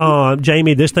year,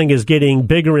 Jamie, this thing is getting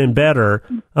bigger and better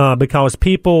because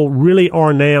people really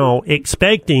are now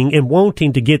expecting and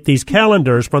wanting to get these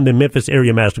calendars from the Memphis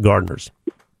area master gardeners.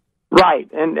 Right.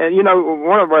 And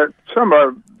some of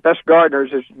our best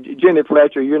gardeners is Jenny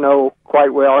Fletcher,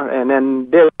 quite well, and then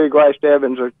Debbie Grace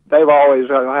Evans. They've always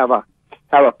have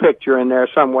a picture in there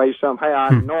some way, somehow.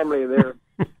 Normally they're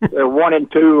 1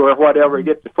 and 2 or whatever,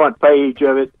 get the front page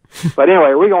of it. But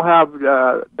anyway, we're gonna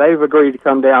have. They've agreed to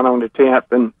come down on the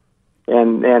 10th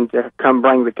and to come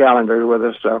bring the calendar with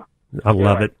us. So I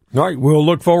love it. All right, we'll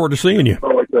look forward to seeing you.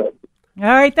 All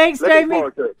right, thanks, Jamie.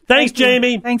 Thanks,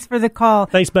 Jamie. Thanks for the call.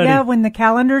 Thanks, buddy. Yeah, when the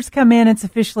calendars come in, it's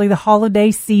officially the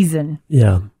holiday season.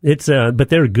 Yeah, it's but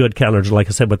they're good calendars, like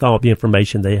I said, with all the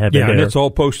information they have in there. Yeah, and it's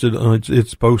all posted.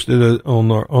 It's posted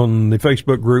on the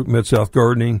Facebook group, Mid-South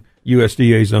Gardening,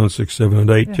 USDA Zone 6, 7, and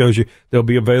 8. Tells you they'll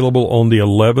be available on the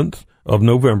 11th of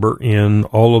November in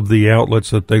all of the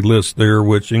outlets that they list there,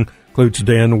 which includes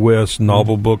Dan West,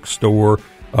 Novel Bookstore,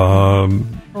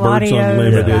 Birds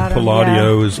Unlimited,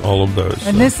 Palladio's, all of those.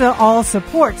 And this all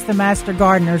supports the Master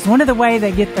Gardeners. One of the way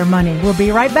they get their money. We'll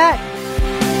be right back.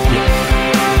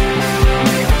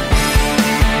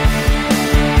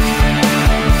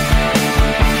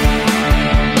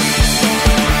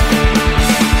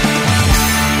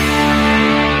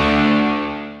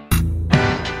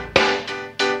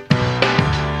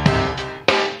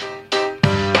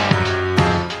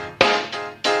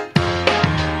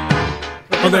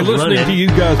 Are they listening to you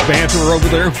guys banter over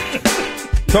there?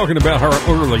 Talking about how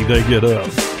early they get up.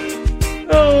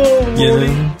 Oh,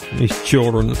 Lordy. These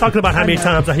children. Talking about how many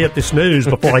times I hit the snooze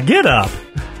before I get up.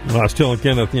 Well, I was telling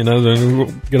Kenneth, then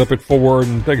we'll get up at 4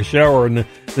 and take a shower, and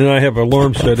then I have an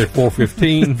alarm set at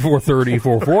 4:15, 4:30,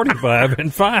 4:45,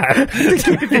 and 5.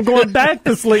 Keep you from going back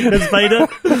to sleep, Ms. Veda.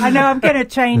 I know I'm going to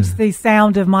change the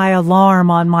sound of my alarm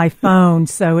on my phone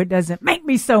so it doesn't make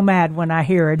me so mad when I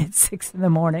hear it at 6 in the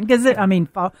morning. Because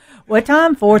what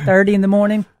time? 4:30 in the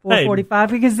morning, 4:45.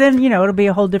 Because then it'll be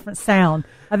a whole different sound.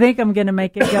 I think I'm going to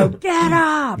make it go, get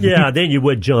up. Yeah, then you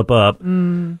would jump up.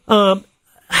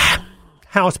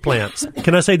 Houseplants.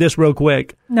 Can I say this real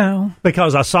quick? No.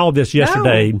 Because I saw this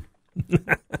yesterday. No.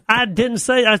 I didn't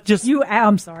say.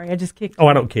 I'm sorry. I just kicked you. Oh,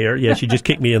 I don't care. Yes, you just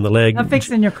kicked me in the leg. I'm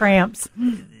fixing your cramps.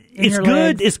 It's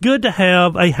good. It's good to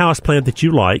have a houseplant that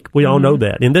you like. We all know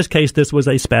that. In this case, this was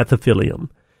a Spathiphyllum.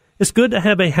 It's good to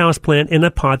have a houseplant in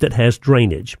a pot that has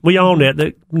drainage. We all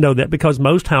know that because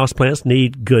most houseplants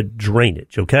need good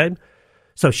drainage, okay?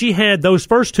 So she had those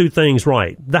first two things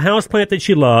right. The houseplant that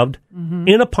she loved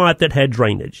in a pot that had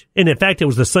drainage. And in fact, it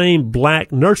was the same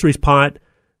black nursery's pot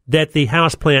that the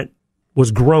houseplant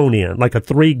was grown in, like a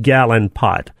 3-gallon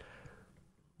pot.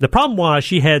 The problem was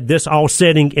she had this all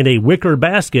sitting in a wicker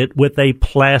basket with a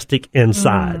plastic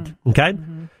inside, okay?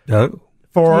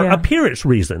 For appearance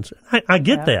reasons. I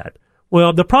get that.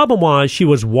 Well, the problem was she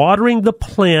was watering the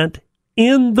plant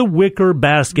in the wicker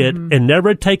basket and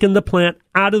never taken the plant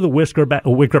out of the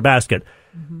wicker basket.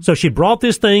 So she brought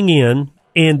this thing in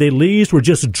and the leaves were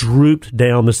just drooped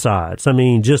down the sides. I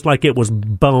mean, just like it was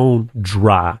bone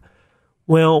dry.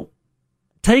 Well,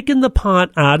 taking the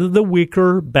pot out of the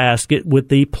wicker basket with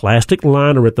the plastic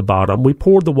liner at the bottom, we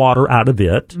poured the water out of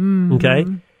it, okay?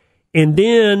 And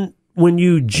then when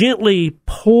you gently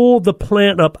pull the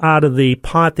plant up out of the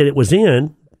pot that it was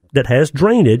in, that has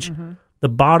drainage, the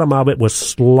bottom of it was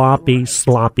sloppy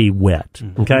wet,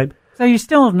 okay? So you're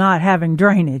still not having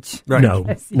drainage. Right. No,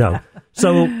 no.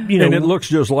 So, you know. And it looks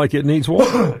just like it needs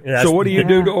water. So what do you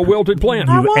do to a wilted plant?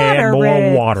 You add more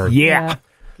it. water. Yeah.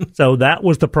 So that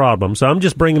was the problem. So I'm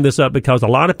just bringing this up because a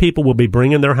lot of people will be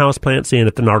bringing their houseplants in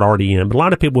if they're not already in, but a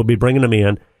lot of people will be bringing them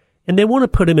in, and they want to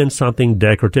put them in something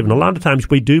decorative. And a lot of times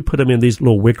we do put them in these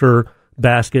little wicker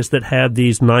baskets that have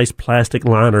these nice plastic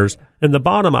liners in the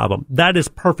bottom of them. That is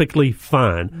perfectly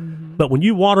fine. But when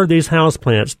you water these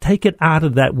houseplants, take it out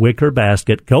of that wicker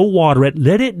basket, go water it,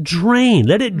 let it drain,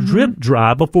 let it drip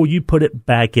dry before you put it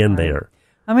back in there.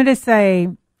 I'm going to say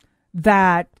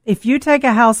that if you take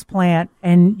a house plant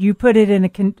and you put it in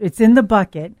it's in the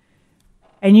bucket,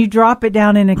 and you drop it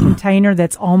down in a container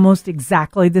that's almost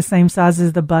exactly the same size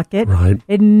as the bucket, right,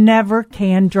 it never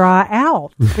can dry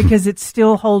out because it's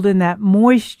still holding that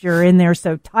moisture in there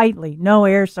so tightly, no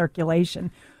air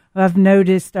circulation. I've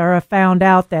noticed or I've found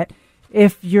out that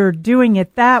if you're doing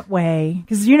it that way,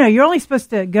 because, you know, you're only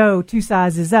supposed to go 2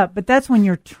 sizes up, but that's when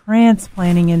you're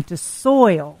transplanting into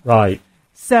soil. Right.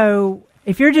 So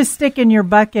if you're just sticking your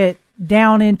bucket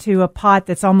down into a pot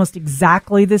that's almost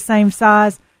exactly the same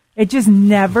size, it just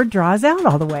never dries out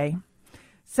all the way.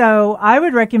 So I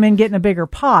would recommend getting a bigger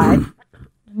pot,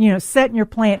 you know, setting your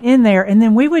plant in there, and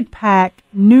then we would pack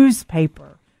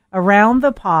newspaper around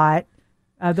the pot,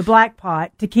 the black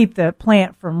pot, to keep the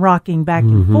plant from rocking back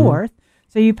and forth.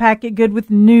 So you pack it good with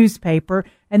newspaper,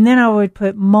 and then I would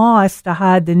put moss to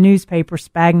hide the newspaper,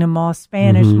 sphagnum moss,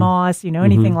 Spanish moss, you know,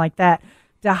 anything like that,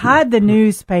 to hide the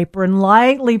newspaper and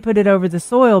lightly put it over the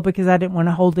soil because I didn't want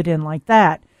to hold it in like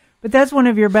that. But that's one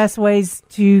of your best ways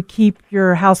to keep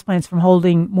your houseplants from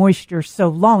holding moisture so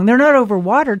long. They're not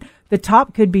overwatered. The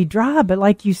top could be dry, but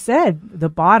like you said, the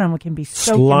bottom can be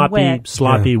soaking wet.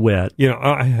 Sloppy wet. You know,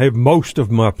 I have most of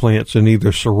my plants in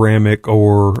either ceramic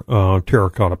or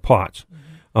terracotta pots.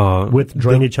 With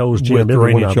drainage holes, Jim. With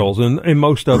drainage holes. And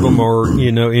most of them are,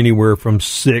 you know, anywhere from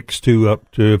 6 to up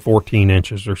to 14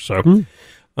 inches or so.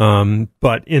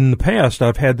 But in the past,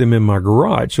 I've had them in my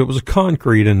garage. So it was a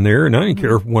concrete in there, and I didn't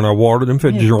care when I watered them if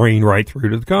it drained right through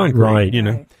to the concrete, you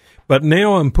know. Right. But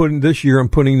now this year I'm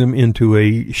putting them into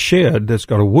a shed that's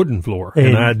got a wooden floor,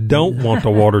 and I don't want the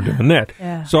water doing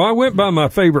that. So I went by my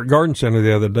favorite garden center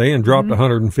the other day and dropped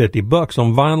 $150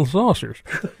 on vinyl saucers.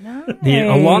 Nice.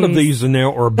 Yeah, a lot of these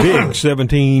now are big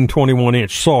 17,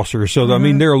 21-inch saucers, so I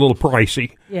mean, they're a little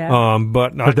pricey.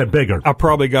 But they're bigger. I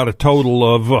probably got a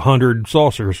total of 100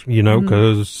 saucers, you know,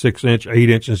 because 6-inch,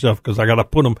 8-inch and stuff, because I got to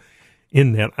put them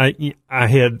in that. I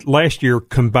had last year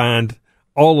combined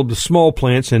all of the small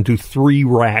plants into 3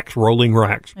 racks, rolling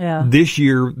racks. This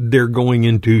year, they're going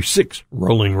into 6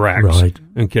 rolling racks. Right.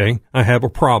 Okay. I have a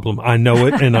problem. I know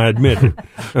it and I admit it.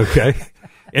 Okay.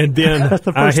 And then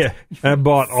I have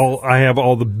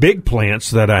all the big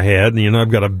plants that I had. You know,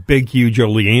 I've got a big, huge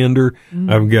oleander.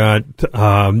 I've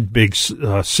got big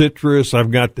citrus.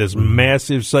 I've got this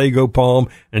massive sago palm,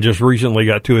 and just recently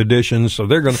got 2 additions. So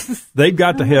they've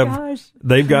got to have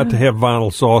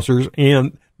vinyl saucers,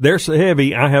 and they're so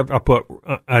heavy.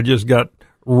 I just got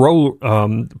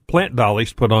plant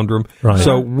dollies put under them. Right.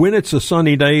 So when it's a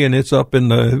sunny day and it's up in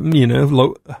the, you know,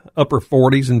 low, upper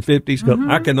 40s and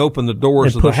 50s, I can open the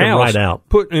doors of the house. Right out.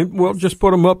 Just put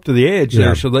them up to the edge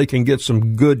there so they can get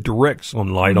some good direct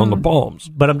sunlight on the palms.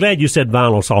 But I'm glad you said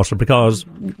vinyl saucer because,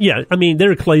 I mean,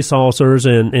 there are clay saucers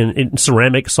and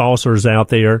ceramic saucers out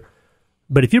there.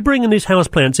 But if you're bringing these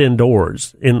houseplants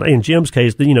indoors, in Jim's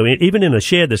case, you know, even in a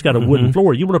shed that's got a wooden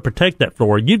floor, you want to protect that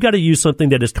floor. You've got to use something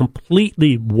that is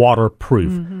completely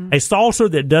waterproof. A saucer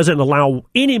that doesn't allow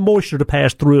any moisture to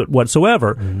pass through it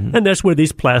whatsoever. And that's where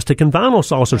these plastic and vinyl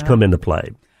saucers come into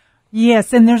play.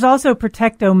 Yes, and there's also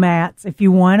Protecto mats. If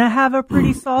you want to have a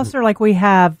pretty saucer, like we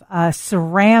have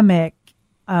ceramic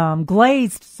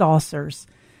glazed saucers.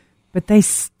 But they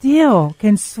still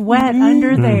can sweat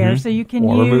under there, so you can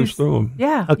water use moves through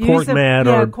them. A cork mat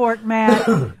or a cork mat.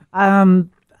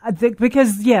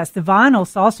 Because yes, the vinyl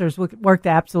saucers work the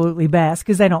absolutely best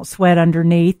because they don't sweat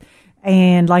underneath.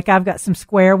 And like I've got some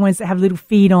square ones that have little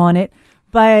feet on it.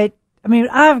 But I mean,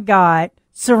 I've got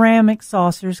ceramic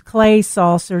saucers, clay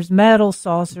saucers, metal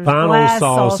saucers, vinyl glass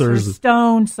saucers,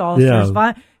 stone saucers.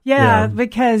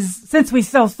 Because since we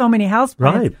sell so many houseplants.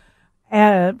 Right.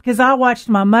 because I watched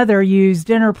my mother use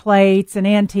dinner plates and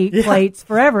antique plates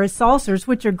forever as saucers,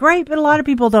 which are great, but a lot of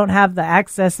people don't have the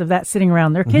access of that sitting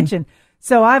around their kitchen.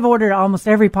 So I've ordered almost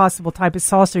every possible type of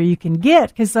saucer you can get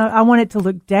because I want it to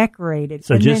look decorated.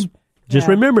 So just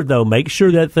remember, though, make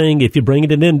sure that thing, if you bring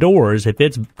it in indoors, if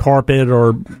it's carpet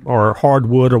or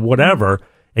hardwood or whatever,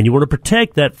 and you want to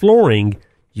protect that flooring,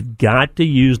 you've got to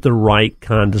use the right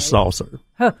kind of saucer.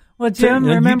 Huh. Well, Jim,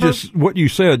 Now, remember what you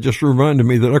said just reminded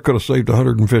me that I could have saved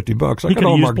 $150. I got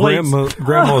all my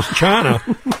grandma's china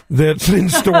that's in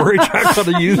storage. I could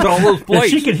have used all those plates.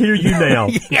 She can hear you now.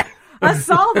 Yeah. I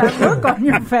saw that look on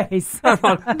your face.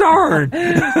 Darn.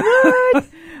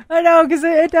 I know, because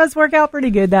it does work out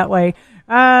pretty good that way.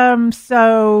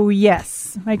 So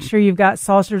yes, make sure you've got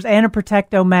saucers and a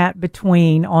Protecto mat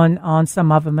between on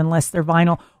some of them, unless they're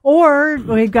vinyl. Or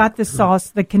we've got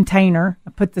the container.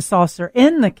 Put the saucer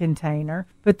in the container.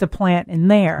 Put the plant in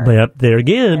there. But there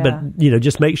again, but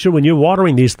just make sure when you're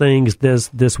watering these things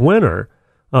this winter,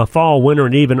 fall, winter,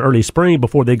 and even early spring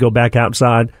before they go back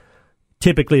outside.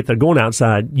 Typically, if they're going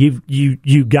outside,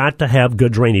 you got to have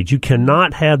good drainage. You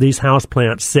cannot have these house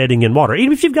plants sitting in water.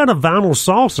 Even if you've got a vinyl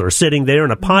saucer sitting there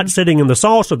and a pot sitting in the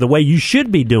saucer the way you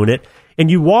should be doing it,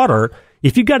 and you water,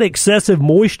 if you've got excessive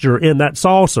moisture in that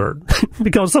saucer,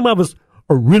 because some of us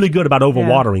are really good about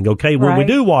overwatering, okay? When we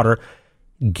do water,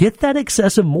 get that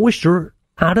excessive moisture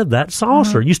out of that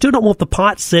saucer. You still don't want the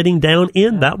pot sitting down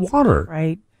in that water.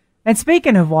 Right. And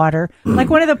speaking of water,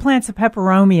 like one of the plants of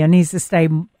peperomia needs to stay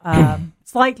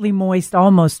slightly moist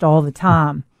almost all the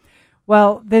time.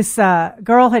 Well, this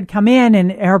girl had come in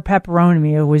and her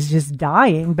peperomia was just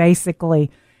dying, basically.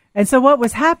 And so what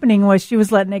was happening was she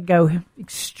was letting it go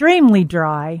extremely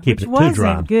dry, Keeps which it too wasn't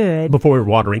dry good. Before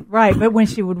watering. Right, but when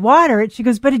she would water it, she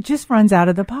goes, but it just runs out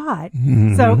of the pot.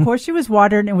 So, of course, she was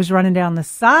watering, it was running down the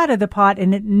side of the pot,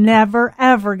 and it never,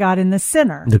 ever got in the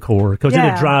center. The core, because it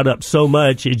had dried up so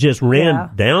much, it just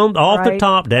ran down off the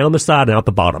top, down the side, and out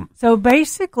the bottom. So,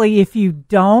 basically, if you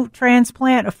don't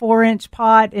transplant a 4-inch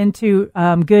pot into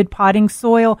good potting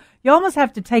soil, you almost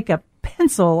have to take a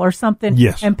pencil or something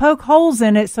and poke holes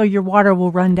in it so your water will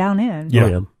run down in.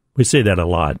 Yeah. We see that a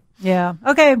lot. Yeah.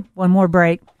 Okay, one more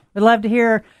break. We'd love to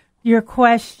hear your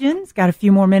questions. Got a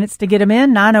few more minutes to get them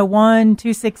in.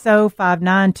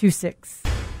 901-260-5926.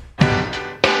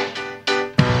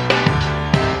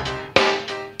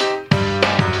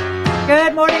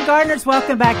 Good morning, gardeners.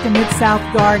 Welcome back to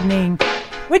Mid-South Gardening.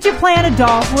 Would you plant a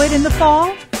dogwood in the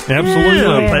fall? Absolutely.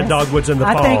 Yeah, plant dogwoods in the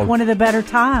fall. I think one of the better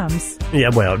times. Yeah,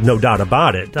 well, no doubt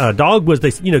about it. Dogwoods, they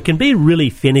can be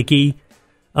really finicky.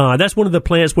 That's one of the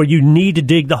plants where you need to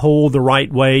dig the hole the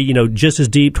right way, just as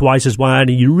deep, twice as wide,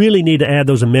 and you really need to add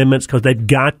those amendments because they've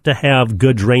got to have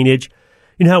good drainage.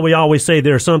 You know how we always say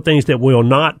there are some things that will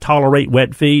not tolerate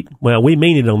wet feet? Well, we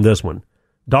mean it on this one.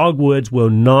 Dogwoods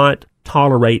will not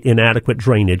tolerate inadequate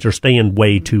drainage or staying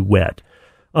way too wet.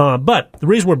 But the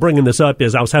reason we're bringing this up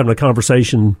is I was having a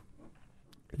conversation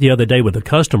the other day with a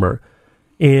customer,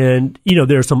 and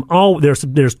there's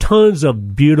tons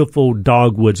of beautiful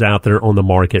dogwoods out there on the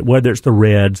market, whether it's the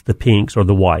reds, the pinks, or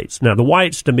the whites. Now, the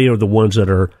whites to me are the ones that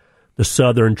are the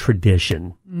Southern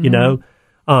tradition, and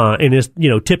it's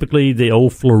typically the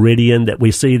old Floridian that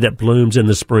we see that blooms in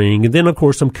the spring, and then of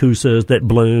course some Cousas that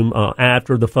bloom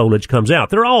after the foliage comes out.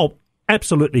 They're all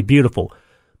absolutely beautiful.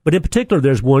 But in particular,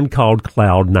 there's one called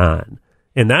Cloud 9.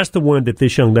 And that's the one that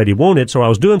this young lady wanted. So I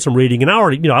was doing some reading, and I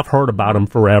already, I've heard about them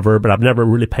forever, but I've never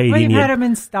really paid any. You've had them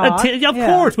in stock. Of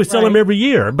course, we sell them every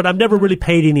year, but I've never really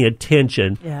paid any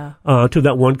attention to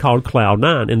that one called Cloud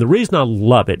 9. And the reason I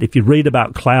love it, if you read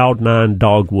about Cloud 9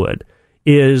 dogwood,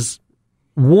 is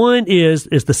one is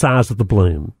the size of the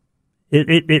bloom.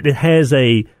 It has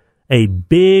a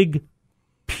big,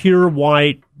 pure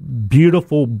white,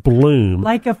 beautiful bloom.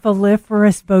 Like a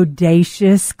foliferous,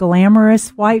 bodacious, glamorous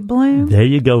white bloom. There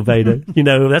you go, Veda.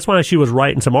 That's why she was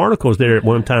writing some articles there at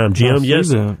one time, Jim. Yes.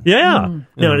 That. Yeah.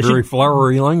 Very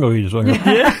flowery language.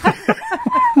 Yeah.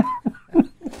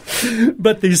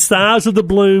 But the size of the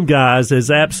bloom, guys, is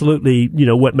absolutely,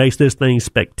 what makes this thing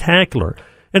spectacular.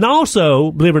 And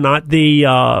also, believe it or not,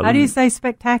 how do you say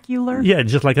spectacular? Yeah,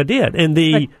 just like I did. And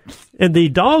the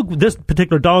this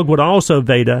particular dogwood also,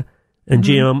 Veda and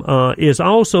Jim, is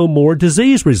also more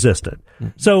disease resistant.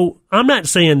 So I'm not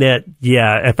saying that,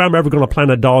 if I'm ever going to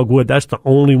plant a dogwood, that's the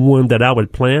only one that I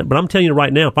would plant. But I'm telling you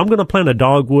right now, if I'm going to plant a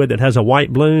dogwood that has a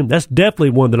white bloom, that's definitely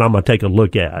one that I'm going to take a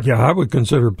look at. Yeah, I would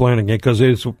consider planting it because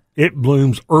it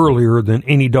blooms earlier than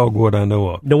any dogwood I know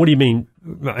of. Now, what do you mean?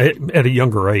 At a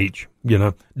younger age,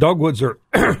 Dogwoods are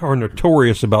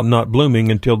notorious about not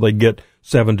blooming until they get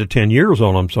 7 to 10 years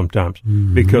on them sometimes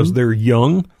because they're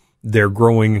young. They're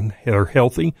growing, they're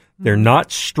healthy, they're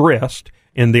not stressed,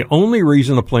 and the only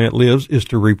reason a plant lives is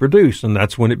to reproduce, and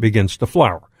that's when it begins to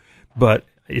flower. But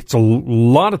it's a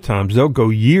lot of times they'll go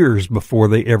years before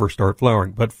they ever start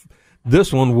flowering. But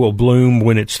this one will bloom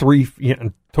when it's 3.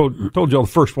 Told y'all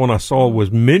the first one I saw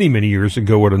was many, many years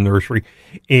ago at a nursery,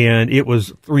 and it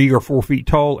was 3 or 4 feet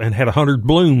tall and had 100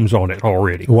 blooms on it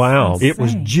already. Wow. It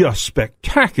was just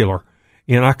spectacular.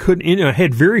 And I couldn't, it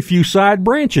had very few side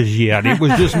branches yet. It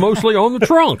was just mostly on the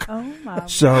trunk. Oh my!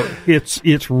 So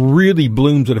it's really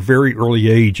blooms at a very early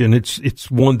age, and it's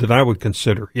one that I would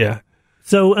consider. Yeah.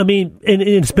 So, I mean, and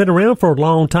it's been around for a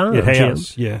long time. It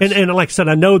has, Jim. yes. And like I said,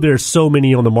 I know there's so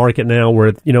many on the market now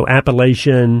where,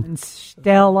 Appellation. And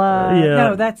Stella. Yeah.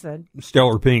 No, that's a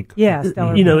Stellar Pink. yeah,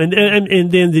 Stella.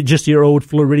 And then just your old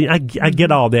Floridian. I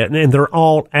get all that. And they're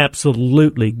all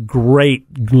absolutely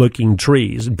great looking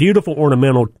trees, beautiful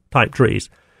ornamental type trees.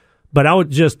 But I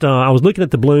was looking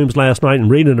at the blooms last night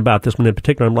and reading about this one in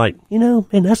particular. I'm like, man,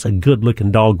 that's a good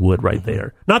looking dogwood right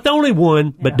there. Not the only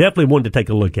one, but definitely one to take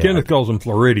a look at. Kenneth calls them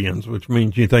Floridians, which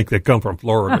means you think they come from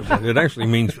Florida, but it actually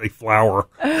means they flower.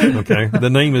 Okay. The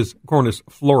name is Cornus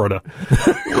Florida.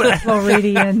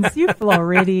 Floridians. You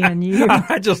Floridian, you.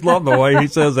 I just love the way he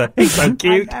says that. He's so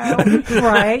cute.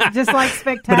 Right. Just like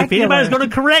Spectacular. But if anybody's going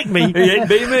to correct me, It'd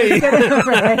be me.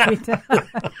 Right.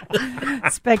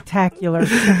 Spectacular.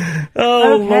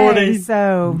 oh, Okay, Lordy.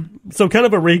 So So kind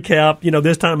of a recap,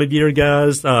 this time of year,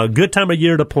 guys, good time of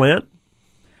year to plant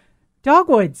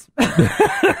dogwoods.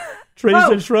 trees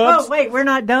and shrubs. Oh, wait, we're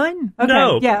not done? Okay.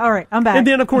 No. Yeah, all right, I'm back. And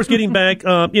then, of course, getting back,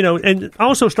 and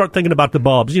also start thinking about the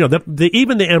bulbs.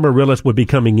 Even the amaryllis would be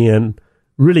coming in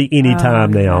really any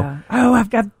time now. Yeah. Oh, I've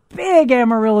got big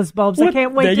amaryllis bulbs. I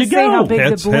can't wait There to you see go. how big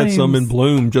Had the blooms. some in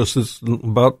bloom just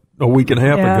about a week and a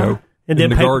half ago. And in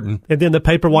then the garden. And then the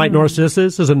paper white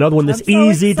narcissus is another one that's I'm so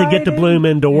easy to get to excited. bloom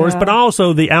indoors, Yeah. but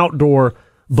also the outdoor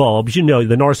bulbs,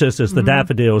 the narcissus, the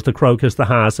daffodils, the crocus, the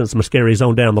hyacinths, muscaries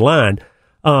on down the line.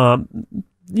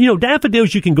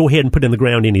 Daffodils you can go ahead and put in the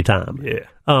ground anytime.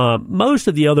 Yeah. Most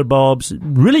of the other bulbs,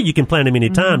 really you can plant them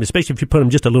anytime, especially if you put them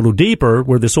just a little deeper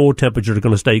where the soil temperatures are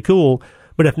going to stay cool.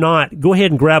 But if not, go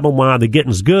ahead and grab them while the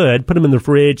getting's good, put them in the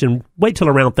fridge, and wait till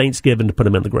around Thanksgiving to put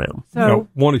them in the ground. So,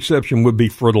 One exception would be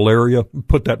fritillaria.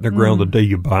 Put that in the ground the day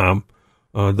you buy them.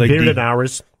 Bearded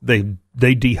iris. They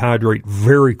dehydrate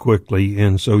very quickly,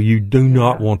 and so you do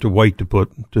not want to wait to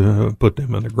put them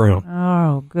in the ground.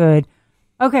 oh, good.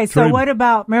 Okay, so True. what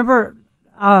about, remember,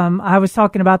 I was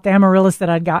talking about the amaryllis that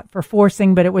I got for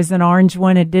forcing, but it was an orange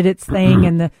one. It did its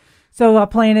thing, so I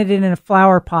planted it in a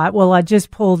flower pot. Well, I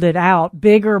just pulled it out,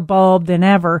 bigger bulb than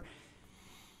ever,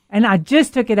 and I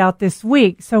just took it out this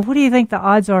week. So what do you think the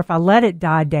odds are if I let it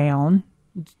die down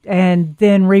and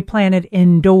then replant it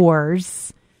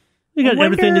indoors? You got I wonder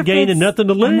everything to if gain and it's- nothing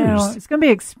to I know, lose. it's going to be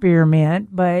an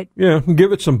experiment, but Yeah,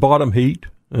 give it some bottom heat.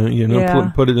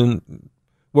 Yeah. Put it in.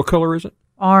 What color is it?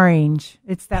 orange.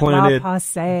 It's that Plant La it-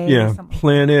 Passe. Yeah,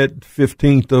 plant it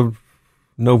 15th of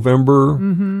November,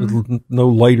 no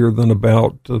later than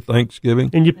about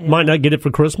Thanksgiving. And you might not get it for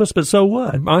Christmas, but so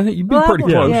what? I think you'd be Well, pretty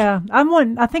close. Yeah,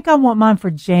 I think I want mine for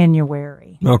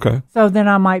January. Okay. So then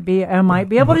I might be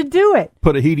able to do it.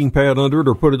 Put a heating pad under it,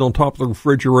 or put it on top of the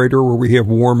refrigerator where we have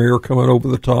warm air coming over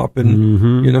the top,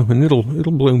 and and it'll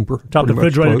bloom. Top of the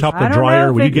refrigerator, top of I the don't know dryer,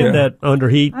 if will you it- get that under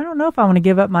heat? I don't know if I want to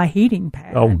give up my heating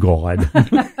pad. Oh, God.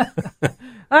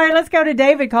 All right, let's go to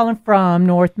David calling from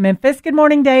North Memphis. Good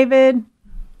morning, David.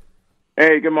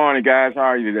 Hey, good morning, guys. How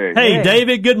are you today? Hey, Good.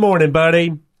 David, good morning,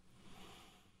 buddy.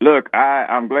 Look,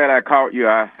 I'm glad I caught you.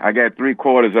 I got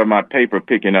 3/4 of my paper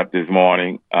picking up this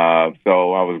morning, so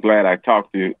I was glad I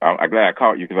talked to you. I'm glad I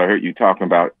caught you because I heard you talking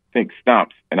about pink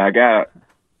stumps, and I got a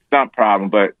stump problem,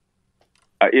 but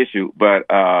issue. But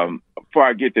before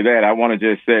I get to that, I want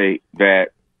to just say that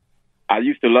I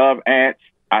used to love ants.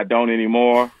 I don't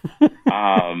anymore.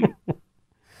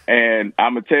 And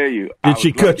I'm gonna tell you, Did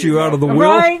she cut you out of the will?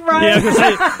 Right.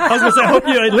 Yeah, I was going to say, I hope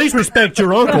you at least respect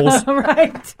your uncles.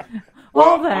 Right. Well,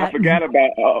 All that. I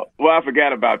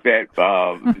forgot about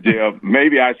that, Jim.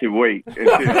 Maybe I should wait until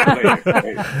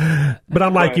later. But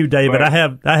I'm like But- you, David. but-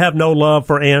 I have no love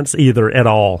for ants either at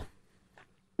all.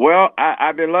 Well,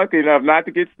 I've been lucky enough not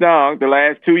to get stung the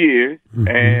last 2 years,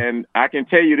 and I can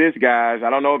tell you this, guys. I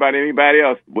don't know about anybody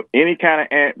else. Any kind of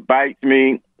ant bites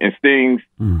me and stings,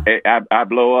 I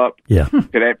blow up Yeah. to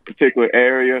that particular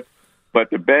area. But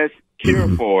the best cure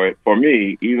for it, for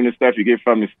me, even the stuff you get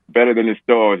from better than the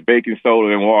store, is baking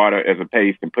soda and water as a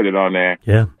paste and put it on there,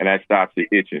 Yeah. and that stops the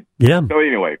itching. Yeah. So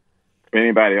anyway,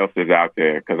 anybody else is out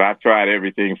there, because I've tried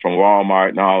everything from Walmart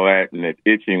and all that, and the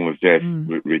itching was just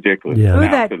ridiculous. Yeah. Ooh,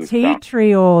 that tea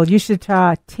tree oil. You should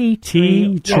try tea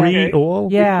tree oil.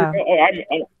 Yeah.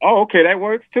 Okay, that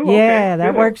works too. Yeah, okay,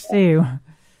 that works too.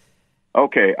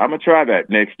 Okay, I'm gonna try that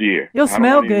next year. You'll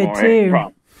smell good too.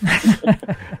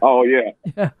 Oh yeah,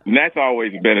 and that's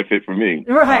always a benefit for me.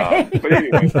 Right. But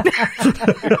anyway.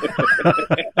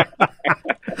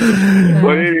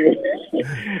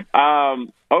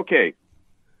 Okay.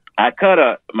 I cut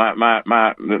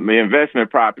my investment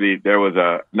property. There was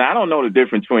now I don't know the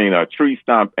difference between a tree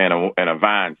stump and a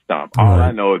vine stump. All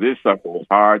I know is this sucker was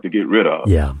hard to get rid of.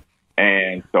 Yeah.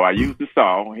 And so I used a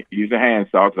hand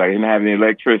saw, because I didn't have any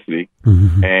electricity,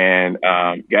 and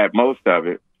got most of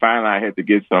it. Finally, I had to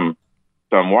get some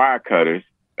wire cutters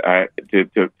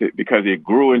because it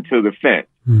grew into the fence.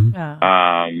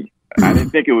 I didn't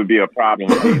think it would be a problem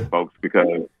with these folks,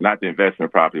 because not the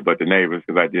investment property, but the neighbors,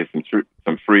 because I did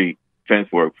some free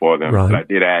fence work for them. Right. But I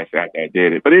did ask after I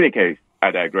did it. But in any case,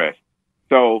 I digress.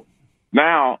 So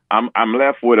now I'm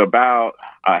left with about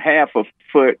a half a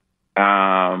foot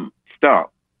stump.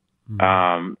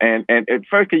 And at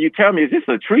first, can you tell me, is this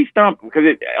a tree stump? Because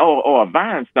or a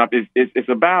vine stump? It's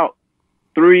about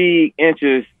 3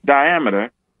 inches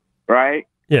diameter, right?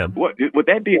 Yeah. What would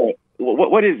that be?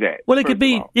 What is that? Well, it could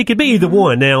be either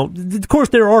one. Now, of course,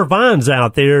 there are vines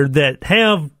out there that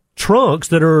have trunks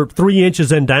that are 3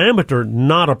 inches in diameter.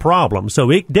 Not a problem. So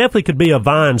it definitely could be a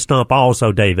vine stump,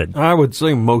 also, David. I would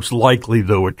say most likely,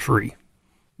 though, a tree.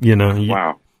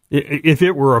 Wow. If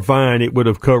it were a vine, it would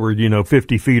have covered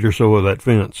 50 feet or so of that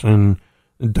fence, and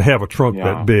to have a trunk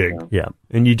that big,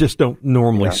 and you just don't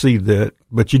normally see that,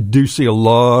 but you do see a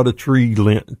lot of tree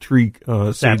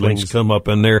seedlings come up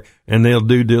in there, and they'll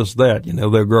do just that.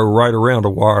 They'll grow right around a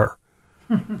wire.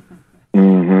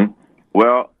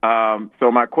 Well,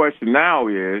 so my question now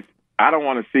is, I don't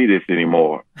want to see this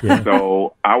anymore. Yeah.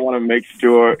 So I want to make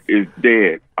sure it's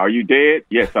dead. Are you dead?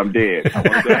 Yes, I'm dead. I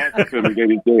want to ask because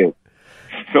it's dead.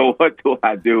 So what do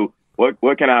I do?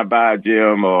 What can I buy,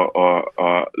 Jim,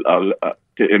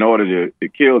 in order to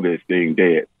kill this thing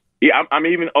dead? Yeah, I'm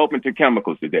even open to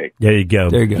chemicals today. There you go.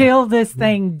 Kill this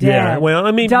thing dead. Yeah, well,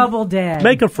 I mean, double dead.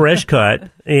 Make a fresh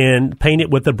cut and paint it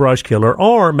with a brush killer,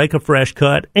 or make a fresh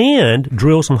cut and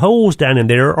drill some holes down in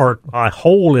there, or a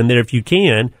hole in there if you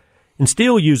can, and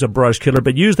still use a brush killer,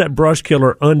 but use that brush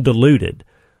killer undiluted.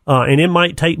 And it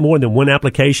might take more than one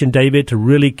application, David, to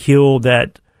really kill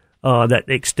that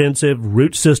extensive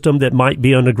root system that might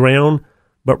be underground.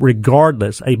 But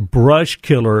regardless, a brush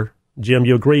killer, Jim,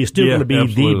 you agree, is still going to be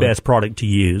the best product to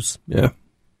use. Yeah.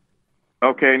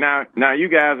 Okay, now you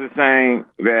guys are saying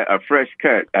that a fresh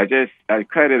cut. I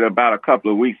cut it about a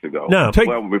couple of weeks ago. No,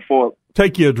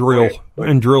 take you a drill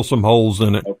and drill some holes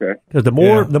in it. Okay. Because the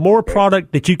more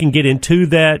product that you can get into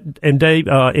that, and Dave,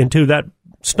 into that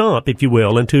stump, if you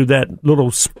will, into that little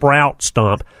sprout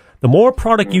stump, the more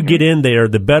product you get in there,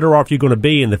 the better off you're going to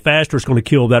be, and the faster it's going to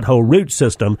kill that whole root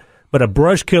system. But a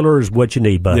brush killer is what you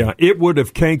need, buddy. Yeah, it would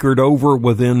have cankered over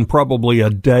within probably a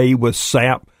day with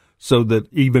sap, so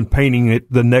that even painting it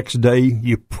the next day,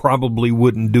 you probably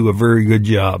wouldn't do a very good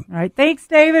job. All right. Thanks,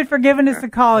 David, for giving us a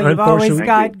call. You've always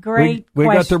got great we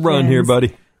got to run here,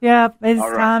 buddy. Yeah, it's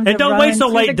time to and don't run wait so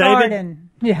late, the David. Garden.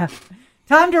 Yeah.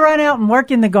 Time to run out and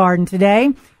work in the garden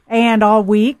today and all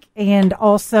week, and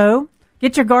also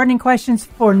get your gardening questions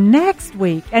for next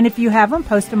week. And if you have them,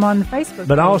 post them on the Facebook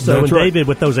But page. also, David,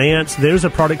 with those ants, there's a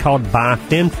product called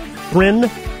Bifenthrin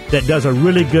that does a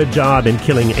really good job in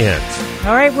killing ants.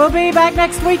 All right, we'll be back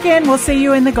next weekend. We'll see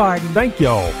you in the garden. Thank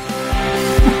y'all.